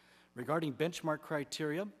 Regarding benchmark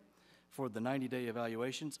criteria for the 90-day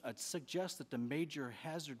evaluations, I'd suggest that the major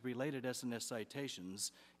hazard-related S&S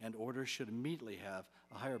citations and orders should immediately have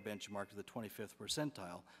a higher benchmark to the 25th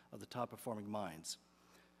percentile of the top-performing mines.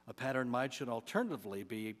 A pattern mine should alternatively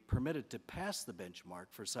be permitted to pass the benchmark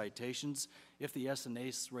for citations if the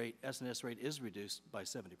S&S rate is reduced by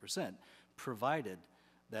 70%, provided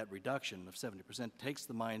that reduction of 70% takes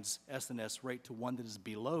the mine's S&S rate to one that is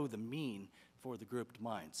below the mean for the grouped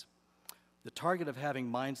mines. The target of having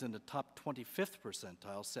mines in the top 25th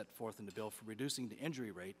percentile set forth in the bill for reducing the injury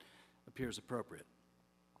rate appears appropriate.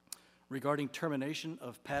 Regarding termination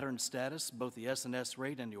of pattern status, both the S&S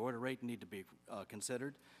rate and the order rate need to be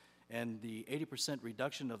considered, and the 80%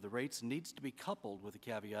 reduction of the rates needs to be coupled with the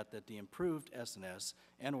caveat that the improved S&S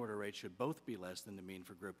and order rate should both be less than the mean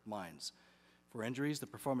for grouped mines. For injuries, the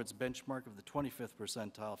performance benchmark of the 25th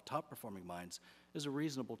percentile of top-performing mines is a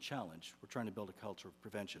reasonable challenge. We're trying to build a culture of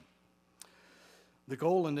prevention. The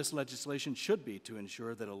goal in this legislation should be to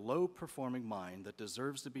ensure that a low-performing mine that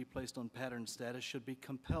deserves to be placed on pattern status should be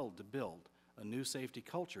compelled to build a new safety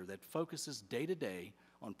culture that focuses day-to-day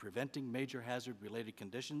on preventing major hazard-related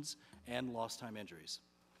conditions and lost-time injuries.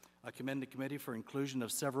 I commend the committee for inclusion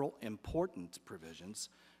of several important provisions.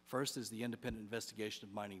 First is the independent investigation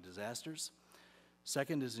of mining disasters.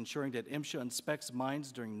 Second is ensuring that MSHA inspects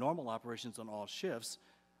mines during normal operations on all shifts.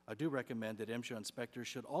 I do recommend that MSHA inspectors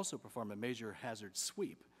should also perform a major hazard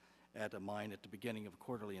sweep at a mine at the beginning of a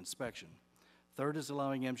quarterly inspection. Third is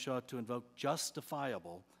allowing MSHA to invoke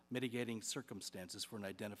justifiable mitigating circumstances for an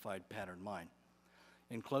identified pattern mine.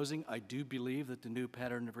 In closing, I do believe that the new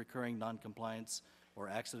pattern of recurring noncompliance or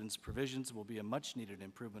accidents provisions will be a much-needed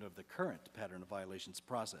improvement of the current pattern of violations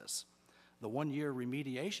process. The one-year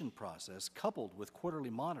remediation process, coupled with quarterly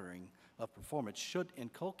monitoring of performance, should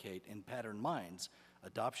inculcate in pattern mines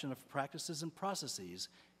adoption of practices and processes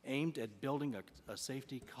aimed at building a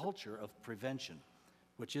safety culture of prevention,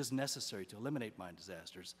 which is necessary to eliminate mine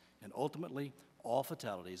disasters and ultimately all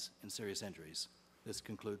fatalities and serious injuries. This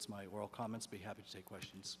concludes my oral comments. Be happy to take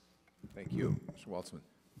questions. Thank you. Mr. Watzman.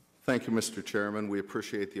 Thank you, Mr. Chairman. We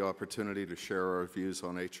appreciate the opportunity to share our views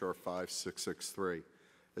on H.R. 5663.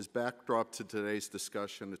 As backdrop to today's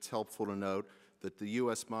discussion, it's helpful to note that the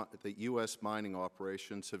U.S. mining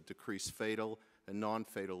operations have decreased fatal and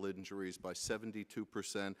non-fatal injuries by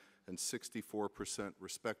 72% and 64%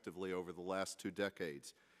 respectively over the last 2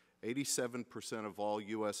 decades. 87% of all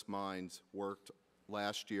U.S. mines worked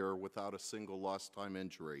last year without a single lost-time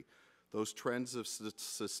injury. Those trends have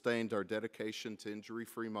sustained our dedication to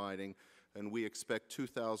injury-free mining, and we expect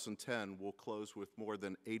 2010 will close with more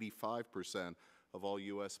than 85% of all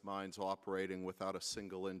U.S. mines operating without a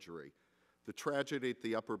single injury. The tragedy at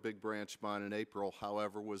the Upper Big Branch mine in April,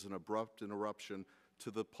 however, was an abrupt interruption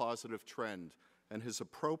to the positive trend and has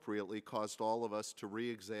appropriately caused all of us to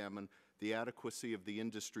re-examine the adequacy of the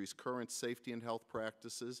industry's current safety and health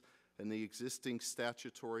practices and the existing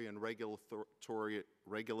statutory and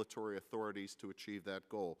regulatory authorities to achieve that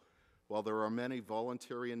goal. While there are many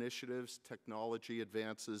voluntary initiatives, technology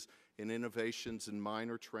advances, and innovations in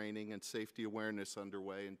miner training and safety awareness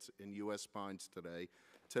underway in U.S. mines today,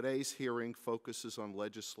 today's hearing focuses on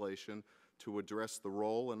legislation to address the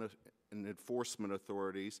role and enforcement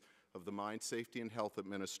authorities of the Mine Safety and Health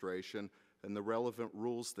Administration and the relevant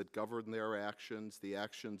rules that govern their actions, the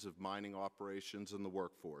actions of mining operations, and the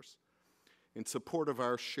workforce. In support of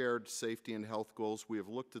our shared safety and health goals, we have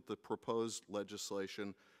looked at the proposed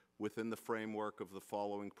legislation within the framework of the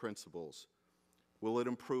following principles. Will it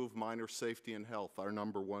improve miner safety and health, our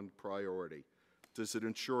 #1 priority? Does it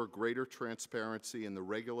ensure greater transparency in the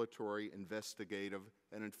regulatory, investigative,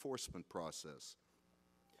 and enforcement process?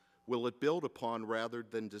 Will it build upon rather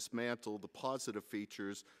than dismantle the positive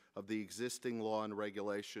features of the existing law and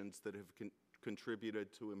regulations that have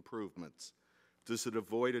contributed to improvements? Does it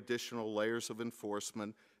avoid additional layers of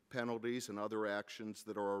enforcement, penalties, and other actions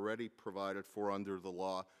that are already provided for under the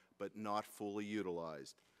law but not fully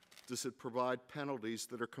utilized? Does it provide penalties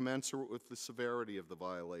that are commensurate with the severity of the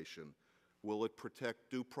violation? Will it protect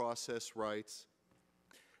due process rights?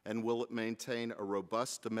 And will it maintain a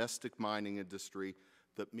robust domestic mining industry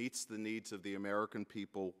that meets the needs of the American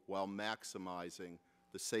people while maximizing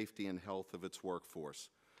the safety and health of its workforce?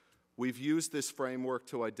 We've used this framework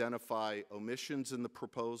to identify omissions in the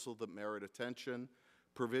proposal that merit attention,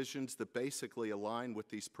 provisions that basically align with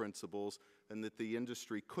these principles and that the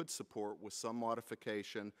industry could support with some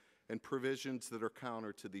modification, and provisions that are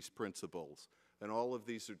counter to these principles. And all of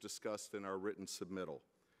these are discussed in our written submittal.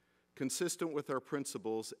 Consistent with our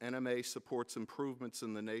principles, NMA supports improvements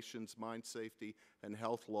in the nation's mine safety and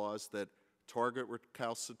health laws that target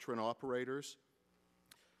recalcitrant operators,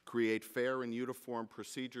 create fair and uniform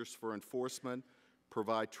procedures for enforcement,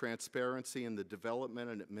 provide transparency in the development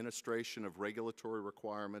and administration of regulatory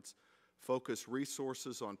requirements, focus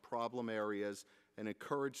resources on problem areas, and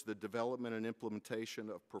encourage the development and implementation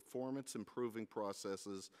of performance-improving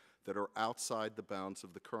processes that are outside the bounds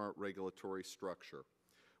of the current regulatory structure.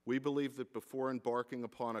 We believe that before embarking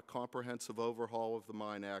upon a comprehensive overhaul of the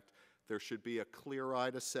Mine Act, there should be a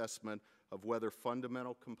clear-eyed assessment of whether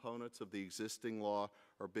fundamental components of the existing law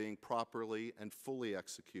are being properly and fully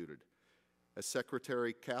executed. As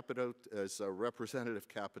Secretary Capito, as Representative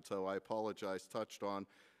Capito, I apologize, touched on,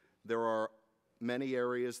 there are many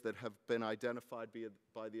areas that have been identified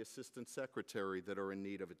by the Assistant Secretary that are in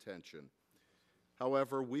need of attention.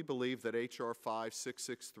 However, we believe that H.R.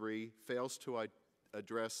 5663 fails to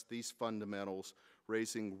address these fundamentals,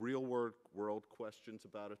 raising real-world questions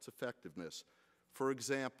about its effectiveness. For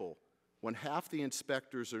example, when half the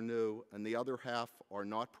inspectors are new and the other half are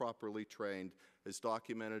not properly trained, as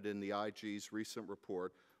documented in the IG's recent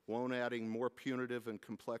report, won't adding more punitive and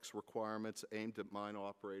complex requirements aimed at mine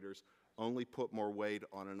operators only put more weight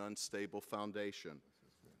on an unstable foundation?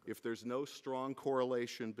 If there's no strong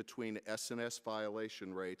correlation between S&S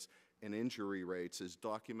violation rates and injury rates, as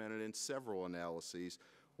documented in several analyses,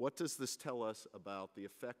 what does this tell us about the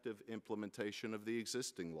effective implementation of the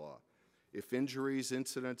existing law? If injuries,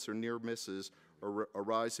 incidents, or near misses are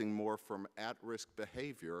arising more from at-risk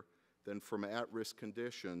behavior than from at-risk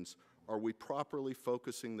conditions, are we properly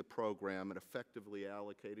focusing the program and effectively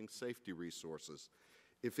allocating safety resources?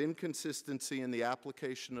 If inconsistency in the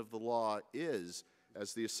application of the law is,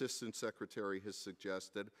 as the Assistant Secretary has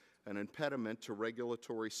suggested, an impediment to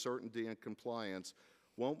regulatory certainty and compliance,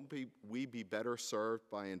 won't we be better served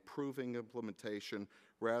by improving implementation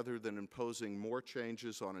rather than imposing more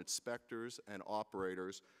changes on inspectors and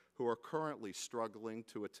operators who are currently struggling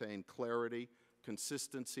to attain clarity,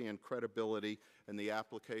 consistency, and credibility in the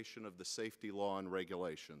application of the safety law and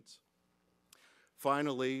regulations?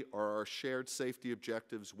 Finally, are our shared safety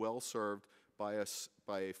objectives well served by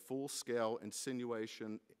a full-scale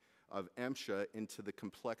insinuation of MSHA into the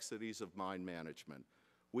complexities of mine management?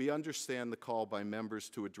 We understand the call by members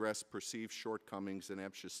to address perceived shortcomings in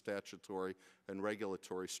MSHA's statutory and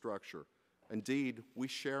regulatory structure. Indeed, we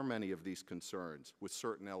share many of these concerns with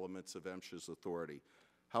certain elements of MSHA's authority.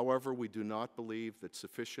 However, we do not believe that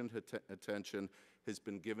sufficient attention has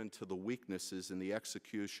been given to the weaknesses in the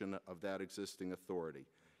execution of that existing authority.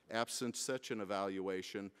 Absent such an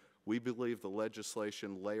evaluation, we believe the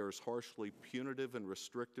legislation layers harshly punitive and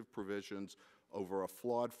restrictive provisions over a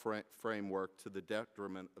flawed framework to the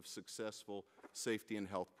detriment of successful safety and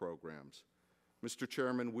health programs. Mr.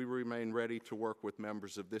 Chairman, we remain ready to work with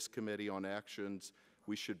members of this committee on actions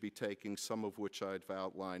we should be taking, some of which I've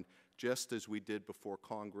outlined, just as we did before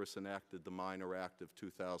Congress enacted the Miner Act of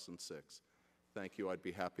 2006. Thank you. I'd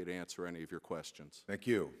be happy to answer any of your questions. Thank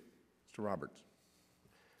you. Mr. Roberts.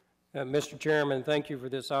 Mr. Chairman, thank you for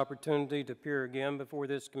this opportunity to appear again before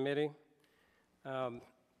this committee. I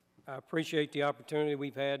appreciate the opportunity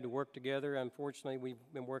we've had to work together. Unfortunately,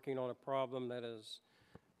 we've been working on a problem that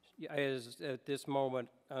is at this moment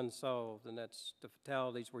unsolved, and that's the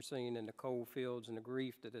fatalities we're seeing in the coal fields and the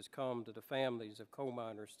grief that has come to the families of coal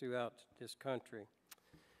miners throughout this country.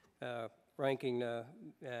 Ranking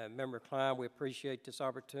Member Klein, we appreciate this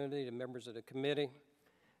opportunity. The members of the committee,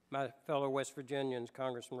 my fellow West Virginians,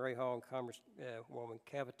 Congressman Rhinehart and Congresswoman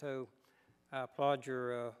Capito, I applaud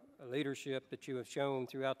your leadership that you have shown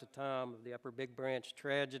throughout the time of the Upper Big Branch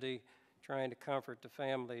tragedy, trying to comfort the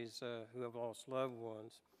families who have lost loved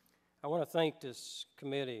ones. I want to thank this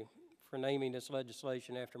committee for naming this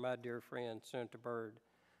legislation after my dear friend, Senator Byrd.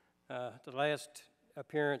 The last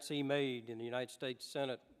appearance he made in the United States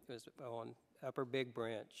Senate was on Upper Big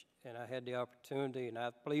Branch, and I had the opportunity, and I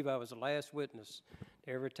believe I was the last witness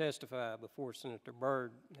to ever testify before Senator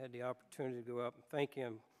Byrd. Had the opportunity to go up and thank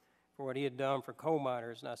him for what he had done for coal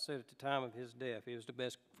miners, and I said at the time of his death, he was the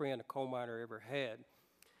best friend a coal miner ever had.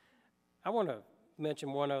 I want to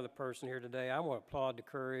mention one other person here today. I want to applaud the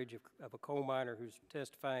courage of a coal miner who's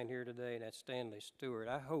testifying here today, and that's Stanley Stewart.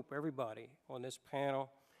 I hope everybody on this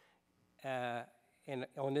panel and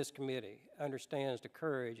on this committee understands the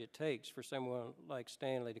courage it takes for someone like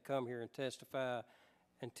Stanley to come here and testify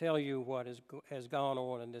and tell you what has gone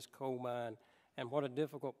on in this coal mine and what a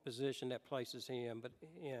difficult position that places him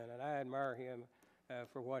in. And I admire him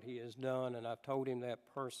for what he has done, and I've told him that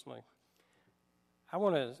personally. I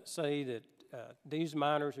want to say that these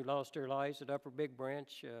miners who lost their lives at Upper Big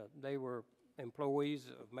Branch, they were employees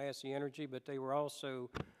of Massey Energy, but they were also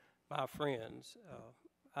my friends.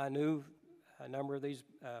 I knew a number of these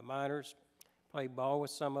miners, played ball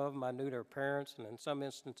with some of them. I knew their parents, and in some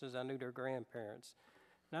instances, I knew their grandparents.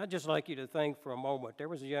 And I'd just like you to think for a moment, there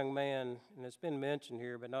was a young man, and it's been mentioned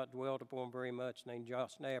here, but not dwelt upon very much, named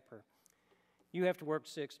Josh Snapper. You have to work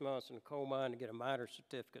 6 months in a coal mine to get a miner's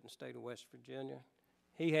certificate in the state of West Virginia.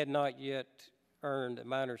 He had not yet earned a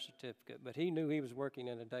miner's certificate, but he knew he was working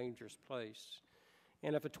in a dangerous place.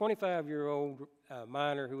 And if a 25-year-old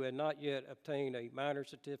miner who had not yet obtained a miner's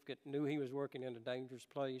certificate knew he was working in a dangerous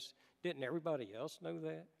place, didn't everybody else know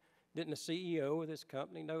that? Didn't the CEO of this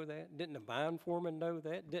company know that? Didn't the mine foreman know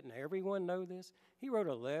that? Didn't everyone know this? He wrote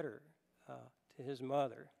a letter to his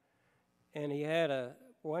mother, and he had a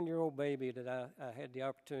one-year-old baby that I had the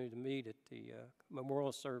opportunity to meet at the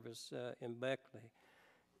memorial service in Beckley.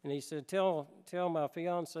 And he said, tell my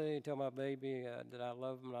fiance, tell my baby that I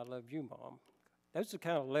love him and I love you, Mom. Those are the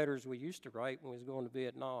kind of letters we used to write when we was going to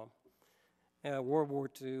Vietnam. World War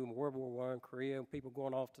II, World War I, Korea, people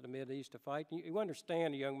going off to the Mideast to fight. You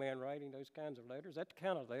understand a young man writing those kinds of letters. That's the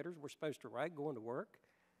kind of letters we're supposed to write going to work.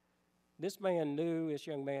 This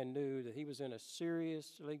young man knew that he was in a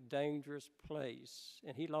seriously dangerous place,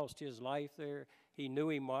 and he lost his life there. He knew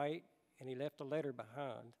he might, and he left a letter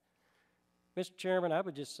behind. Mr. Chairman, I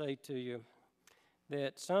would just say to you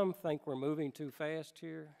that some think we're moving too fast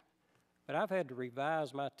here, but I've had to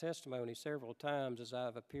revise my testimony several times as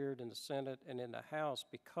I've appeared in the Senate and in the House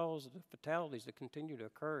because of the fatalities that continue to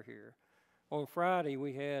occur here. On Friday,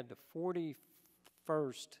 we had the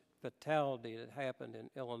 41st fatality that happened in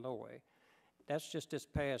Illinois. That's just this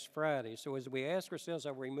past Friday. So as we ask ourselves,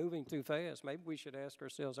 are we moving too fast? Maybe we should ask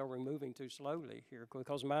ourselves, are we moving too slowly here?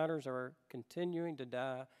 Because miners are continuing to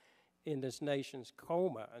die in this nation's coal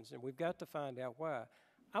mines, and we've got to find out why.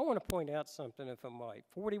 I want to point out something, if I might.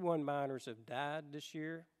 41 miners have died this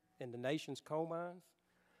year in the nation's coal mines.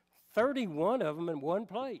 31 of them in one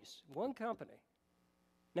place, one company.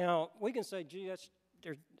 Now, we can say, gee, that's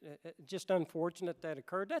just unfortunate that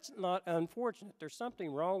occurred. That's not unfortunate. There's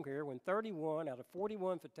something wrong here when 31 out of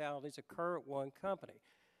 41 fatalities occur at one company.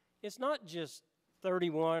 It's not just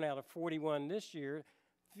 31 out of 41 this year,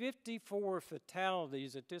 54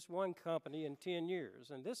 fatalities at this one company in 10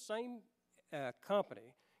 years. And this same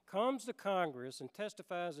company comes to Congress and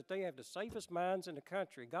testifies that they have the safest mines in the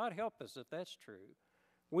country. God help us if that's true.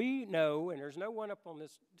 We know, and there's no one up on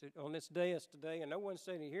this dais today, and no one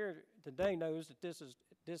sitting here today knows that this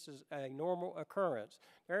is a normal occurrence.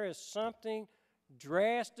 There is something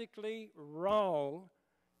drastically wrong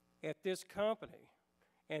at this company,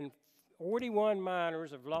 and 41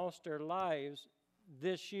 miners have lost their lives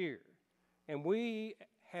this year, and we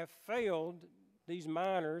have failed these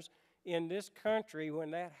miners in this country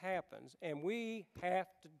when that happens, and we have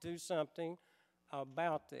to do something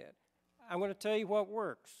about that. I'm going to tell you what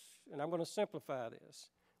works, and I'm going to simplify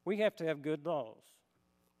this. We have to have good laws.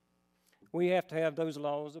 We have to have those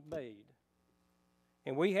laws obeyed.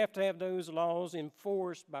 And we have to have those laws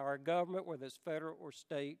enforced by our government, whether it's federal or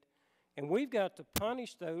state. And we've got to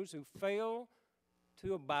punish those who fail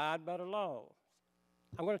to abide by the law.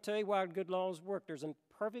 I'm going to tell you why good laws work. There's a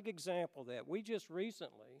perfect example of that. We just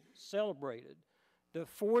recently celebrated the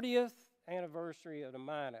 40th anniversary of the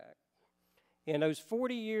Mine Act. In those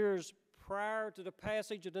 40 years prior to the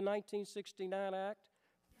passage of the 1969 Act,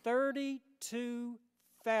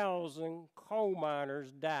 32,000 coal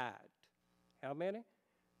miners died. How many?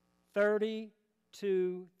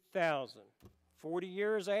 32,000. 40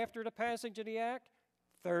 years after the passage of the Act,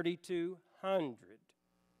 3,200.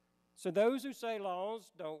 So those who say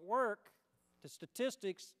laws don't work, the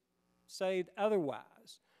statistics say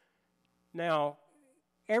otherwise. Now,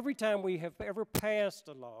 every time we have ever passed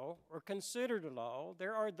a law or considered a law,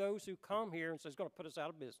 there are those who come here and say it's going to put us out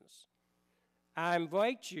of business. I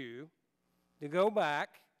invite you to go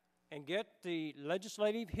back and get the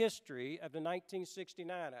legislative history of the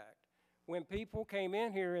 1969 Act, when people came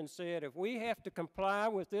in here and said, if we have to comply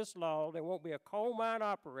with this law, there won't be a coal mine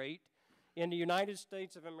operate in the United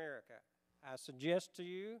States of America. I suggest to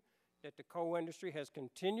you that the coal industry has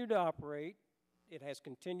continued to operate. It has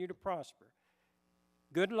continued to prosper.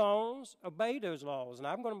 Good laws, obey those laws. And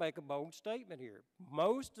I'm going to make a bold statement here.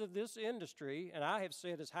 Most of this industry, and I have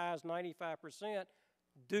said as high as 95%,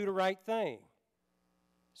 do the right thing.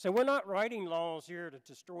 So we're not writing laws here to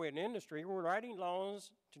destroy an industry. We're writing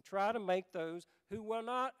laws to try to make those who will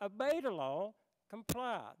not obey the law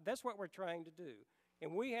comply. That's what we're trying to do.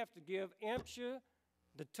 And we have to give MSHA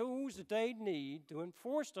the tools that they need to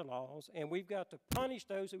enforce the laws, and we've got to punish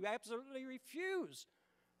those who absolutely refuse,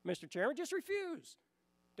 Mr. Chairman, just refuse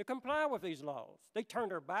to comply with these laws. They turn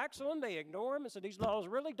their backs on them, they ignore them, and say these laws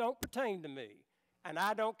really don't pertain to me. And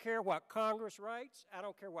I don't care what Congress writes, I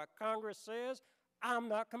don't care what Congress says, I'm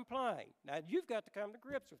not complying. Now, you've got to come to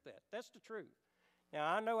grips with that. That's the truth. Now,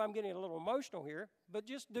 I know I'm getting a little emotional here, but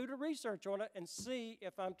just do the research on it and see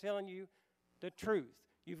if I'm telling you the truth.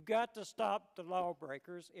 You've got to stop the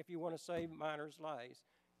lawbreakers if you want to save miners' lives.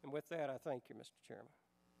 And with that, I thank you, Mr. Chairman.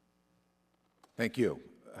 Thank you.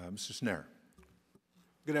 Mr. Snare.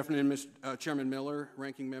 Good afternoon, Mr. Chairman Miller,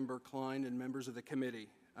 Ranking Member Klein, and members of the committee.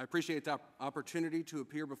 I appreciate the opportunity to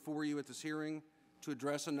appear before you at this hearing to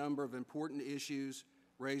address a number of important issues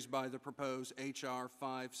raised by the proposed H.R.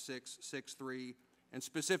 5663, and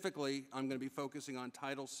specifically, I'm going to be focusing on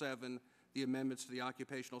Title VII, the amendments to the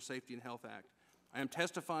Occupational Safety and Health Act. I am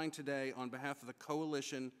testifying today on behalf of the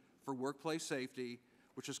Coalition for Workplace Safety,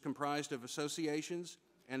 which is comprised of associations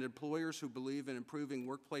and employers who believe in improving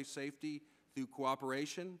workplace safety through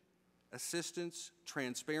cooperation, assistance,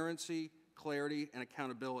 transparency, clarity, and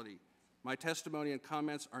accountability. My testimony and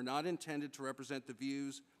comments are not intended to represent the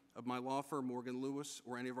views of my law firm, Morgan Lewis,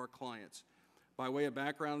 or any of our clients. By way of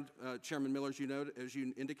background, Chairman Miller, as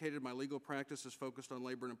you indicated, my legal practice is focused on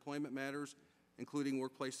labor and employment matters, including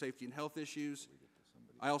workplace safety and health issues.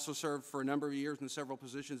 I also served for a number of years in several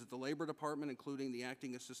positions at the Labor Department, including the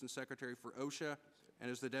Acting Assistant Secretary for OSHA,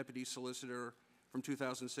 and as the Deputy Solicitor from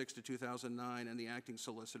 2006 to 2009, and the Acting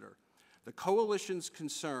Solicitor. The Coalition's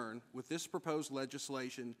concern with this proposed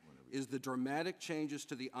legislation is the dramatic changes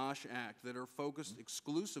to the OSHA Act that are focused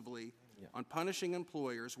exclusively on punishing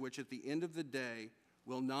employers, which at the end of the day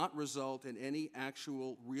will not result in any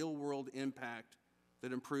actual real-world impact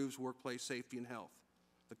that improves workplace safety and health.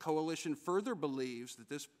 The Coalition further believes that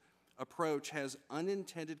this approach has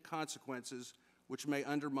unintended consequences which may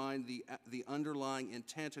undermine the underlying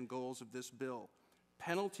intent and goals of this bill.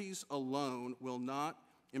 Penalties alone will not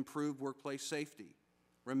improve workplace safety.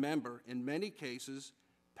 Remember, in many cases,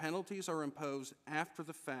 penalties are imposed after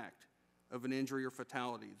the fact of an injury or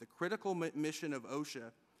fatality. The critical mission of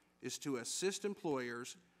OSHA is to assist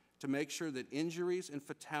employers to make sure that injuries and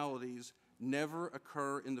fatalities never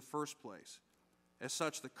occur in the first place. As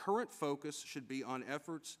such, the current focus should be on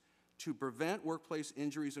efforts to prevent workplace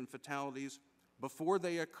injuries and fatalities before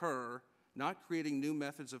they occur, not creating new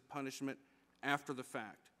methods of punishment after the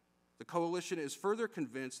fact. The Coalition is further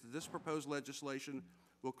convinced that this proposed legislation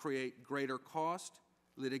will create greater cost,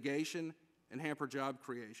 litigation, and hamper job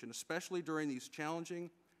creation, especially during these challenging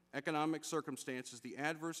economic circumstances. The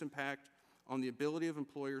adverse impact on the ability of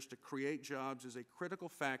employers to create jobs is a critical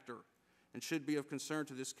factor and should be of concern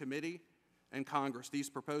to this committee and Congress. These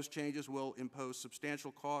proposed changes will impose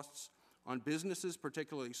substantial costs on businesses,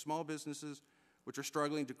 particularly small businesses, which are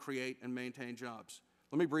struggling to create and maintain jobs.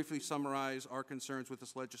 Let me briefly summarize our concerns with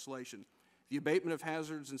this legislation. The abatement of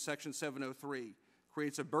hazards in Section 703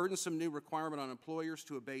 creates a burdensome new requirement on employers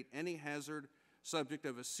to abate any hazard subject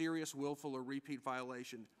of a serious, willful, or repeat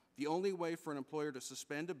violation. The only way for an employer to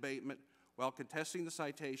suspend abatement while contesting the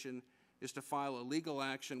citation is to file a legal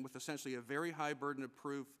action with essentially a very high burden of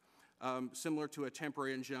proof, similar to a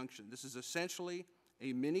temporary injunction. This is essentially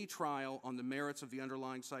a mini-trial on the merits of the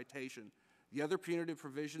underlying citation. The other punitive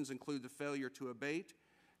provisions include the failure to abate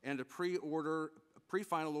and a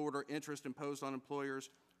pre-final order interest imposed on employers,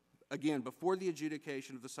 again, before the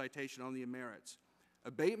adjudication of the citation on the merits.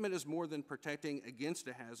 Abatement is more than protecting against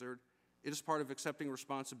a hazard. It is part of accepting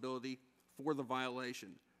responsibility for the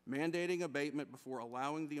violation. Mandating abatement before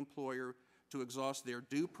allowing the employer to exhaust their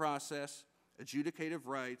due process adjudicative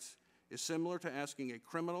rights is similar to asking a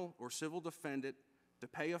criminal or civil defendant to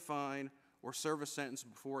pay a fine or serve a sentence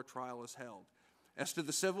before a trial is held. As to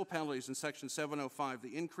the civil penalties in Section 705,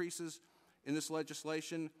 the increases in this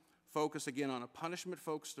legislation focus again on a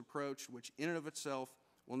punishment-focused approach, which in and of itself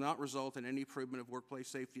will not result in any improvement of workplace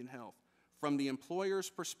safety and health. From the employer's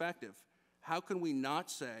perspective, how can we not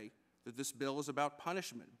say that this bill is about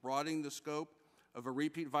punishment, broadening the scope of a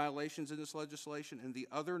repeat violations in this legislation, and the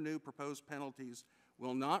other new proposed penalties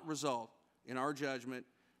will not result, in our judgment,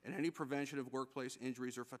 in any prevention of workplace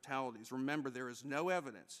injuries or fatalities. Remember, there is no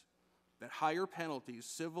evidence that higher penalties,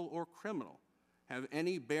 civil or criminal, have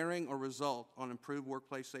any bearing or result on improved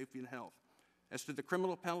workplace safety and health. As to the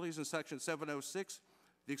criminal penalties in Section 706,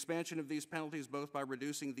 the expansion of these penalties, both by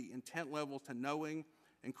reducing the intent level to knowing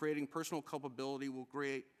and creating personal culpability,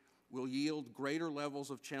 will yield greater levels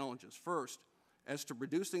of challenges. First, as to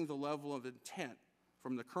reducing the level of intent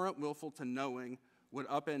from the current willful to knowing would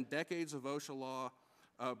upend decades of OSHA law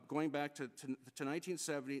going back to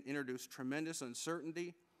 1970 and introduce tremendous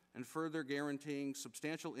uncertainty and further guaranteeing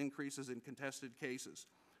substantial increases in contested cases.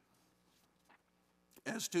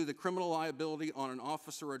 As to the criminal liability on an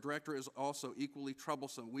officer or director is also equally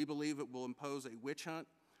troublesome. We believe it will impose a witch hunt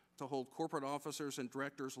to hold corporate officers and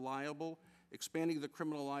directors liable. Expanding the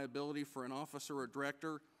criminal liability for an officer or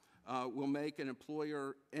director will make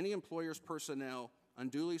any employer's personnel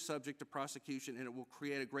unduly subject to prosecution, and it will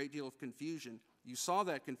create a great deal of confusion. You saw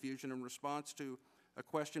that confusion in response to a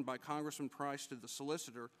question by Congressman Price to the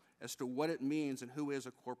solicitor as to what it means and who is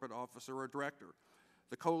a corporate officer or director.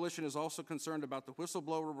 The coalition is also concerned about the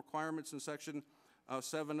whistleblower requirements in Section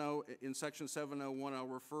 701. I'll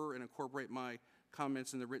refer and incorporate my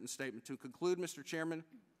comments in the written statement. To conclude, Mr. Chairman,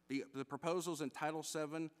 the proposals in Title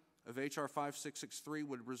VII of H.R. 5663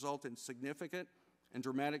 would result in significant and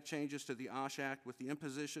dramatic changes to the OSHA Act with the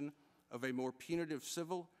imposition of a more punitive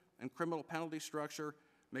civil and criminal penalty structure,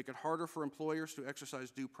 make it harder for employers to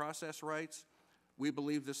exercise due process rights. We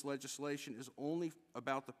believe this legislation is only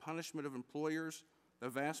about the punishment of employers, the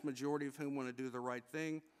vast majority of whom want to do the right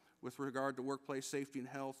thing with regard to workplace safety and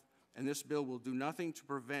health, and this bill will do nothing to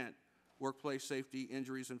prevent workplace safety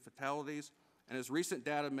injuries and fatalities. And as recent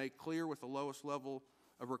data make clear, with the lowest level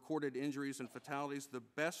of recorded injuries and fatalities, the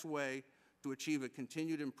best way to achieve a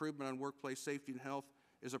continued improvement on workplace safety and health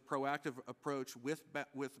is a proactive approach with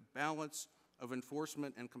balance of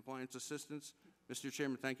enforcement and compliance assistance. Mr.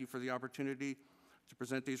 Chairman, thank you for the opportunity to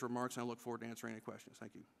present these remarks, and I look forward to answering any questions.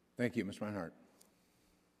 Thank you. Thank you, Ms. Rhinehart.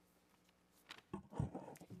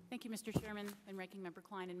 Thank you, Mr. Chairman and Ranking Member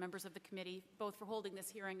Klein and members of the committee, both for holding this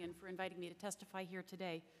hearing and for inviting me to testify here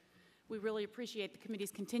today. We really appreciate the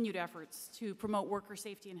committee's continued efforts to promote worker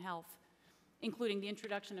safety and health, including the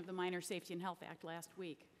introduction of the Minor Safety and Health Act last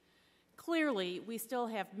week. Clearly, we still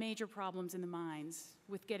have major problems in the mines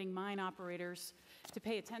with getting mine operators to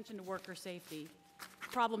pay attention to worker safety,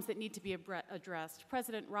 problems that need to be addressed.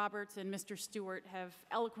 President Roberts and Mr. Stewart have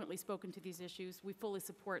eloquently spoken to these issues. We fully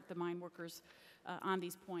support the mine workers on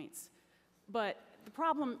these points. But the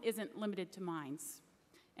problem isn't limited to mines,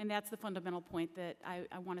 and that's the fundamental point that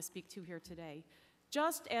I want to speak to here today.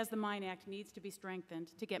 Just as the Mine Act needs to be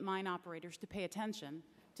strengthened to get mine operators to pay attention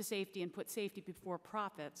to safety and put safety before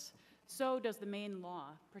profits, so does the main law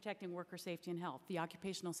protecting worker safety and health, the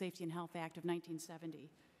Occupational Safety and Health Act of 1970.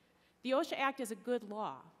 The OSHA Act is a good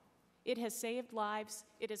law. It has saved lives,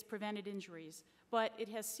 it has prevented injuries, but it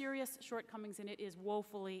has serious shortcomings and it is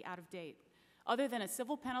woefully out of date. Other than a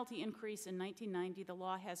civil penalty increase in 1990, the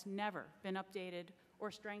law has never been updated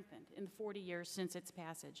or strengthened in the 40 years since its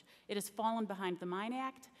passage. It has fallen behind the Mine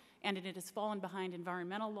Act, and it has fallen behind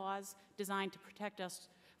environmental laws designed to protect us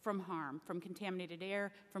from harm, from contaminated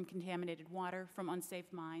air, from contaminated water, from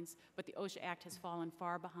unsafe mines, but the OSHA Act has fallen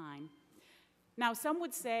far behind. Now, some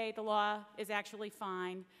would say the law is actually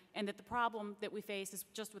fine and that the problem that we face is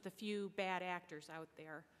just with a few bad actors out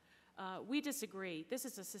there. We disagree. This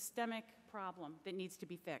is a systemic problem that needs to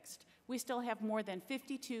be fixed. We still have more than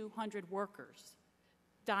 5,200 workers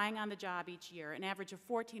dying on the job each year, an average of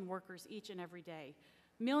 14 workers each and every day.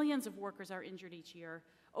 Millions of workers are injured each year.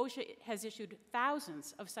 OSHA has issued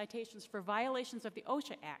thousands of citations for violations of the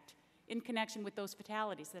OSHA Act in connection with those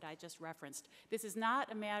fatalities that I just referenced. This is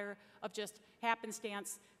not a matter of just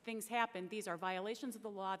happenstance, things happen. These are violations of the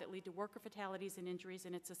law that lead to worker fatalities and injuries,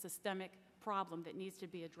 and it's a systemic problem that needs to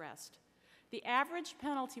be addressed. The average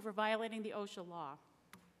penalty for violating the OSHA law,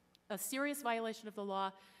 a serious violation of the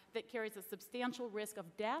law that carries a substantial risk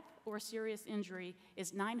of death or serious injury,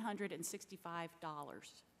 is $965.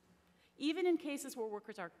 Even in cases where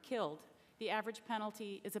workers are killed, the average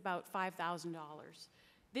penalty is about $5,000.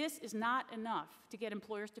 This is not enough to get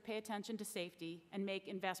employers to pay attention to safety and make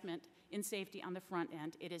investment in safety on the front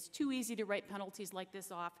end. It is too easy to write penalties like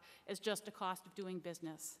this off as just a cost of doing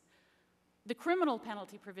business. The criminal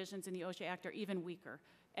penalty provisions in the OSHA Act are even weaker.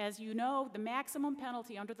 As you know, the maximum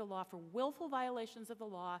penalty under the law for willful violations of the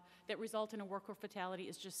law that result in a work or fatality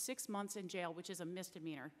is just 6 months in jail, which is a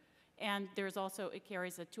misdemeanor. And there's also, it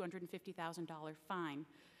carries a $250,000 fine.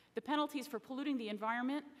 The penalties for polluting the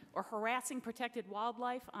environment or harassing protected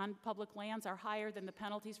wildlife on public lands are higher than the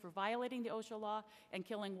penalties for violating the OSHA law and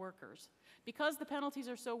killing workers. Because the penalties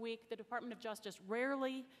are so weak, the Department of Justice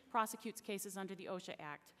rarely prosecutes cases under the OSHA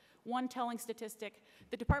Act. One telling statistic,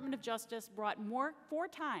 the Department of Justice brought 4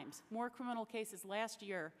 times more criminal cases last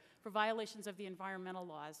year for violations of the environmental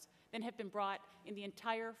laws than have been brought in the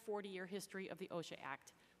entire 40-year history of the OSHA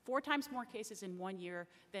Act. 4 times more cases in 1 year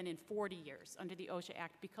than in 40 years under the OSHA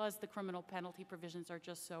Act because the criminal penalty provisions are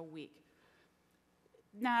just so weak.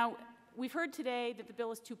 Now, we've heard today that the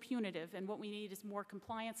bill is too punitive and what we need is more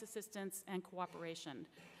compliance assistance and cooperation,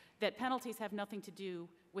 that penalties have nothing to do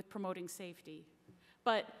with promoting safety.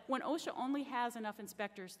 But when OSHA only has enough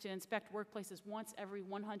inspectors to inspect workplaces once every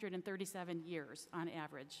 137 years on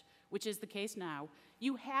average, which is the case now,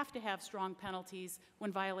 you have to have strong penalties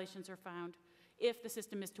when violations are found if the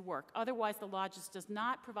system is to work. Otherwise, the law just does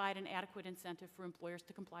not provide an adequate incentive for employers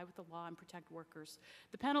to comply with the law and protect workers.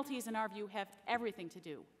 The penalties, in our view, have everything to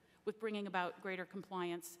do with bringing about greater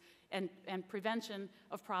compliance and prevention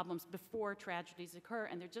of problems before tragedies occur,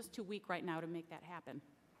 and they're just too weak right now to make that happen.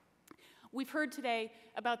 We've heard today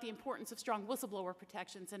about the importance of strong whistleblower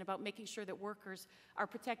protections and about making sure that workers are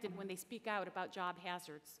protected when they speak out about job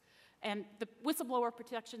hazards. And the whistleblower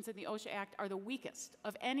protections in the OSHA Act are the weakest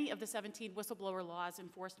of any of the 17 whistleblower laws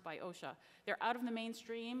enforced by OSHA. They're out of the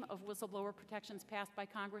mainstream of whistleblower protections passed by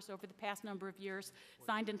Congress over the past number of years,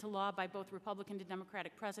 signed into law by both Republican and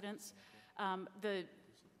Democratic presidents.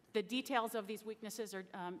 The details of these weaknesses are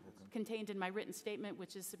contained in my written statement,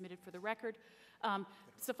 which is submitted for the record.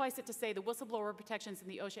 Suffice it to say, the whistleblower protections in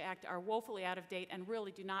the OSHA Act are woefully out of date and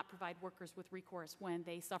really do not provide workers with recourse when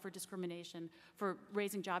they suffer discrimination for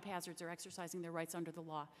raising job hazards or exercising their rights under the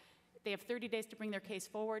law. They have 30 days to bring their case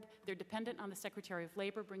forward. They're dependent on the Secretary of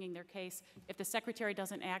Labor bringing their case. If the Secretary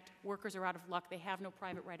doesn't act, workers are out of luck. They have no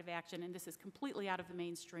private right of action, and this is completely out of the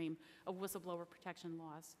mainstream of whistleblower protection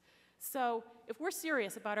laws. So if we're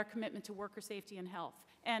serious about our commitment to worker safety and health,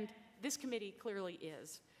 and this committee clearly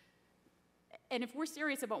is, and if we're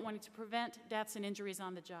serious about wanting to prevent deaths and injuries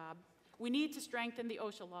on the job, we need to strengthen the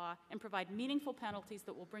OSHA law and provide meaningful penalties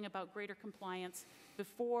that will bring about greater compliance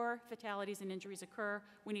before fatalities and injuries occur.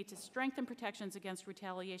 We need to strengthen protections against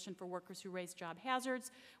retaliation for workers who raise job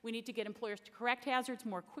hazards. We need to get employers to correct hazards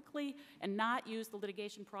more quickly and not use the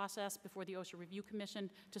litigation process before the OSHA Review Commission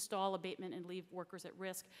to stall abatement and leave workers at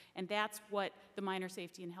risk. And that's what the Minor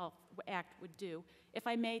Safety and Health Act would do. If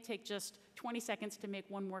I may take just 20 seconds to make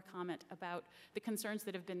one more comment about the concerns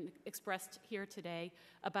that have been expressed here today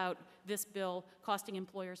about this bill costing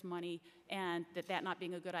employers money and that not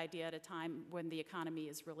being a good idea at a time when the economy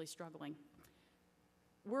is really struggling.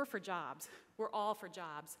 We're for jobs. We're all for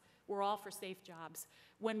jobs. We're all for safe jobs.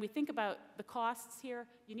 When we think about the costs here,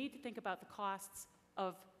 you need to think about the costs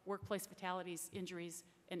of workplace fatalities, injuries,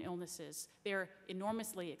 and illnesses. They're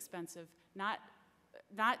enormously expensive, not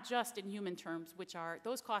just in human terms,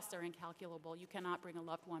 those costs are incalculable. You cannot bring a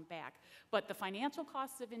loved one back. But the financial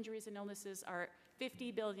costs of injuries and illnesses are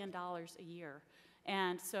 $50 billion a year.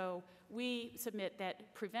 And so we submit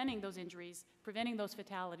that preventing those injuries, preventing those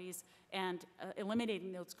fatalities, and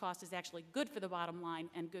eliminating those costs is actually good for the bottom line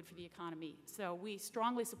and good for the economy. So we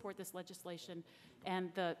strongly support this legislation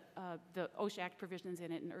and the OSHA Act provisions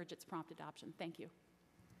in it and urge its prompt adoption. Thank you.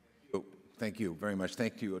 Thank you very much.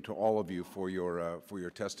 Thank you to all of you for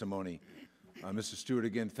your testimony. Mr. Stewart,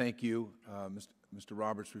 again, thank you. Mr.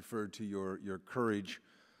 Roberts referred to your courage.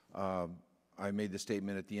 I made the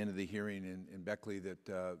statement at the end of the hearing in Beckley that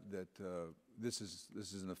this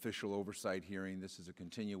is an official oversight hearing. This is a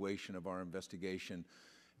continuation of our investigation,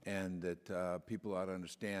 and that people ought to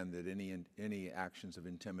understand that any actions of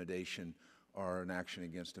intimidation are an action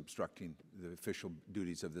against obstructing the official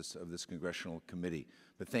duties of this congressional committee.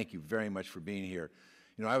 But thank you very much for being here.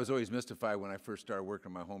 You know, I was always mystified when I first started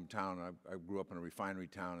working in my hometown. I grew up in a refinery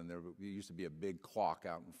town, and there used to be a big clock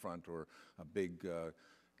out in front or a big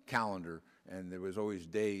calendar, and there was always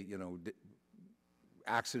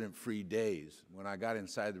accident-free days. When I got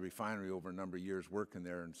inside the refinery over a number of years working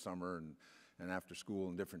there in summer and after school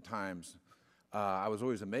and different times, I was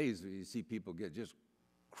always amazed that you see people get just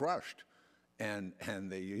crushed. And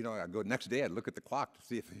they, I'd go next day, I'd look at the clock to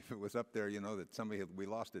see if it was up there, that we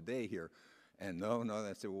lost a day here. And no,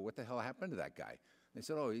 they said, well, what the hell happened to that guy? They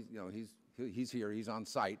said, oh, he's here, he's on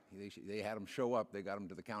site. They had him show up, they got him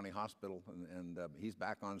to the county hospital, and he's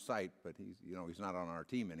back on site, but he's not on our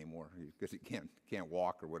team anymore because he can't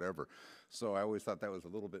walk or whatever. So I always thought that was a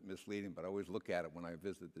little bit misleading, but I always look at it when I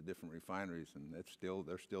visit the different refineries, and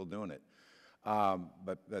they're still doing it.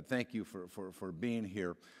 But thank you for being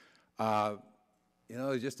here.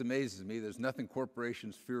 It just amazes me. There's nothing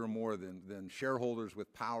corporations fear more than shareholders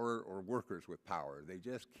with power or workers with power. They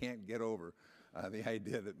just can't get over the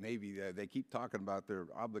idea that maybe they keep talking about their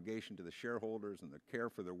obligation to the shareholders and the care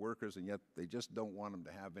for their workers, and yet they just don't want them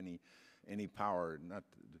to have any power, not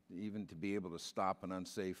even to be able to stop an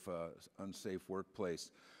unsafe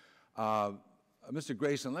workplace. Mr.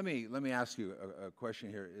 Grayson, let me ask you a question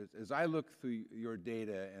here. As I look through your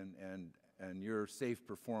data and your safe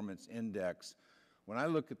performance index, when I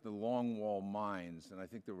look at the longwall mines, and I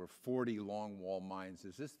think there were 40 longwall mines,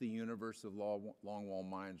 is this the universe of longwall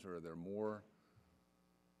mines, or are there more?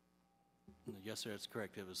 Yes, sir, that's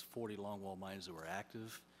correct. It was 40 longwall mines that were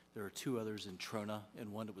active. There are 2 others in Trona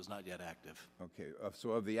and one that was not yet active. Okay,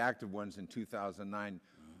 so of the active ones in 2009,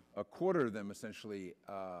 a quarter of them essentially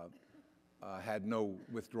had no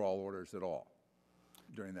withdrawal orders at all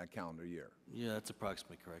during that calendar year. Yeah, that's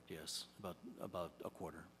approximately correct, yes, about a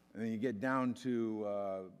quarter. And then you get down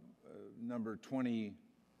to number 20,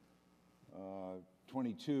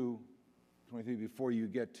 22, 23 before you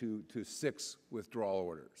get to 6 withdrawal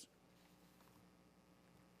orders.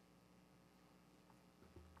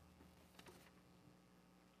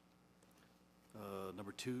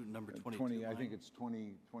 Number 2, number 22. I think it's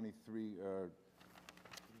 20, 23,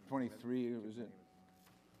 23, was it?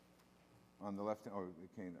 On the left, oh,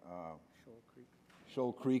 it came, Shoal Creek.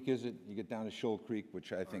 Shoal Creek, is it? You get down to Shoal Creek,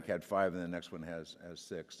 which I think had 5, and the next one has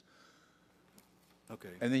 6. Okay.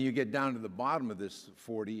 And then you get down to the bottom of this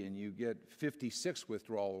 40, and you get 56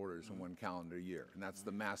 withdrawal orders in one calendar year, and that's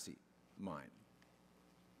the Massey mine.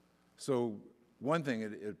 So one thing,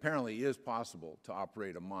 it apparently is possible to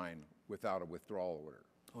operate a mine without a withdrawal order.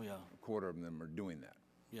 Oh, yeah. A quarter of them are doing that.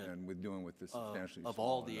 Yeah. And with the substantially Of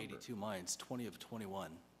all smaller the number. 82 mines, 20 of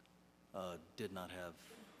 21 did not have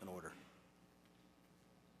an order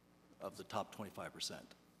of the top 25%.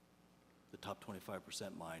 The top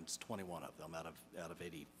 25% mines, 21 of them out of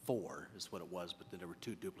 84 is what it was, but then there were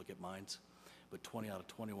 2 duplicate mines, but 20 out of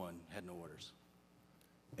 21 had no orders.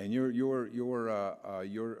 And your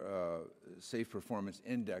safe performance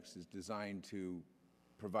index is designed to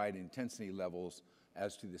provide intensity levels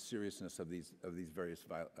as to the seriousness of these various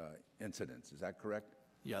incidents. Is that correct?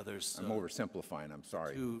 Yeah, there's. I'm oversimplifying. I'm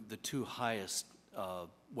sorry. The 2 highest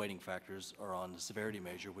weighting factors are on the severity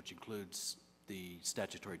measure, which includes the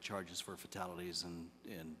statutory charges for fatalities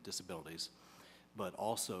and disabilities, but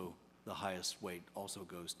also the highest weight also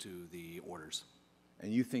goes to the orders.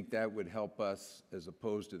 And you think that would help us as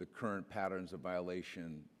opposed to the current patterns of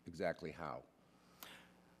violation? Exactly how?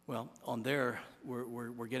 Well, on there,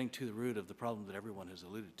 we're getting to the root of the problem that everyone has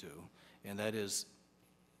alluded to, and that is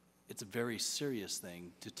it's a very serious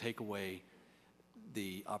thing to take away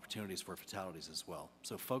the opportunities for fatalities as well.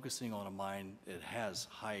 So focusing on a mine that has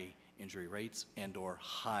high injury rates and or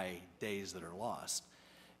high days that are lost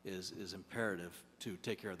is imperative to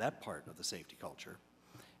take care of that part of the safety culture.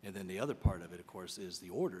 And then the other part of it, of course, is the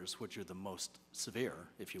orders, which are the most severe,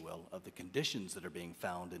 if you will, of the conditions that are being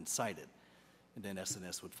found and cited. And then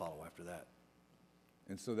S&S would follow after that.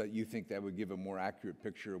 And so that you think that would give a more accurate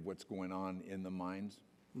picture of what's going on in the mines?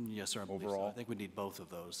 Yes, sir. I believe so. I think we need both of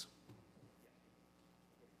those.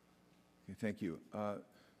 Okay, thank you.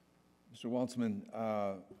 Mr. Watzman,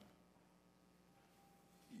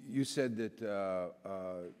 you said that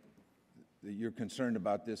you're concerned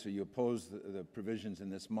about this, or you oppose the provisions in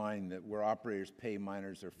this mine that where operators pay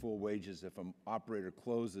miners their full wages if an operator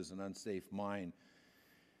closes an unsafe mine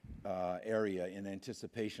area in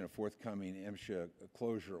anticipation of forthcoming MSHA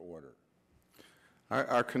closure order.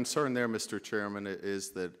 Our concern there, Mr. Chairman,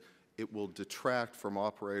 is that it will detract from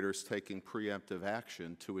operators taking preemptive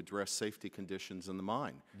action to address safety conditions in the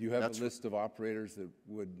mine. Do you have a list of operators that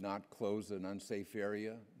would not close an unsafe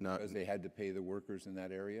area because they had to pay the workers in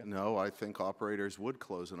that area? No, I think operators would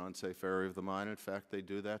close an unsafe area of the mine. In fact, they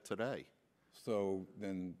do that today. So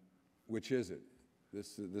then, which is it?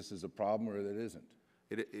 This is a problem, or it isn't?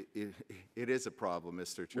 It is a problem,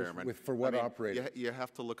 Mr. Chairman. For what operator? You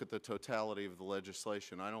have to look at the totality of the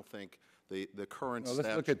legislation. I don't think the current statute...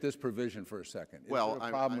 Let's look at this provision for a second. Well, is it a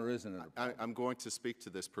problem or isn't it a problem? I'm going to speak to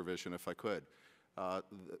this provision if I could.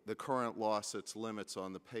 The current law sets limits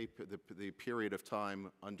on the period of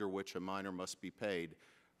time under which a miner must be paid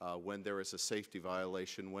when there is a safety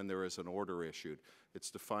violation, when there is an order issued.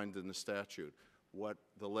 It's defined in the statute. what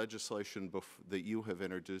the legislation that you have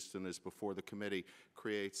introduced and is before the committee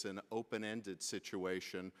creates an open-ended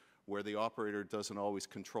situation where the operator doesn't always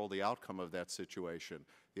control the outcome of that situation.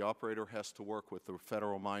 The operator has to work with the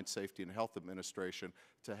Federal Mine Safety and Health Administration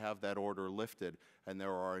to have that order lifted, and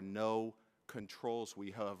there are no controls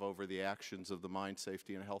we have over the actions of the Mine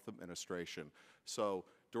Safety and Health Administration. So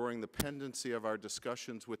during the pendency of our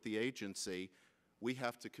discussions with the agency, we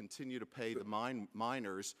have to continue to pay the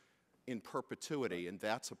miners in perpetuity, and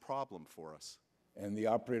that's a problem for us. And the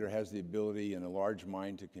operator has the ability in a large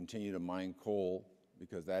mine to continue to mine coal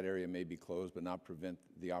because that area may be closed but not prevent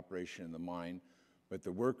the operation in the mine. But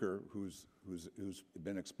the worker who's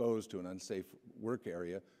been exposed to an unsafe work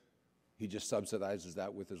area, he just subsidizes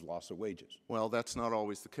that with his loss of wages. Well, that's not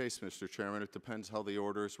always the case, Mr. Chairman. It depends how the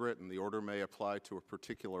order is written. The order may apply to a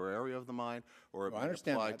particular area of the mine, or it may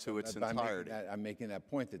apply to its entirety. I'm making that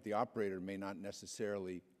point that the operator may not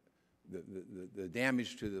necessarily, the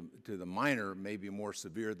damage to the miner may be more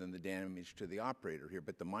severe than the damage to the operator here,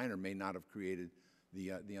 but the miner may not have created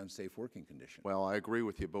the unsafe working condition. Well, I agree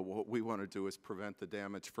with you, but what we want to do is prevent the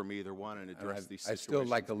damage from either one and address these I situations still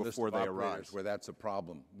like a list before of they operators arise. where that's a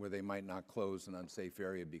problem, where they might not close an unsafe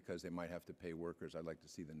area because they might have to pay workers. I'd like to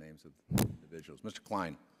see the names of individuals. Mr.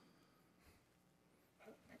 Klein.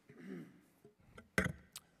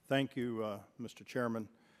 Thank you, Mr. Chairman.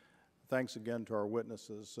 Thanks again to our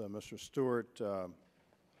witnesses. Mr. Stewart,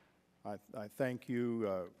 I thank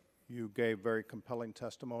you. You gave very compelling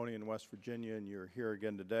testimony in West Virginia, and you're here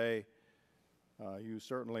again today. You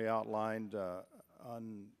certainly outlined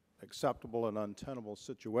unacceptable and untenable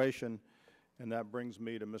situation, and that brings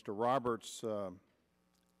me to Mr. Roberts'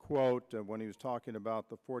 quote when he was talking about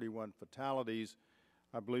the 41 fatalities.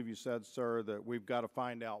 I believe you said, sir, that we've got to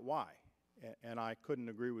find out why, and I couldn't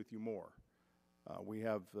agree with you more. We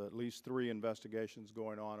have at least 3 investigations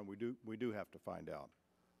going on, and we do have to find out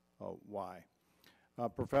why.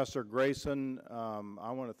 Professor Grayson,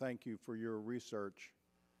 I want to thank you for your research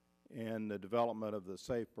and the development of the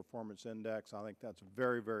Safe Performance Index. I think that's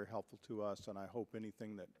very, very helpful to us, and I hope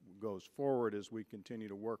anything that goes forward as we continue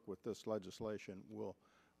to work with this legislation will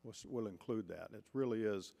include that. It really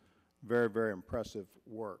is very, very impressive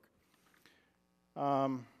work.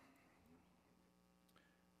 Mr.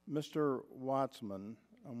 Watzman,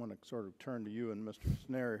 I want to sort of turn to you and Mr.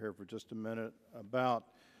 Snare here for just a minute about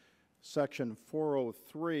Section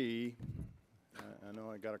 403, I know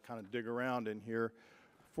I got to kind of dig around in here.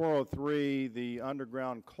 403, the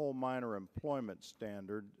underground coal miner employment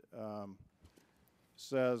standard,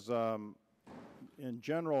 says, in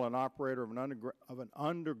general, an operator of an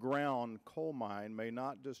underground coal mine may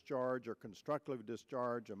not discharge or constructively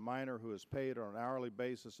discharge a miner who is paid on an hourly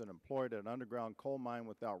basis and employed at an underground coal mine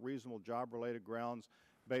without reasonable job-related grounds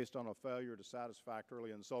based on a failure to satisfactorily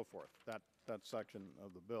and so forth. That section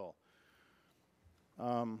of the bill.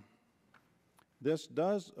 This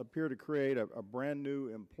does appear to create a brand new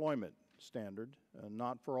employment standard,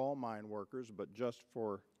 not for all mine workers, but just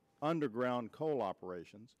for underground coal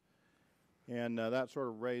operations. And that sort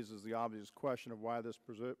of raises the obvious question of why this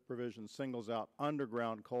provision singles out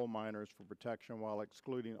underground coal miners for protection while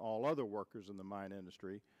excluding all other workers in the mine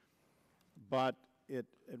industry. But it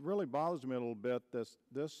really bothers me a little bit.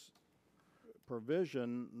 This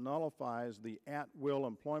provision nullifies the at-will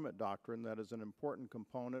employment doctrine that is an important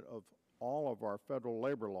component of all of our federal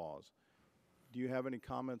labor laws. Do you have any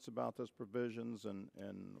comments about those provisions and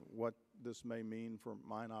what this may mean for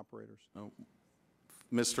mine operators?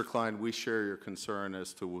 Mr. Klein, we share your concern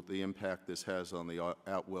as to the impact this has on the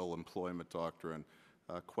at-will employment doctrine.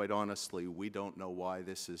 Quite honestly, we don't know why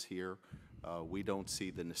this is here. We don't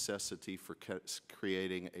see the necessity for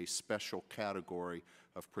creating a special category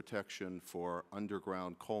of protection for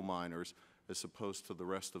underground coal miners as opposed to the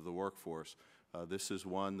rest of the workforce. This is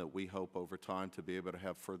one that we hope over time to be able to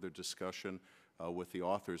have further discussion with the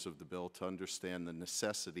authors of the bill to understand the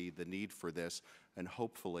necessity, the need for this, and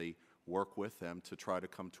hopefully work with them to try to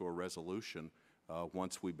come to a resolution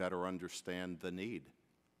once we better understand the need.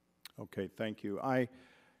 Okay, thank you. I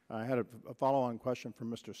had a follow-on question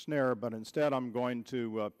from Mr. Snare, but instead I'm going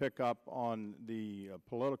to pick up on the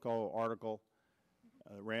Politico article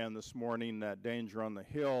that ran this morning, that Danger on the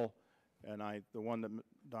Hill, and the one that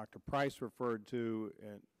Dr. Price referred to.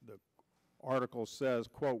 The article says,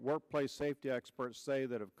 quote, workplace safety experts say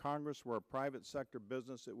that if Congress were a private sector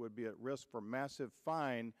business, it would be at risk for massive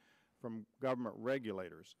fine from government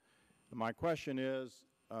regulators. And my question is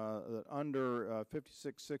that under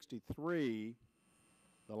 5663,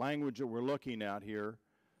 the language that we're looking at here,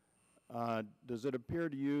 does it appear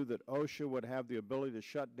to you that OSHA would have the ability to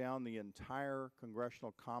shut down the entire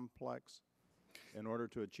congressional complex in order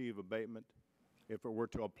to achieve abatement if it were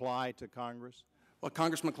to apply to Congress? Well,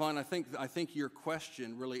 Congressman Klein, I think your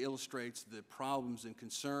question really illustrates the problems and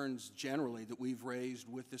concerns generally that we've raised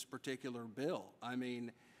with this particular bill. I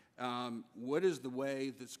mean, what is the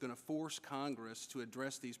way that's going to force Congress to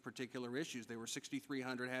address these particular issues? There were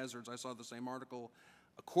 6,300 hazards. I saw the same article,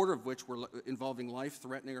 a quarter of which were involving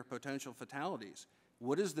life-threatening or potential fatalities.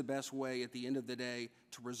 What is the best way at the end of the day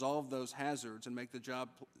to resolve those hazards and make the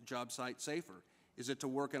job site safer? Is it to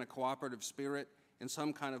work in a cooperative spirit in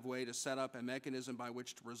some kind of way to set up a mechanism by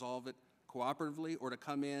which to resolve it cooperatively, or to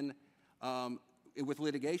come in with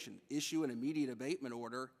litigation, issue an immediate abatement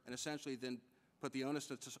order, and essentially then put the onus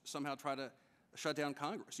to somehow try to shut down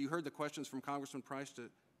Congress? You heard the questions from Congressman Price to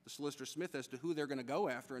the Solicitor Smith as to who they're going to go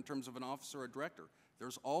after in terms of an officer or director.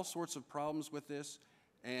 There's all sorts of problems with this,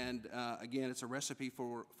 and again, it's a recipe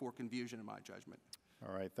for confusion in my judgment.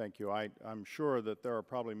 All right, thank you. I'm sure that there are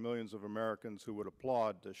probably millions of Americans who would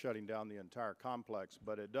applaud shutting down the entire complex,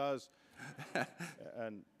 but it does,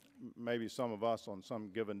 and maybe some of us on some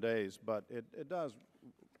given days, but it does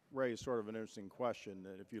raise sort of an interesting question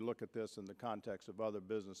that if you look at this in the context of other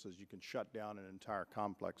businesses, you can shut down an entire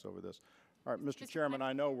complex over this. All right, Mr. Chairman,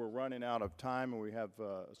 I know we're running out of time, and we have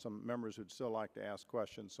some members who'd still like to ask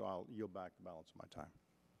questions, so I'll yield back the balance of my time.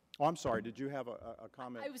 Oh, I'm sorry. Did you have a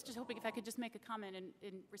comment? I was just hoping if I could just make a comment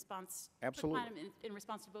in response. Absolutely. In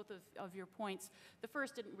response to both of your points. The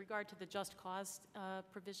first, in regard to the just cause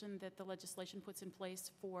provision that the legislation puts in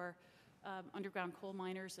place for underground coal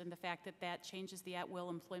miners, and the fact that that changes the at-will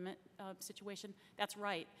employment situation. That's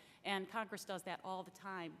right. And Congress does that all the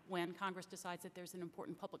time when Congress decides that there's an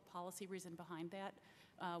important public policy reason behind that,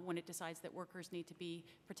 when it decides that workers need to be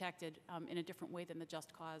protected in a different way than the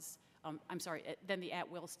just cause, than the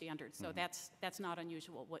at-will standard. So that's not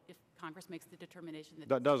unusual if Congress makes the determination that...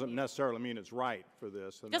 That doesn't necessarily mean it's right for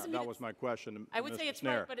this, and that was my question. I would say it's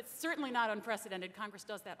Snare. right, but it's certainly not unprecedented. Congress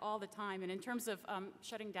does that all the time. And in terms of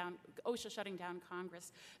OSHA shutting down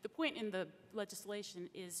Congress, the point in the legislation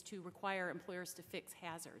is to require employers to fix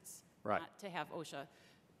hazards, not to have OSHA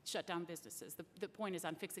shut down businesses. The point is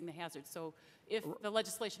on fixing the hazards. So if the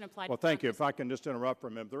legislation applied... Well, thank you. If I can just interrupt for a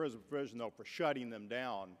minute. There is a provision, though, for shutting them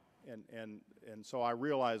down, and so I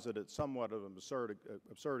realize that it's somewhat of an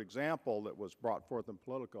absurd example that was brought forth in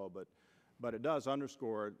Politico, but it does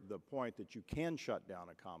underscore the point that you can shut down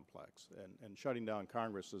a complex, and shutting down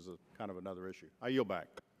Congress is a kind of another issue. I yield back.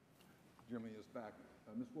 Jimmy is back.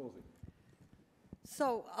 Ms. Woolsey.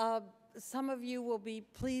 So some of you will be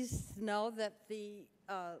pleased to know that the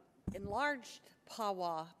enlarged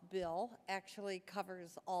PAWA bill actually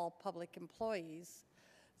covers all public employees.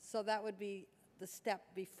 So that would be the step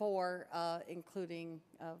before including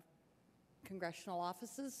congressional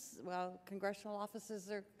offices. Well, congressional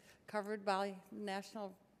offices are covered by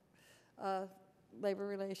national labor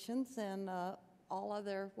relations and all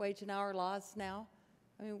other wage and hour laws now.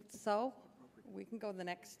 I mean, so we can go the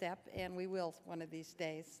next step, and we will one of these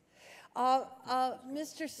days.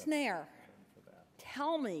 Mr. Snare,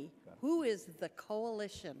 tell me, who is the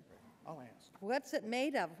coalition? I'll ask. What's it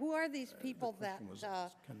made of? Who are these people that,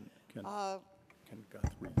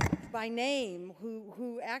 by name,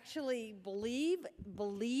 who actually believe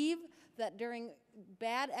that during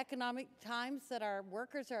bad economic times that our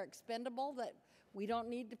workers are expendable, that we don't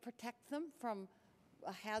need to protect them from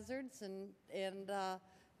hazards and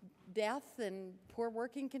death and poor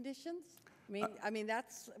working conditions? I mean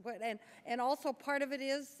that's what, and also part of it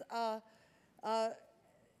is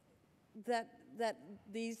that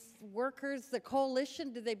these workers, the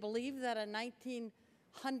coalition, do they believe that a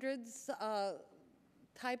 1900s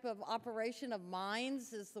type of operation of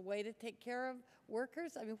mines is the way to take care of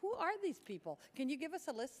workers? I mean, who are these people? Can you give us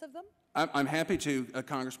a list of them? I'm happy to,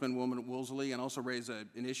 Congressman Woolsey, and also raise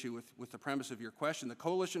an issue with the premise of your question. The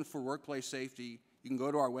Coalition for Workplace Safety, you can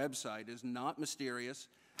go to our website, is not mysterious.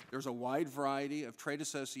 There's a wide variety of trade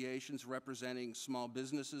associations representing small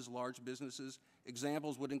businesses, large businesses.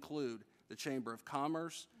 Examples would include the Chamber of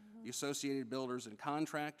Commerce, the Associated Builders and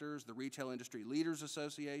Contractors, the Retail Industry Leaders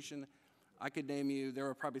Association. I could name you, there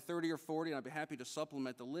are probably 30 or 40, and I'd be happy to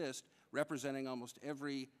supplement the list, representing almost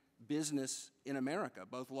every business in America,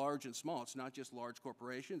 both large and small. It's not just large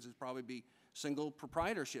corporations, it's probably be single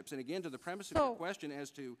proprietorships. And again, to the premise of your question as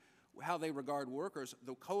to how they regard workers,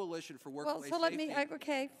 the Coalition for Workplace Safety... Well, so let me,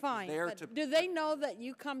 okay, fine. But do they know that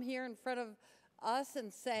you come here in front of us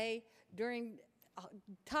and say, during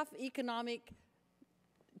tough economic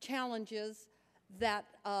challenges, that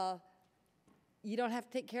you don't have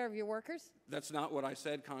to take care of your workers? That's not what I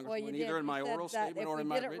said, Congresswoman, well, either in my oral statement or in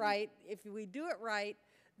my written... If we do it right,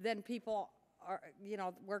 then people are,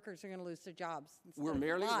 workers are going to lose their jobs. We're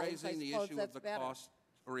merely raising the issue of the cost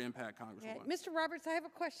or impact, Okay. Congresswoman. Mr. Roberts, I have a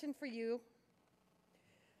question for you.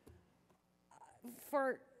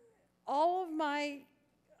 For all of my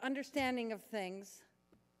understanding of things,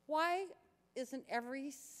 why isn't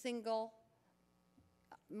every single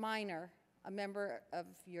miner a member of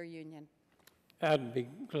your union? I'd be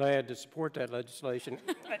glad to support that legislation.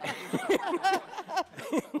 Well,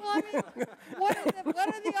 I mean, what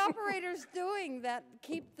are the operators doing that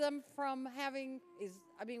keep them from having,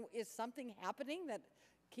 is something happening that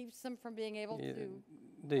keeps them from being able to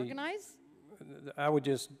organize? I would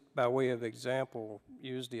just, by way of example,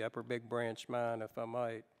 use the Upper Big Branch mine, if I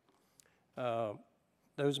might.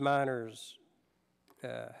 Those miners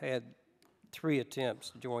had 3 attempts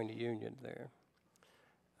to join the union there.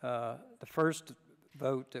 The first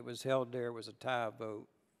vote that was held there was a tie vote,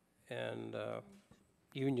 and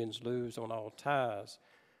unions lose on all ties.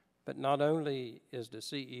 But not only is the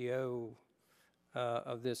CEO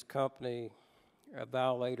of this company a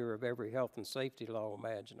violator of every health and safety law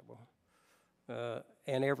imaginable,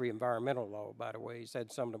 and every environmental law, by the way. He's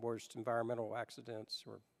had some of the worst environmental accidents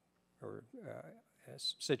or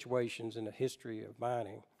situations in the history of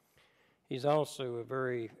mining. He's also a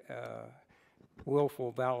very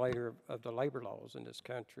willful violator of the labor laws in this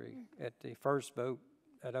country. At the first vote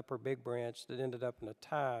at Upper Big Branch that ended up in a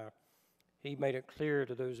tie, he made it clear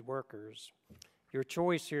to those workers, your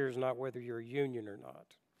choice here is not whether you're a union or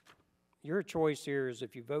not. Your choice here is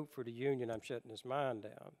if you vote for the union, I'm shutting this mine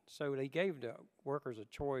down. So he gave the workers a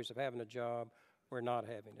choice of having a job or not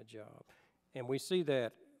having a job. And we see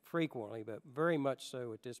that frequently, but very much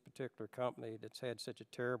so at this particular company that's had such a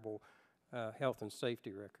terrible health and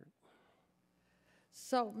safety record.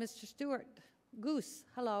 So, Mr. Stewart, Goose,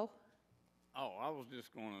 hello. Oh, I was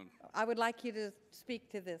just going to... I would like you to speak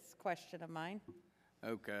to this question of mine.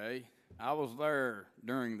 Okay. I was there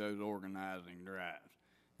during those organizing drives,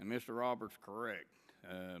 and Mr. Roberts correct.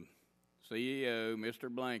 CEO, Mr.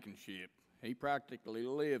 Blankenship, he practically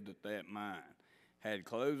lived at that mine, had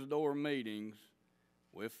closed-door meetings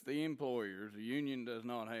with the employers. The union does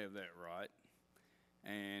not have that right.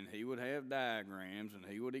 And he would have diagrams, and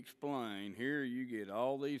he would explain, here you get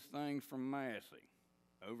all these things from Massey.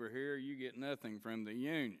 Over here you get nothing from the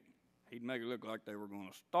union. He'd make it look like they were going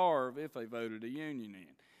to starve if they voted a union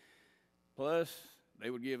in. Plus, they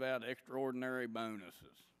would give out extraordinary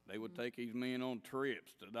bonuses. They would take these men on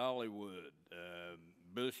trips to Dollywood,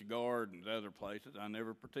 Busch Gardens, other places. I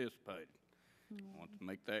never participated. I want to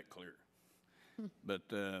make that clear. But,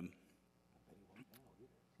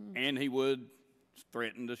 and he would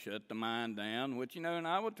threaten to shut the mine down, which, you know, and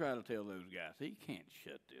I would try to tell those guys, he can't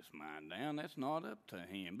shut this mine down. That's not up to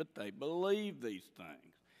him. But they believe these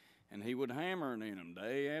things. And he would hammer it in them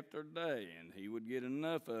day after day, and he would get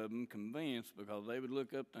enough of them convinced because they would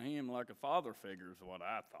look up to him like a father figure is what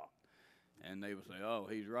I thought. And they would say, oh,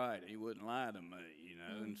 he's right. He wouldn't lie to me, you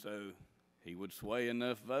know. And so he would sway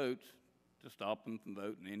enough votes to stop them from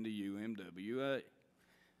voting into UMWA.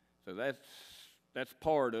 So that's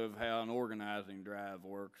part of how an organizing drive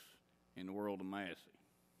works in the world of Massey.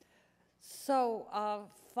 So,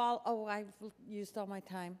 I've used all my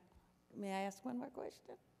time. May I ask one more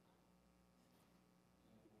question?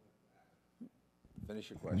 Finish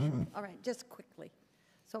your question. All right, just quickly.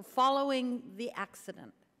 So following the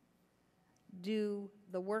accident, do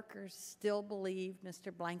the workers still believe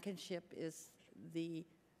Mr. Blankenship is the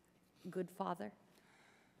good father?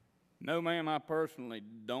 No, ma'am, I personally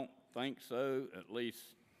don't think so. At least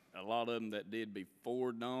a lot of them that did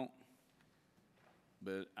before don't.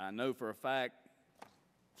 But I know for a fact,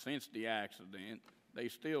 since the accident, they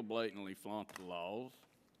still blatantly flaunt the laws.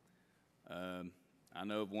 I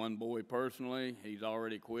know of one boy personally, he's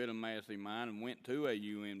already quit a Massey mine and went to a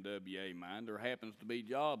UMWA mine. There happens to be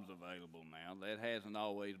jobs available now. That hasn't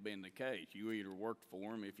always been the case. You either worked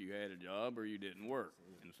for them if you had a job or you didn't work.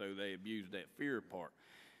 And so they abused that fear part.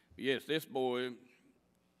 But yes, this boy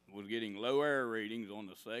was getting low air readings on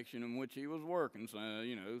the section in which he was working. So,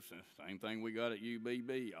 you know, same thing we got at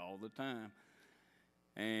UBB all the time.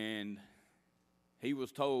 And he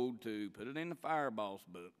was told to put it in the fire boss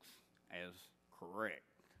books as correct.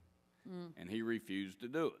 And he refused to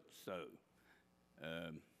do it. So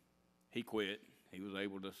he quit. He was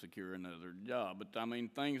able to secure another job. But, I mean,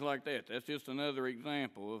 things like that. That's just another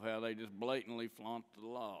example of how they just blatantly flaunt the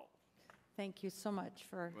law. Thank you so much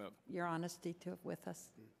for your honesty with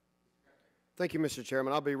us. Thank you, Mr.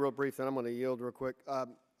 Chairman. I'll be real brief, then I'm going to yield real quick. I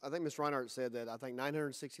think Ms. Rhinehart said that I think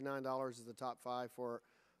 $969 is the top fine for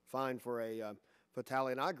a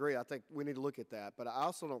fatality, and I agree. I think we need to look at that, but I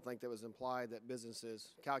also don't think that was implied that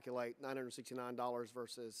businesses calculate $969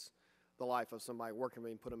 versus the life of somebody working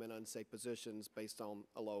and put them in unsafe positions based on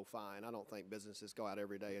a low fine. I don't think businesses go out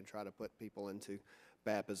every day and try to put people into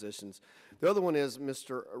bad positions. The other one is,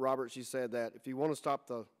 Mr. Roberts, you said that if you want to stop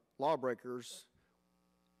the lawbreakers,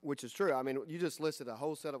 which is true. I mean, you just listed a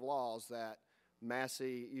whole set of laws that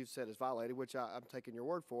Massey, you said, is violated, which I'm taking your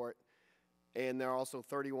word for it. And there are also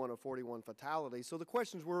 31 or 41 fatalities. So the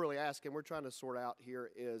questions we're really asking, we're trying to sort out here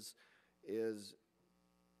is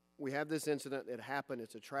we have this incident, it happened,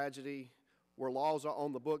 it's a tragedy, where laws are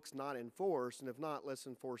on the books not enforced, and if not, let's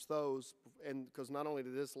enforce those. And because not only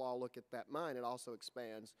did this law look at that mine, it also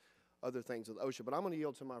expands other things with OSHA. But I'm going to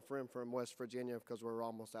yield to my friend from West Virginia because we're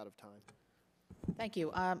almost out of time. Thank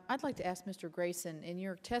you. I'd like to ask Mr. Grayson, in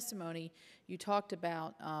your testimony, you talked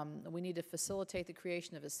about we need to facilitate the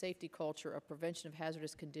creation of a safety culture of prevention of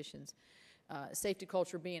hazardous conditions. Safety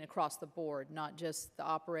culture being across the board, not just the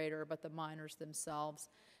operator, but the miners themselves,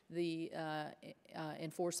 the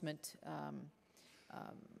enforcement,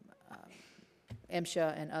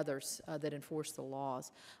 MSHA and others that enforce the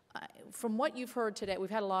laws. From what you've heard today, we've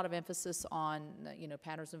had a lot of emphasis on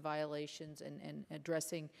patterns and violations and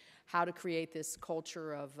addressing how to create this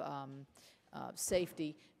culture of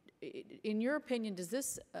safety. In your opinion, does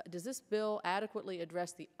this bill adequately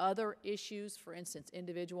address the other issues, for instance,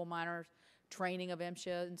 individual miners, training of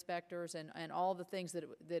MSHA inspectors, and all the things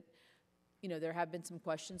that there have been some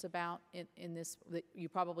questions about in this that you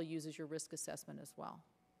probably use as your risk assessment as well?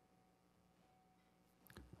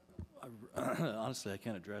 Honestly, I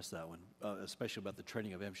can't address that one, especially about the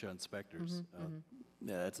training of MSHA inspectors.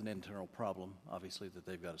 Yeah, it's an internal problem, obviously, that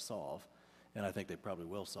they've got to solve, and I think they probably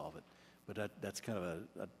will solve it. But that's kind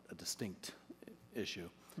of a distinct issue.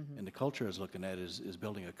 And the culture I was looking at is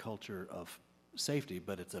building a culture of safety,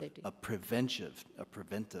 but it's a preventive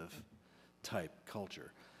type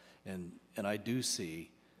culture. And I do see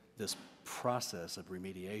this process of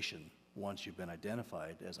remediation, once you've been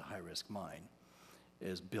identified as a high-risk mine,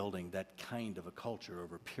 is building that kind of a culture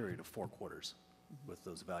over a period of 4 quarters with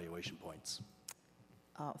those evaluation points.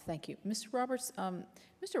 Thank you. Mr. Roberts,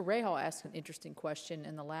 Mr. Rhinehart asked an interesting question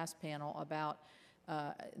in the last panel about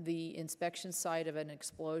the inspection site of an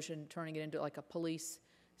explosion, turning it into like a police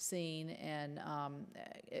scene and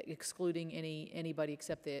excluding anybody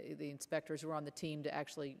except the inspectors who are on the team to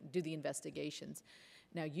actually do the investigations.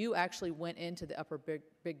 Now, you actually went into the Upper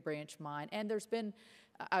Big Branch mine, and there's been,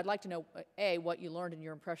 I'd like to know, A, what you learned and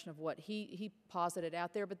your impression of what he posited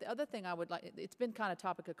out there. But the other thing I would like, it's been kind of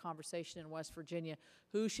topic of conversation in West Virginia,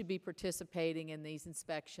 who should be participating in these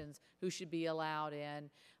inspections, who should be allowed in.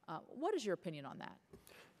 What is your opinion on that?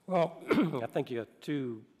 Well, I think you have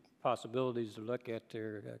two possibilities to look at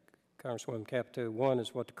there, Congresswoman Capito. One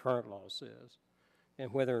is what the current law says,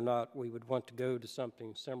 and whether or not we would want to go to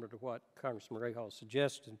something similar to what Congressman Rhinehart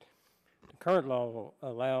suggested. The current law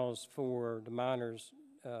allows for the miners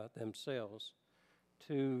themselves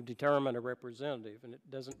to determine a representative, and it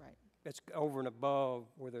doesn't, it's over and above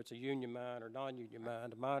whether it's a union mine or non-union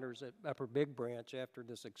mine. The miners at Upper Big Branch, after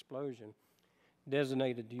this explosion,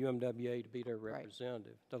 designated the UMWA to be their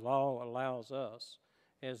representative. The law allows us,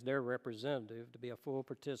 as their representative, to be a full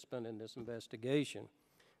participant in this investigation,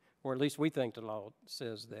 or at least we think the law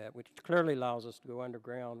says that, which clearly allows us to go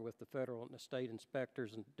underground with the federal and the state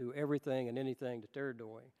inspectors and do everything and anything that they're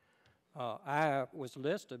doing. I was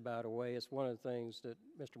listed, by the way, as one of the things that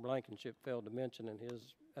Mr. Blankenship failed to mention in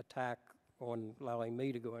his attack on allowing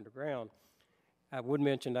me to go underground. I would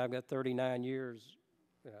mention I've got 39 years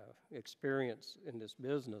experience in this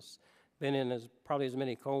business, been in probably as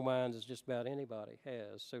many coal mines as just about anybody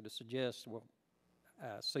has. So to suggest, well,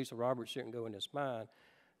 Cecil Roberts shouldn't go in this mine,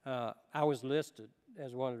 I was listed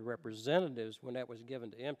as one of the representatives when that was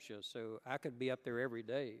given to MSHA, so I could be up there every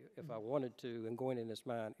day if I wanted to and going in this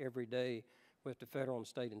mine every day with the federal and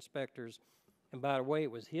state inspectors. And by the way,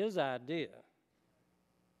 it was his idea.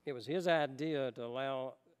 It was his idea to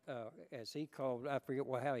allow, as he called, I forget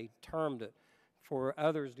how he termed it, for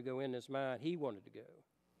others to go in this mine. He wanted to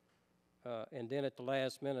go. And then at the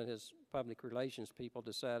last minute, his public relations people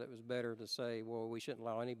decided it was better to say, well, we shouldn't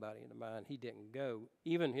allow anybody in the mine. He didn't go.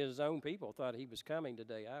 Even his own people thought he was coming the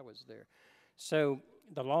day I was there. So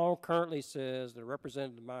the law currently says the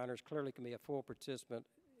representative miners clearly can be a full participant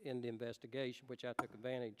in the investigation, which I took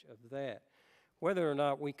advantage of that. Whether or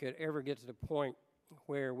not we could ever get to the point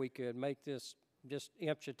where we could make this just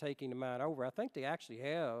MSHA taking the mine over, I think they actually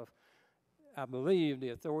have, I believe, the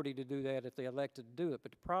authority to do that if they elected to do it.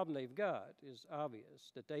 But the problem they've got is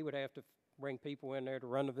obvious, that they would have to bring people in there to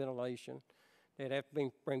run the ventilation. They'd have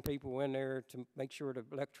to bring people in there to make sure the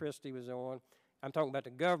electricity was on. I'm talking about the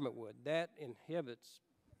government would. That inhibits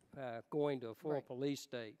going to a full police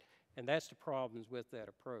state. And that's the problems with that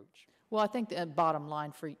approach. Well, I think the bottom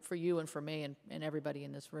line for you and for me and everybody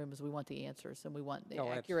in this room is we want the answers, and we want the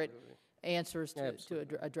accurate answers to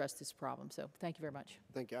address this problem. So thank you very much.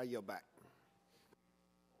 Thank you. I yield back.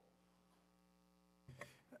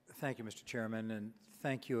 Thank you, Mr. Chairman, and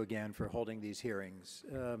thank you again for holding these hearings.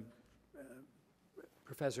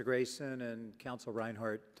 Professor Grayson and Counsel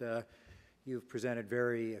Rhinehart, you've presented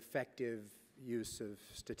very effective use of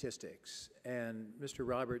statistics. And Mr.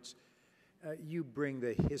 Roberts, you bring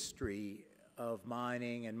the history of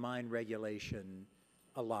mining and mine regulation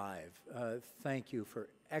alive. Thank you for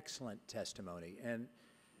excellent testimony. And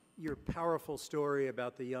your powerful story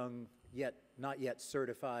about the young, not yet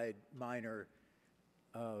certified miner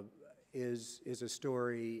is a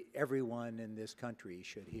story everyone in this country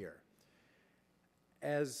should hear.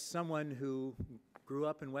 As someone who grew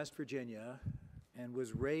up in West Virginia and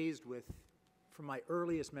was raised with, from my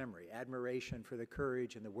earliest memory, admiration for the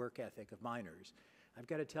courage and the work ethic of miners, I've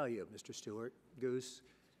got to tell you, Mr. Stewart, Goose,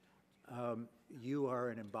 you are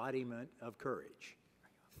an embodiment of courage.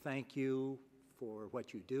 Thank you for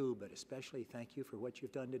what you do, but especially thank you for what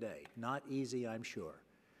you've done today. Not easy, I'm sure.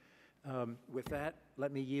 With that,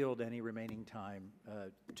 let me yield any remaining time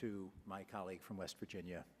to my colleague from West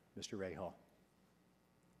Virginia, Mr. Ray Hall.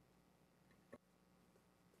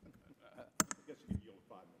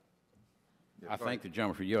 I thank the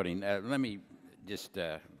gentleman for yielding. Let me just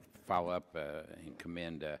follow up and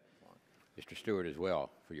commend Mr. Stewart as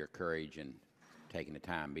well for your courage and taking the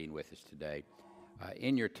time being with us today.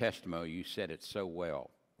 In your testimony, you said it so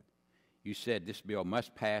well. You said this bill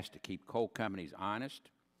must pass to keep coal companies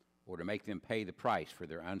honest or to make them pay the price for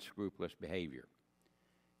their unscrupulous behavior.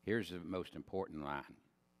 Here's the most important line.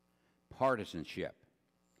 Partisanship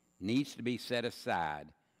needs to be set aside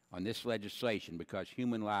on this legislation because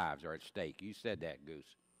human lives are at stake. You said that,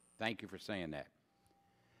 Goose. Thank you for saying that.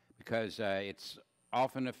 Because it's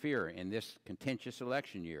often a fear in this contentious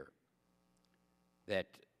election year that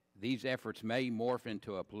these efforts may morph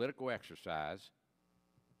into a political exercise,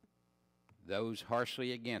 those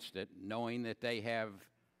harshly against it, knowing that they have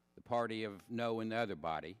the party of no in the other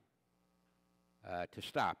body, to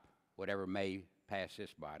stop whatever may pass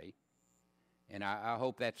this body. And I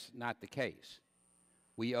hope that's not the case.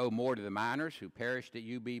 We owe more to the miners who perished at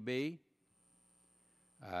UBB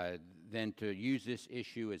than to use this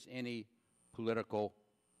issue as any political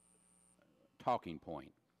talking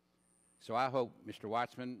point. So I hope Mr.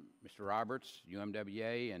 Watzman, Mr. Roberts,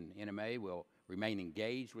 UMWA, and NMA will remain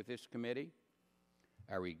engaged with this committee,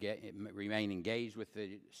 remain engaged with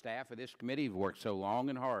the staff of this committee who've worked so long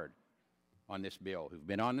and hard on this bill, who've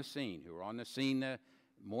been on the scene, who were on the scene the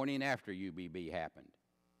morning after UBB happened,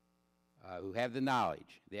 who have the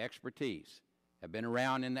knowledge, the expertise, have been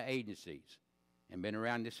around in the agencies and been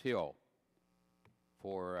around this hill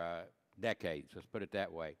for decades, let's put it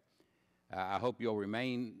that way. I hope you'll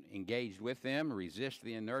remain engaged with them, resist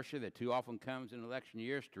the inertia that too often comes in election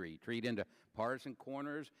years to retreat into partisan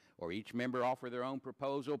corners or each member offer their own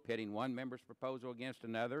proposal, pitting one member's proposal against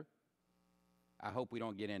another. I hope we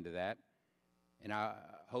don't get into that. And I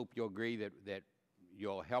hope you'll agree that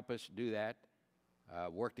you'll help us do that,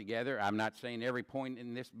 work together. I'm not saying every point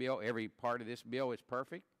in this bill, every part of this bill is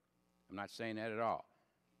perfect. I'm not saying that at all.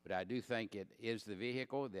 But I do think it is the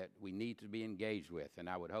vehicle that we need to be engaged with, and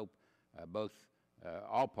I would hope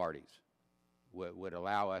all parties would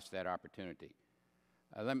allow us that opportunity.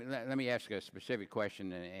 Let me ask a specific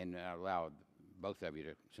question and allow both of you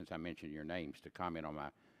to, since I mentioned your names, to comment on my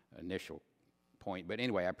initial point. But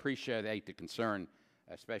anyway, I appreciate the concern,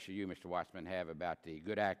 especially you, Mr. Watzman, have about the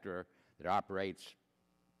good actor that operates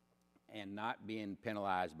and not being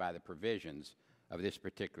penalized by the provisions of this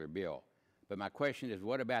particular bill. But my question is,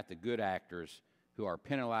 what about the good actors who are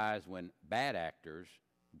penalized when bad actors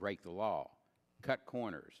break the law, cut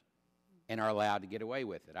corners, and are allowed to get away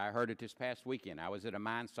with it? I heard it this past weekend. I was at a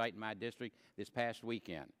mine site in my district this past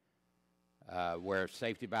weekend where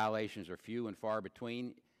safety violations are few and far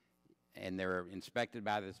between, and they're inspected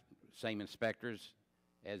by the same inspectors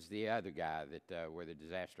as the other guy that where the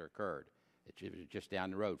disaster occurred. It was just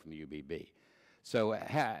down the road from the UBB. So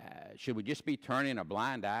should we just be turning a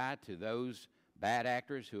blind eye to those bad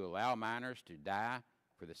actors who allow miners to die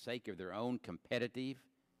for the sake of their own competitive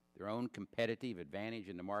advantage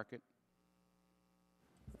in the market?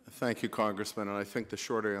 Thank you, Congressman, and I think the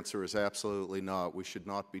short answer is absolutely not. We should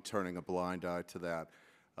not be turning a blind eye to that.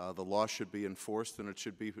 The law should be enforced, and it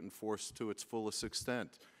should be enforced to its fullest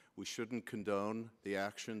extent. We shouldn't condone the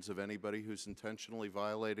actions of anybody who's intentionally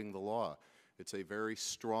violating the law. It's a very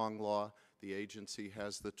strong law. The agency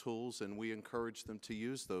has the tools, and we encourage them to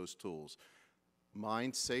use those tools.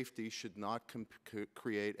 Mine safety should not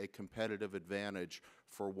create a competitive advantage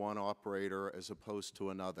for one operator as opposed to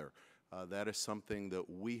another. That is something that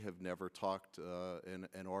we have never talked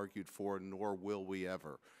and argued for, nor will we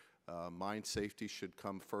ever. Mine safety should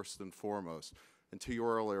come first and foremost. And to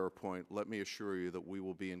your earlier point, let me assure you that we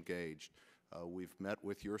will be engaged. We've met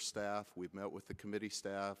with your staff, we've met with the committee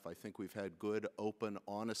staff. I think we've had good, open,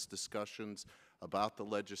 honest discussions about the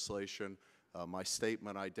legislation. My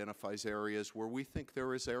statement identifies areas where we think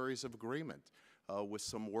there is areas of agreement with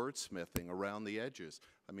some wordsmithing around the edges.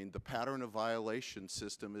 I mean, the pattern of violation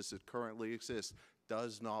system as it currently exists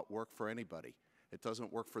does not work for anybody. It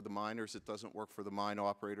doesn't work for the miners, it doesn't work for the mine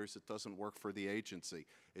operators, it doesn't work for the agency.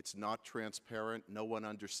 It's not transparent, no one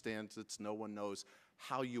understands it, no one knows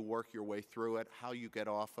how you work your way through it, how you get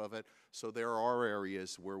off of it. So there are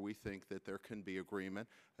areas where we think that there can be agreement,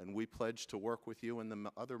 and we pledge to work with you and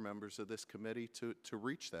the other members of this committee to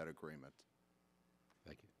reach that agreement.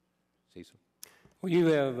 Thank you. Cecil? Well, you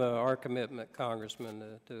have our commitment, Congressman,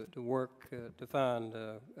 to work to find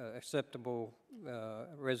acceptable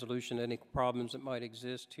resolution to any problems that might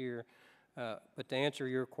exist here. But to answer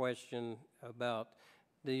your question about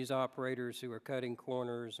these operators who are cutting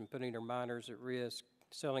corners and putting their miners at risk,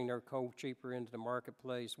 selling their coal cheaper into the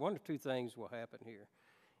marketplace, one of two things will happen here.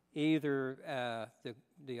 Either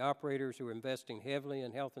the operators who are investing heavily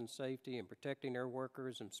in health and safety and protecting their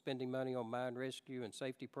workers and spending money on mine rescue and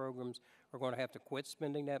safety programs are going to have to quit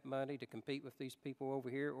spending that money to compete with these people over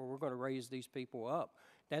here, or we're going to raise these people up.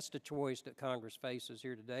 That's the choice that Congress faces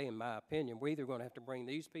here today, in my opinion. We're either going to have to bring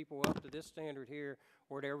these people up to this standard here,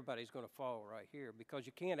 or everybody's going to fall right here, because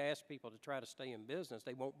you can't ask people to try to stay in business.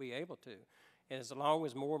 They won't be able to, as long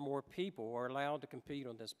as more and more people are allowed to compete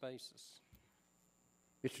on this basis.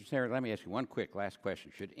 Mr. Snare, let me ask you one quick last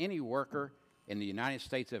question. Should any worker in the United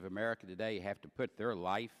States of America today have to put their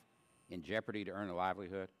life in jeopardy to earn a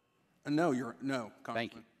livelihood? No, no, Congressman.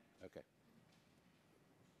 Thank you. Okay.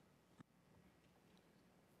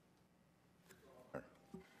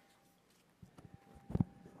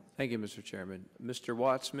 Thank you, Mr. Chairman. Mr.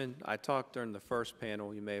 Watzman, I talked during the first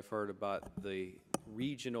panel, you may have heard about the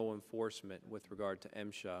regional enforcement with regard to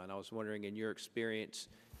MSHA, and I was wondering, in your experience,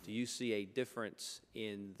 do you see a difference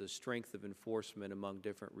in the strength of enforcement among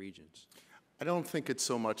different regions? I don't think it's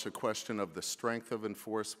so much a question of the strength of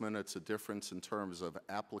enforcement. It's a difference in terms of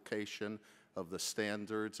application of the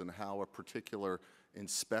standards and how a particular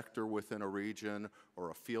inspector within a region or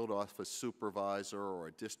a field office supervisor or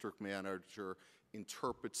a district manager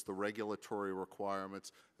interprets the regulatory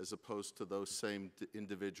requirements as opposed to those same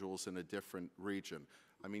individuals in a different region.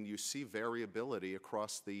 I mean, you see variability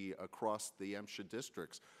across the MSHA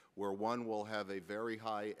districts, where one will have a very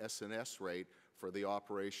high S&S rate for the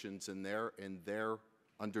operations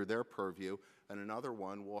under their purview, and another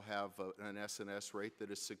one will have an S&S rate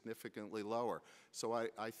that is significantly lower. So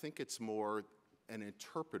I think it's more an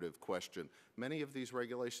interpretive question. Many of these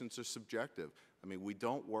regulations are subjective. I mean, we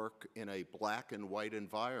don't work in a black and white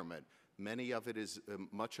environment.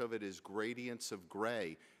 Much of it is gradients of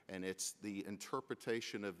gray, and it's the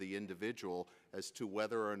interpretation of the individual as to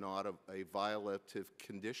whether or not a violative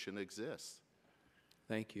condition exists.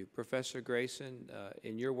 Thank you. Professor Grayson,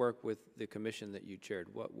 in your work with the commission that you chaired,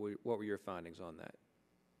 what were your findings on that?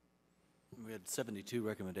 We had 72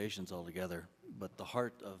 recommendations altogether, but the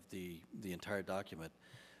heart of the entire document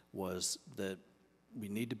was that we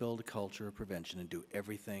need to build a culture of prevention and do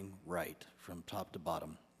everything right from top to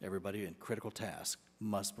bottom. Everybody in critical tasks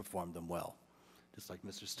must perform them well, just like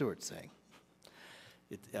Mr. Stewart's saying.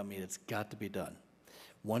 I mean, it's got to be done.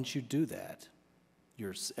 Once you do that,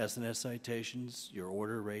 your S&S citations, your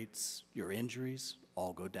order rates, your injuries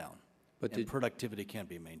all go down, and productivity can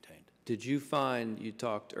be maintained. Did you find, you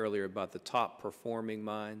talked earlier about the top performing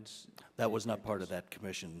mines? That was not part of that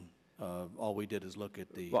commission. All we did is look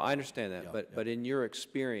at the... Well, I understand that, but in your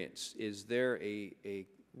experience, is there a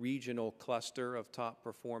regional cluster of top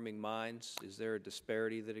performing mines? Is there a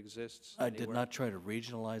disparity that exists I anywhere? did not try to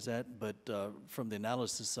regionalize that, but from the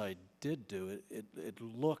analysis I did do, it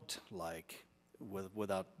looked like,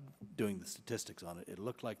 without doing the statistics on it, it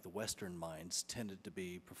looked like the western mines tended to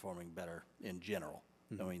be performing better in general,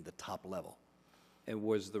 I mean the top level. And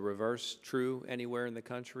was the reverse true anywhere in the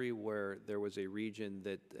country where there was a region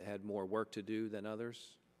that had more work to do than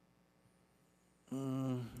others?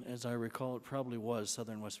 As I recall, it probably was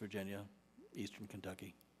southern West Virginia, eastern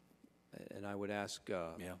Kentucky. And I would ask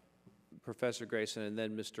Professor Grayson and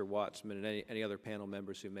then Mr. Watzman and any other panel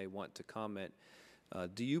members who may want to comment,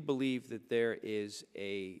 do you believe that there is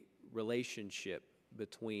a relationship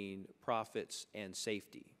between profits and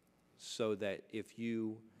safety, so that if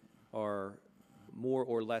you are more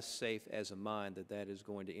or less safe as a mine, that is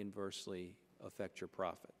going to inversely affect your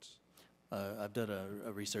profits? I've done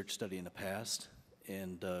a research study in the past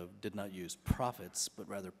and did not use profits, but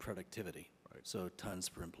rather productivity, so tons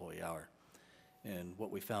per employee hour. And what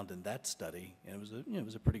we found in that study, and it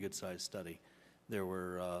was a pretty good sized study, there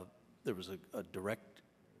was a direct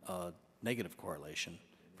negative correlation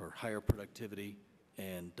for higher productivity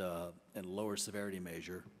and lower severity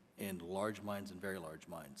measure in large mines and very large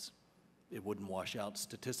mines. It wouldn't wash out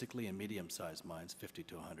statistically in medium-sized mines, 50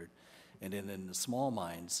 to 100. And then in the small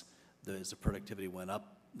mines, as the productivity went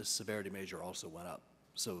up, the severity measure also went up.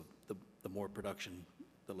 So the more production,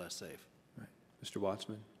 the less safe. Mr.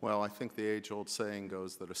 Watzman? Well, I think the age-old saying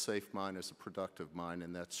goes that a safe mine is a productive mine,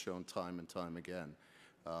 and that's shown time and time again.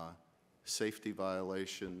 Safety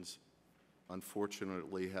violations,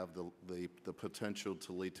 unfortunately, have the potential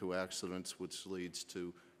to lead to accidents, which leads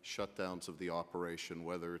to shutdowns of the operation,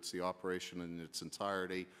 whether it's the operation in its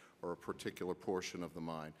entirety or a particular portion of the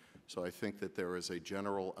mine. So I think that there is a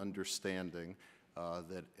general understanding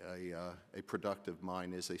that a productive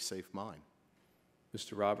mine is a safe mine.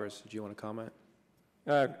 Mr. Roberts, do you want to comment?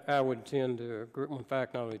 I would tend to agree. In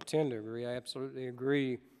fact, not only tend to agree, I absolutely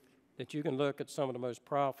agree that you can look at some of the most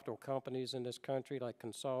profitable companies in this country, like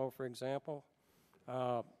Consol, for example,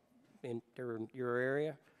 in your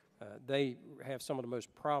area. They have some of the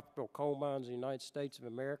most profitable coal mines in the United States of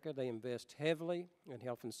America. They invest heavily in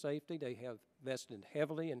health and safety. They have invested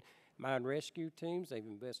heavily in mine rescue teams. They've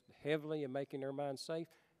invested heavily in making their mines safe,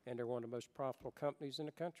 and they're one of the most profitable companies in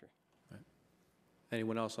the country. Right.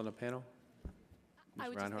 Anyone else on the panel? I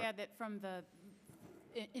would just add that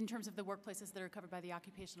in terms of the workplaces that are covered by the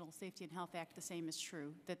Occupational Safety and Health Act, the same is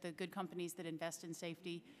true, that the good companies that invest in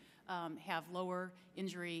safety have lower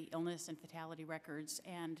injury, illness, and fatality records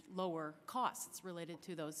and lower costs related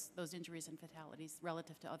to those injuries and fatalities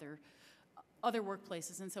relative to other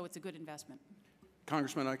workplaces, and so it's a good investment.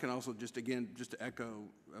 Congressman, I can also just to echo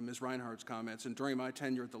Ms. Rhinehart's comments, and during my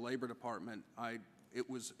tenure at the Labor Department, it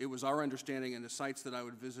was our understanding in the sites that I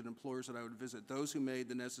would visit, employers that I would visit, those who made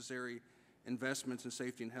the necessary investments in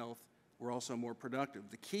safety and health were also more productive.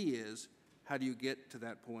 The key is, how do you get to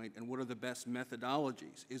that point, and what are the best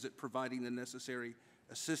methodologies? Is it providing the necessary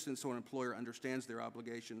assistance so an employer understands their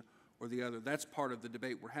obligation or the other? That's part of the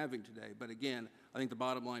debate we're having today. But again, I think the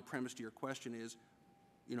bottom line premise to your question is,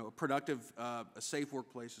 a safe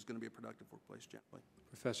workplace is going to be a productive workplace generally.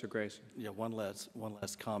 Professor Grayson. Yeah, one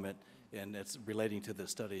last comment, and it's relating to the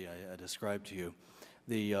study I described to you.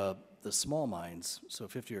 The small mines, so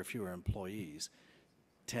 50 or fewer employees,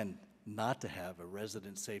 tend not to have a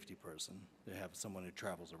resident safety person. They have someone who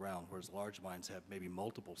travels around, whereas large mines have maybe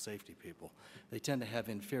multiple safety people. They tend to have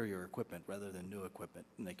inferior equipment rather than new equipment,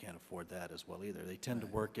 and they can't afford that as well either. They tend to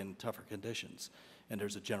work in tougher conditions, and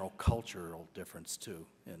there's a general cultural difference, too,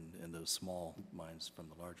 in those small mines from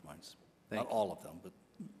the large mines. Not all of them, but...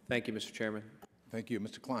 Thank you, Mr. Chairman. Thank you.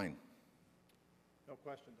 Mr. Klein. No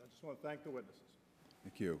questions. I just want to thank the witnesses.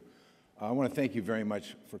 Thank you. I want to thank you very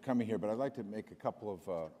much for coming here, but I'd like to make a couple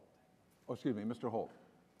of, excuse me, Mr. Holt.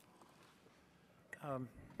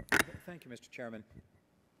 Thank you, Mr. Chairman.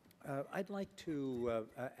 I'd like to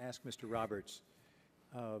ask Mr. Roberts,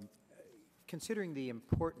 considering the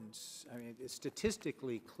importance, I mean, it's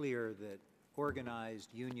statistically clear that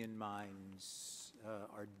organized union mines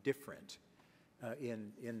are different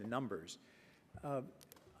in the numbers.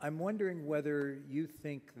 I'm wondering whether you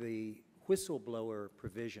think the whistleblower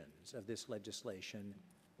provisions of this legislation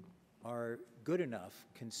are good enough,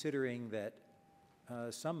 considering that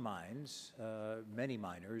some mines, many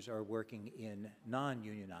miners, are working in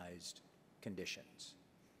non-unionized conditions.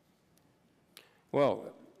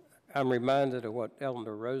 Well, I'm reminded of what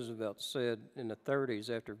Eleanor Roosevelt said in the 30s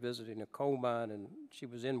after visiting a coal mine, and she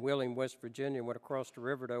was in Wheeling, West Virginia, and went across the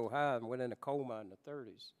river to Ohio and went in a coal mine in the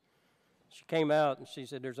 30s. She came out and she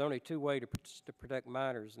said there's only two ways to protect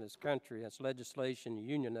miners in this country. That's legislation and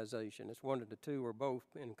unionization. It's one of the two or both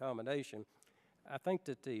in combination. I think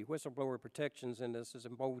that the whistleblower protections in this is a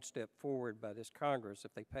bold step forward by this Congress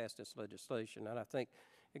if they pass this legislation. And I think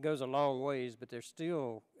it goes a long ways, but there's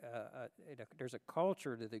still there's a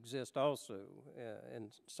culture that exists also in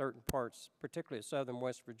certain parts, particularly of southern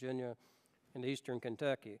West Virginia and eastern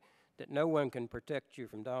Kentucky, that no one can protect you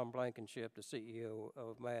from Don Blankenship, the CEO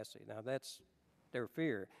of Massey. Now, that's their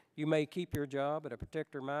fear. You may keep your job at a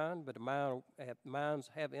particular mine, but mines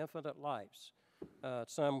have infinite lives.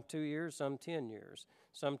 Some 2 years, some 10 years,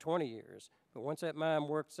 some 20 years. But once that mine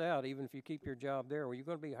works out, even if you keep your job there, well, you're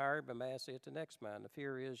going to be hired by Massey at the next mine. The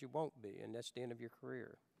fear is you won't be, and that's the end of your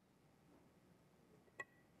career.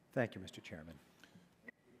 Thank you, Mr. Chairman.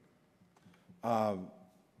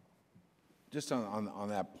 Just on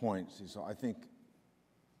that point, Cecil, I think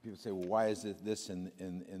people say, well, why is this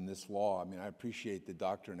in this law? I mean, I appreciate the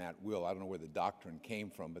doctrine at will. I don't know where the doctrine came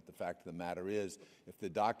from, but the fact of the matter is, if the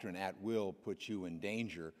doctrine at will puts you in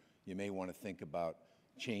danger, you may want to think about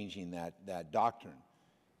changing that doctrine.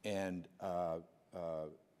 And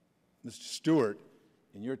Mr. Stewart,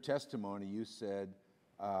 in your testimony, you said,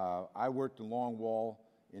 I worked a long wall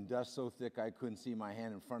in dust so thick I couldn't see my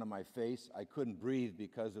hand in front of my face. I couldn't breathe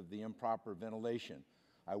because of the improper ventilation.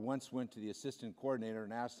 I once went to the assistant coordinator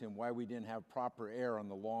and asked him why we didn't have proper air on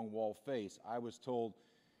the long wall face. I was told,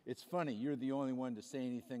 it's funny, you're the only one to say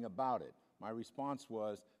anything about it. My response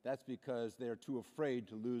was, that's because they're too afraid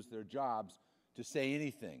to lose their jobs to say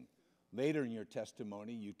anything. Later in your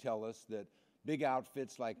testimony, you tell us that big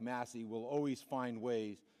outfits like Massey will always find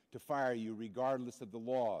ways to fire you regardless of the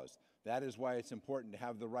laws. That is why it's important to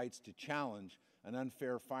have the rights to challenge an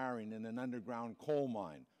unfair firing in an underground coal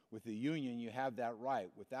mine. With a union, you have that right.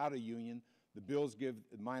 Without a union, the bills give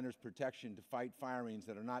miners protection to fight firings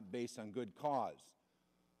that are not based on good cause.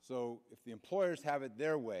 So if the employers have it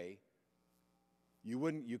their way,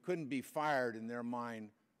 you couldn't be fired in their mind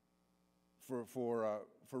for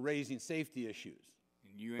raising safety issues.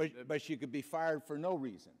 But you could be fired for no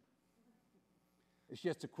reason. It's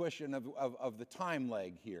just a question of the time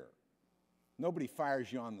lag here. Nobody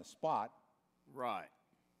fires you on the spot. Right.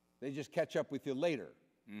 They just catch up with you later.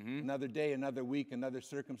 Another day, another week, another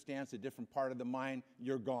circumstance, a different part of the mine,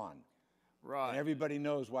 you're gone. Right. And everybody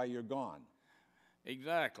knows why you're gone.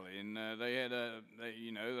 Exactly, and they had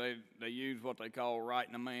they use what they call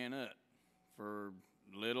writing a man up for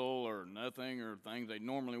little or nothing or things they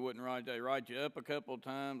normally wouldn't write. They write you up a couple of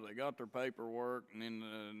times. They got their paperwork, and then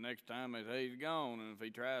the next time they say he's gone. And if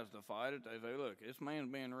he tries to fight it, they say, "Look, this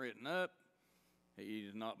man's being written up.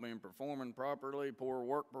 He's not been performing properly, poor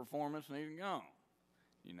work performance, and he's gone."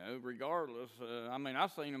 You know, regardless. I mean, I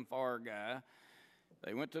seen him fire a guy.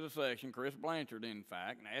 They went to the section, Chris Blanchard, in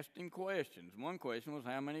fact, and asked him questions. One question was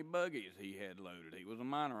how many buggies he had loaded. He was a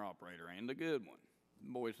miner operator and a good one.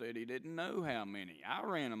 The boy said he didn't know how many. I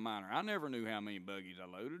ran a miner. I never knew how many buggies I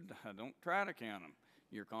loaded. I don't try to count them.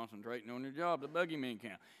 You're concentrating on your job. The buggy men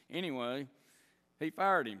count. Anyway, he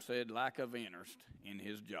fired him, said lack of interest in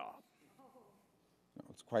his job. No,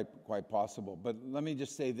 it's quite possible. But let me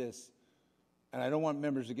just say this, and I don't want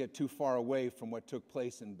members to get too far away from what took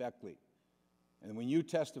place in Beckley. And when you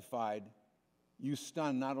testified, you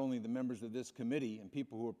stunned not only the members of this committee and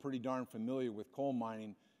people who are pretty darn familiar with coal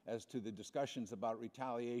mining as to the discussions about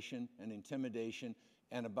retaliation and intimidation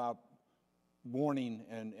and about warning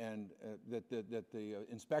and that the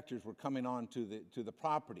inspectors were coming on to the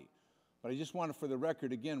property. But I just want to, for the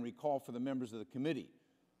record, again, recall for the members of the committee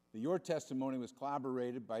that your testimony was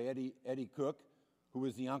corroborated by Eddie Cook, who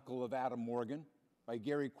was the uncle of Adam Morgan, by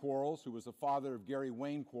Gary Quarles, who was the father of Gary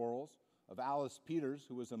Wayne Quarles, of Alice Peters,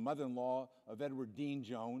 who was the mother-in-law of Edward Dean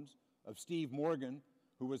Jones, of Steve Morgan,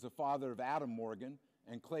 who was the father of Adam Morgan,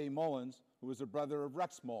 and Clay Mullins, who was a brother of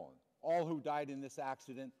Rex Mullins, all who died in this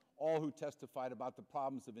accident, all who testified about the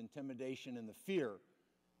problems of intimidation and the fear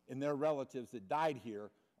in their relatives that died here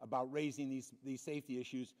about raising these safety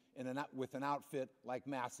issues with an outfit like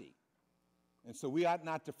Massey. And so we ought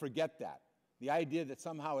not to forget that. The idea that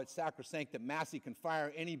somehow it's sacrosanct that Massey can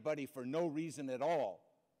fire anybody for no reason at all,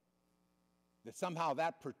 that somehow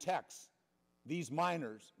that protects these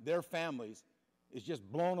miners, their families, is just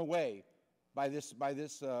blown away by this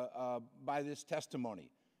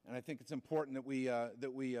testimony. And I think it's important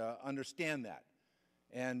that we understand that.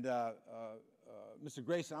 And Mr.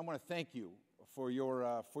 Grayson, I want to thank you for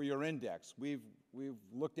your index. We've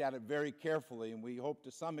looked at it very carefully, and we hope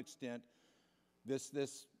to some extent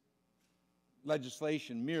this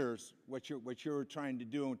legislation mirrors what you're trying to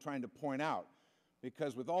do and trying to point out.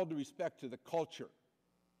 Because with all due respect to the culture,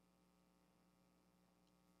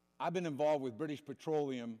 I've been involved with British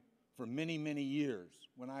Petroleum for many, many years.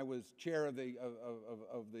 When I was chair of the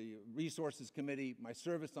Resources Committee, my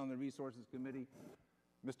service on the Resources Committee,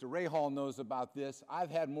 Mr. Rahal knows about this.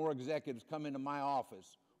 I've had more executives come into my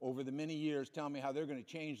office over the many years telling me how they're going to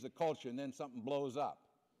change the culture, and then something blows up.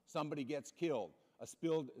 Somebody gets killed. A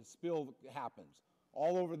spill happens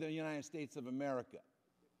all over the United States of America.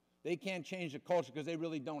 They can't change the culture because they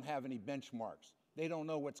really don't have any benchmarks. They don't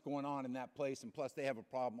know what's going on in that place, and plus they have a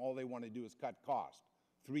problem. All they want to do is cut costs.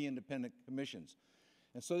 3 independent commissions.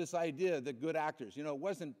 And so this idea that good actors, you know, it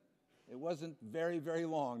wasn't very, very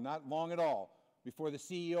long, not long at all, before the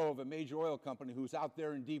CEO of a major oil company who's out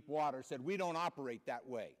there in deep water said, we don't operate that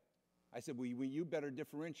way. I said, well, you better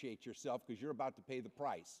differentiate yourself because you're about to pay the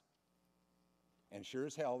price. And sure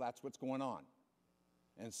as hell, that's what's going on.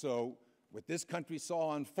 And so what this country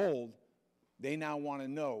saw unfold They now want to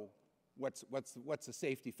know what's the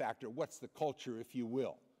safety factor, what's the culture, if you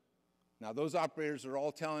will. Now, those operators are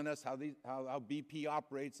all telling us how BP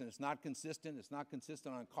operates, and it's not consistent. It's not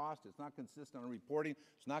consistent on cost. It's not consistent on reporting.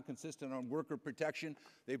 It's not consistent on worker protection.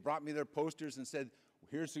 They brought me their posters and said,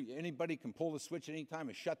 here's anybody can pull the switch at any time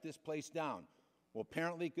and shut this place down. Well,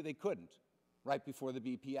 apparently they couldn't right before the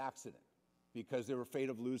BP accident because they were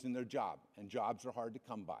afraid of losing their job, and jobs are hard to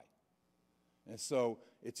come by. And so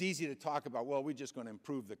it's easy to talk about, well, we're just going to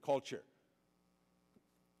improve the culture.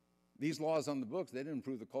 These laws on the books, they didn't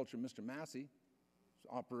improve the culture of Mr. Massey's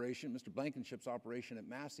operation, Mr. Blankenship's operation at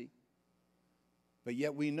Massey. But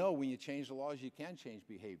yet we know when you change the laws, you can change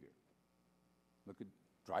behavior. Look at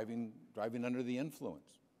driving under the influence.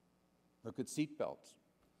 Look at seat belts.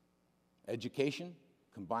 Education,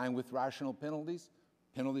 combined with rational penalties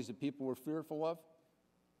that people were fearful of,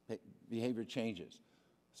 behavior changes.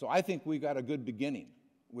 So I think we got a good beginning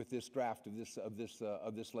with this draft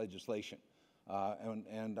of this legislation.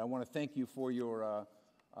 And I want to thank you for your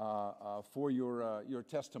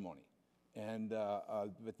testimony.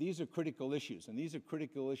 But these are critical issues, and these are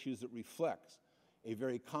critical issues that reflect a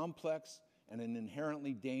very complex and an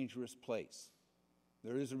inherently dangerous place.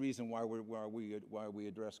 There is a reason why we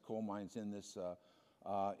address coal mines in this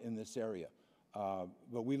area.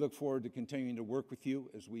 But we look forward to continuing to work with you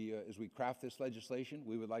as we craft this legislation.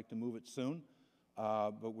 We would like to move it soon,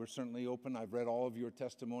 but we're certainly open. I've read all of your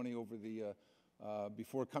testimony over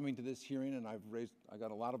before coming to this hearing, and I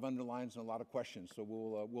got a lot of underlines and a lot of questions, so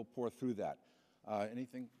we'll pour through that.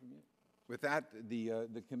 Anything from you? With that,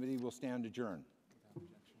 the committee will stand adjourned.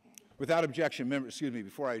 Without objection,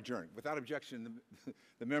 before I adjourn, without objection,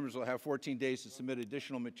 the members will have 14 days to submit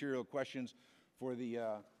additional material questions for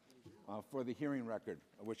the hearing record,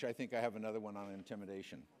 which I think I have another one on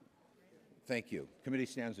intimidation. Thank you. Committee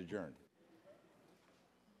stands adjourned.